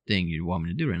this thing you want me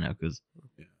to do right now because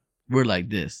Yeah. we're like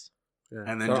this. Yeah,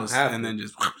 and then don't just have and to. then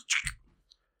just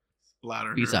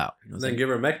splatter. Peace her. out. You know And what I'm then saying? give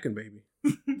her a Mexican baby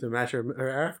to match her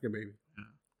African baby.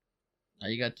 Now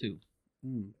you got two.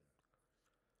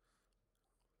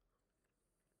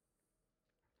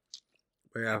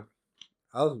 But yeah,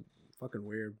 I was fucking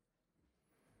weird.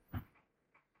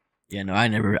 Yeah, no, I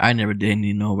never did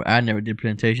any no. I never did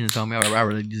presentations. Tell me, I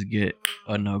really just get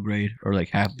a no grade or like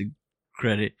half the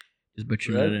credit just by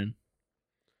turning it Really? in.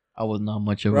 I was not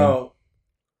much of a. Bro,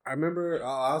 I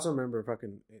also remember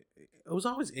fucking, it was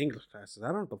always English classes. I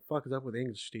don't know what the fuck is up with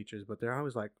English teachers, but they're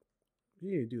always like,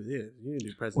 you need to do this. You need to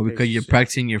do presentations. Well, because you're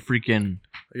practicing your freaking.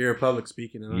 You're public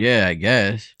speaking. And all. Yeah, I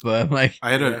guess. But I'm like,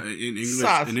 I had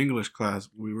Yeah. in English class.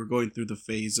 We were going through the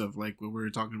phase of like when we were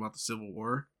talking about the Civil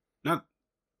War. Not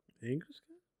English?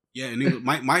 yeah. In English,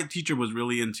 my teacher was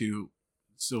really into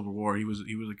Civil War. He was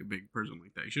like a big person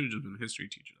like that. He should have just been a history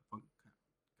teacher. That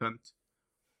fucking cunt.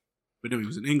 But anyway, he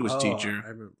was an English Oh, teacher. I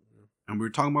remember. And we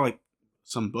were talking about like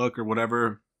some book or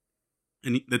whatever,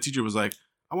 and the teacher was like,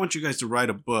 "I want you guys to write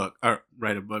a book. I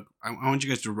want you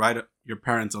guys to write your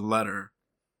parents a letter,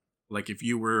 like if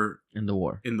you were in the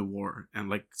war. in the war, and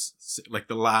like like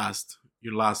your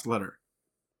last letter."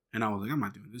 And I was like, "I'm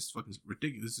not doing this. This is fucking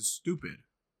ridiculous. This is stupid."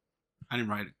 I didn't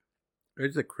write it,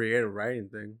 It's a creative writing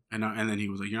thing. and then he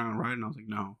was like, "You're not gonna write it?" And I was like,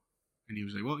 "No." And he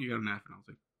was like, "Well, you got an F," and I was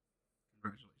like,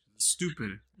 "Congratulations." It's stupid.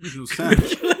 It makes no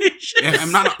sense. And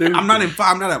I'm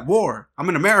not at war. I'm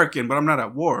an American, but I'm not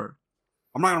at war.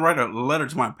 I'm not gonna write a letter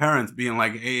to my parents being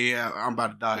like, "Hey, I'm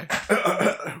about to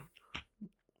die."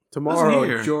 Tomorrow,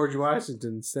 here. George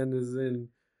Washington send us in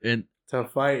And to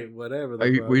fight whatever.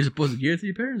 the fuck. were you supposed to give it to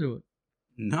your parents or what?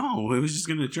 No, it was just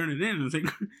gonna turn it in and think,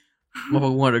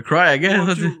 Motherfucker wanted to cry, I "Why guess.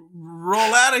 don't you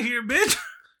roll out of here, bitch."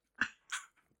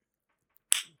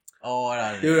 Oh,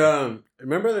 I Dude,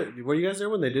 remember that? Were you guys there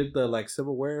when they did the like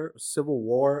Civil War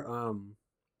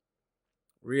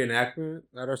reenactment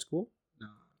at our school? No.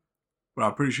 But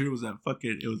I'm pretty sure it was a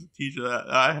teacher that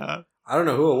I had. I don't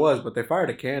know who it was, but they fired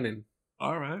a cannon.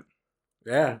 All right.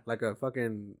 Yeah, like a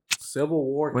fucking Civil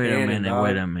War Wait cannon. a minute. dog.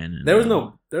 Wait a minute. There was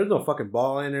no fucking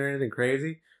ball in it or anything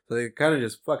crazy. So they kind of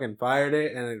just fucking fired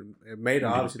it, and it made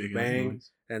obviously the bang,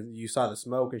 and you saw the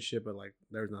smoke and shit, but like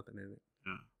there was nothing in it.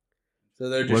 Yeah. So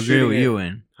they're just What grade shooting were it. you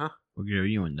in? Huh? What grade were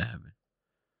you in that happened?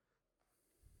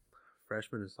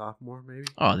 Freshman and sophomore, maybe.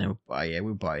 Oh, then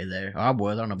we probably there. I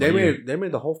was. I don't know about you. They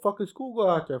made the whole fucking school go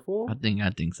out there, fool. I think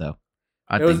so.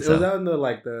 It was out in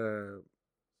the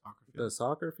Soccer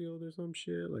soccer field or some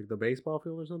shit, like the baseball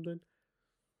field or something.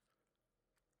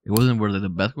 It wasn't where the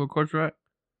basketball courts were at.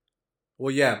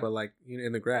 Well, yeah, but like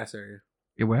in the grass area,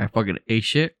 It where I fucking ate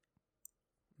shit.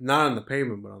 not on the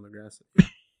pavement, but on the grass.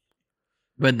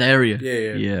 But in the area.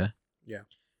 Yeah. Yeah.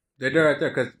 They're right there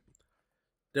because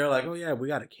they're like, oh yeah, we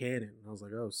got a cannon. I was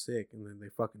like, oh sick, and then they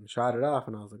fucking shot it off,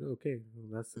 and I was like, okay,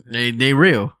 well, that's They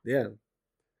real. yeah.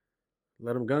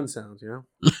 Let them gun sounds, you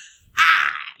know.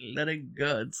 Let it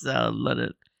go. Let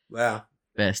it. Wow.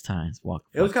 Best times. Walk.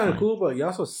 It was kind of fine. cool, but you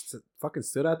also fucking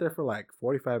stood out there for like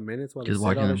 45 minutes while they Just set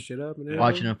all watching this them- shit up and everything.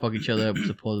 Watching them fuck each other up,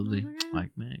 supposedly. Oh, yeah.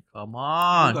 Like, man, come You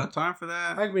on. got time for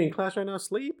that? I could be in class right now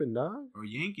sleeping, dog. Or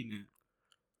yanking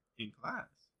it in class?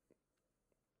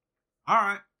 All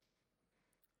right.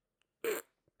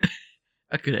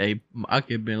 I could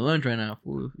have been lunch right now,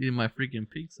 fool. Eating my freaking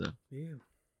pizza Yeah.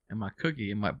 and my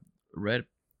cookie and my red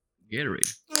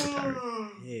Gatorade. Retarded.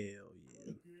 Hell yeah.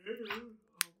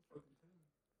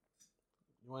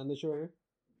 You want to end the show right here?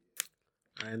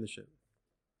 I end the shit.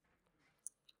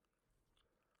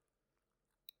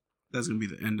 That's going to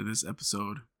be the end of this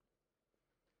episode.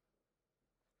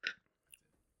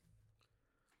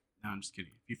 No, I'm just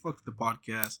kidding. If you fuck with the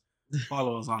podcast,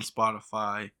 follow us on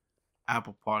Spotify,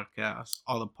 Apple Podcasts,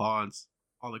 all the pods,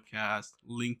 all the cast,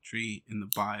 Linktree in the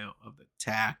bio of the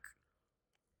TAC.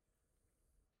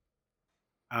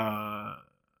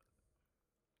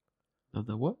 Of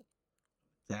the what?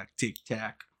 Tac, tic,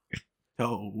 tac.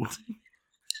 Toe.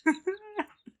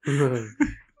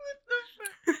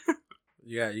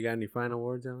 You got any final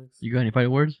words, Alex? You got any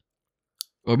fighting words?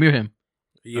 Or me or him?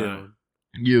 Yeah.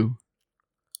 You.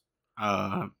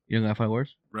 Uh, You don't got fighting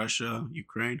words? Russia,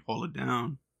 Ukraine, hold it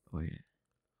down. Oh yeah.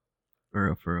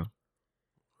 For real.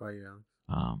 Why you, Alex?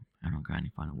 I don't got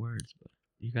any final words, but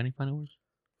you got any final words?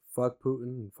 Fuck Putin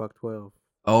and fuck 12.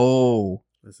 Oh,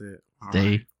 That's it. All stay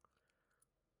right.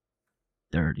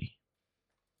 dirty.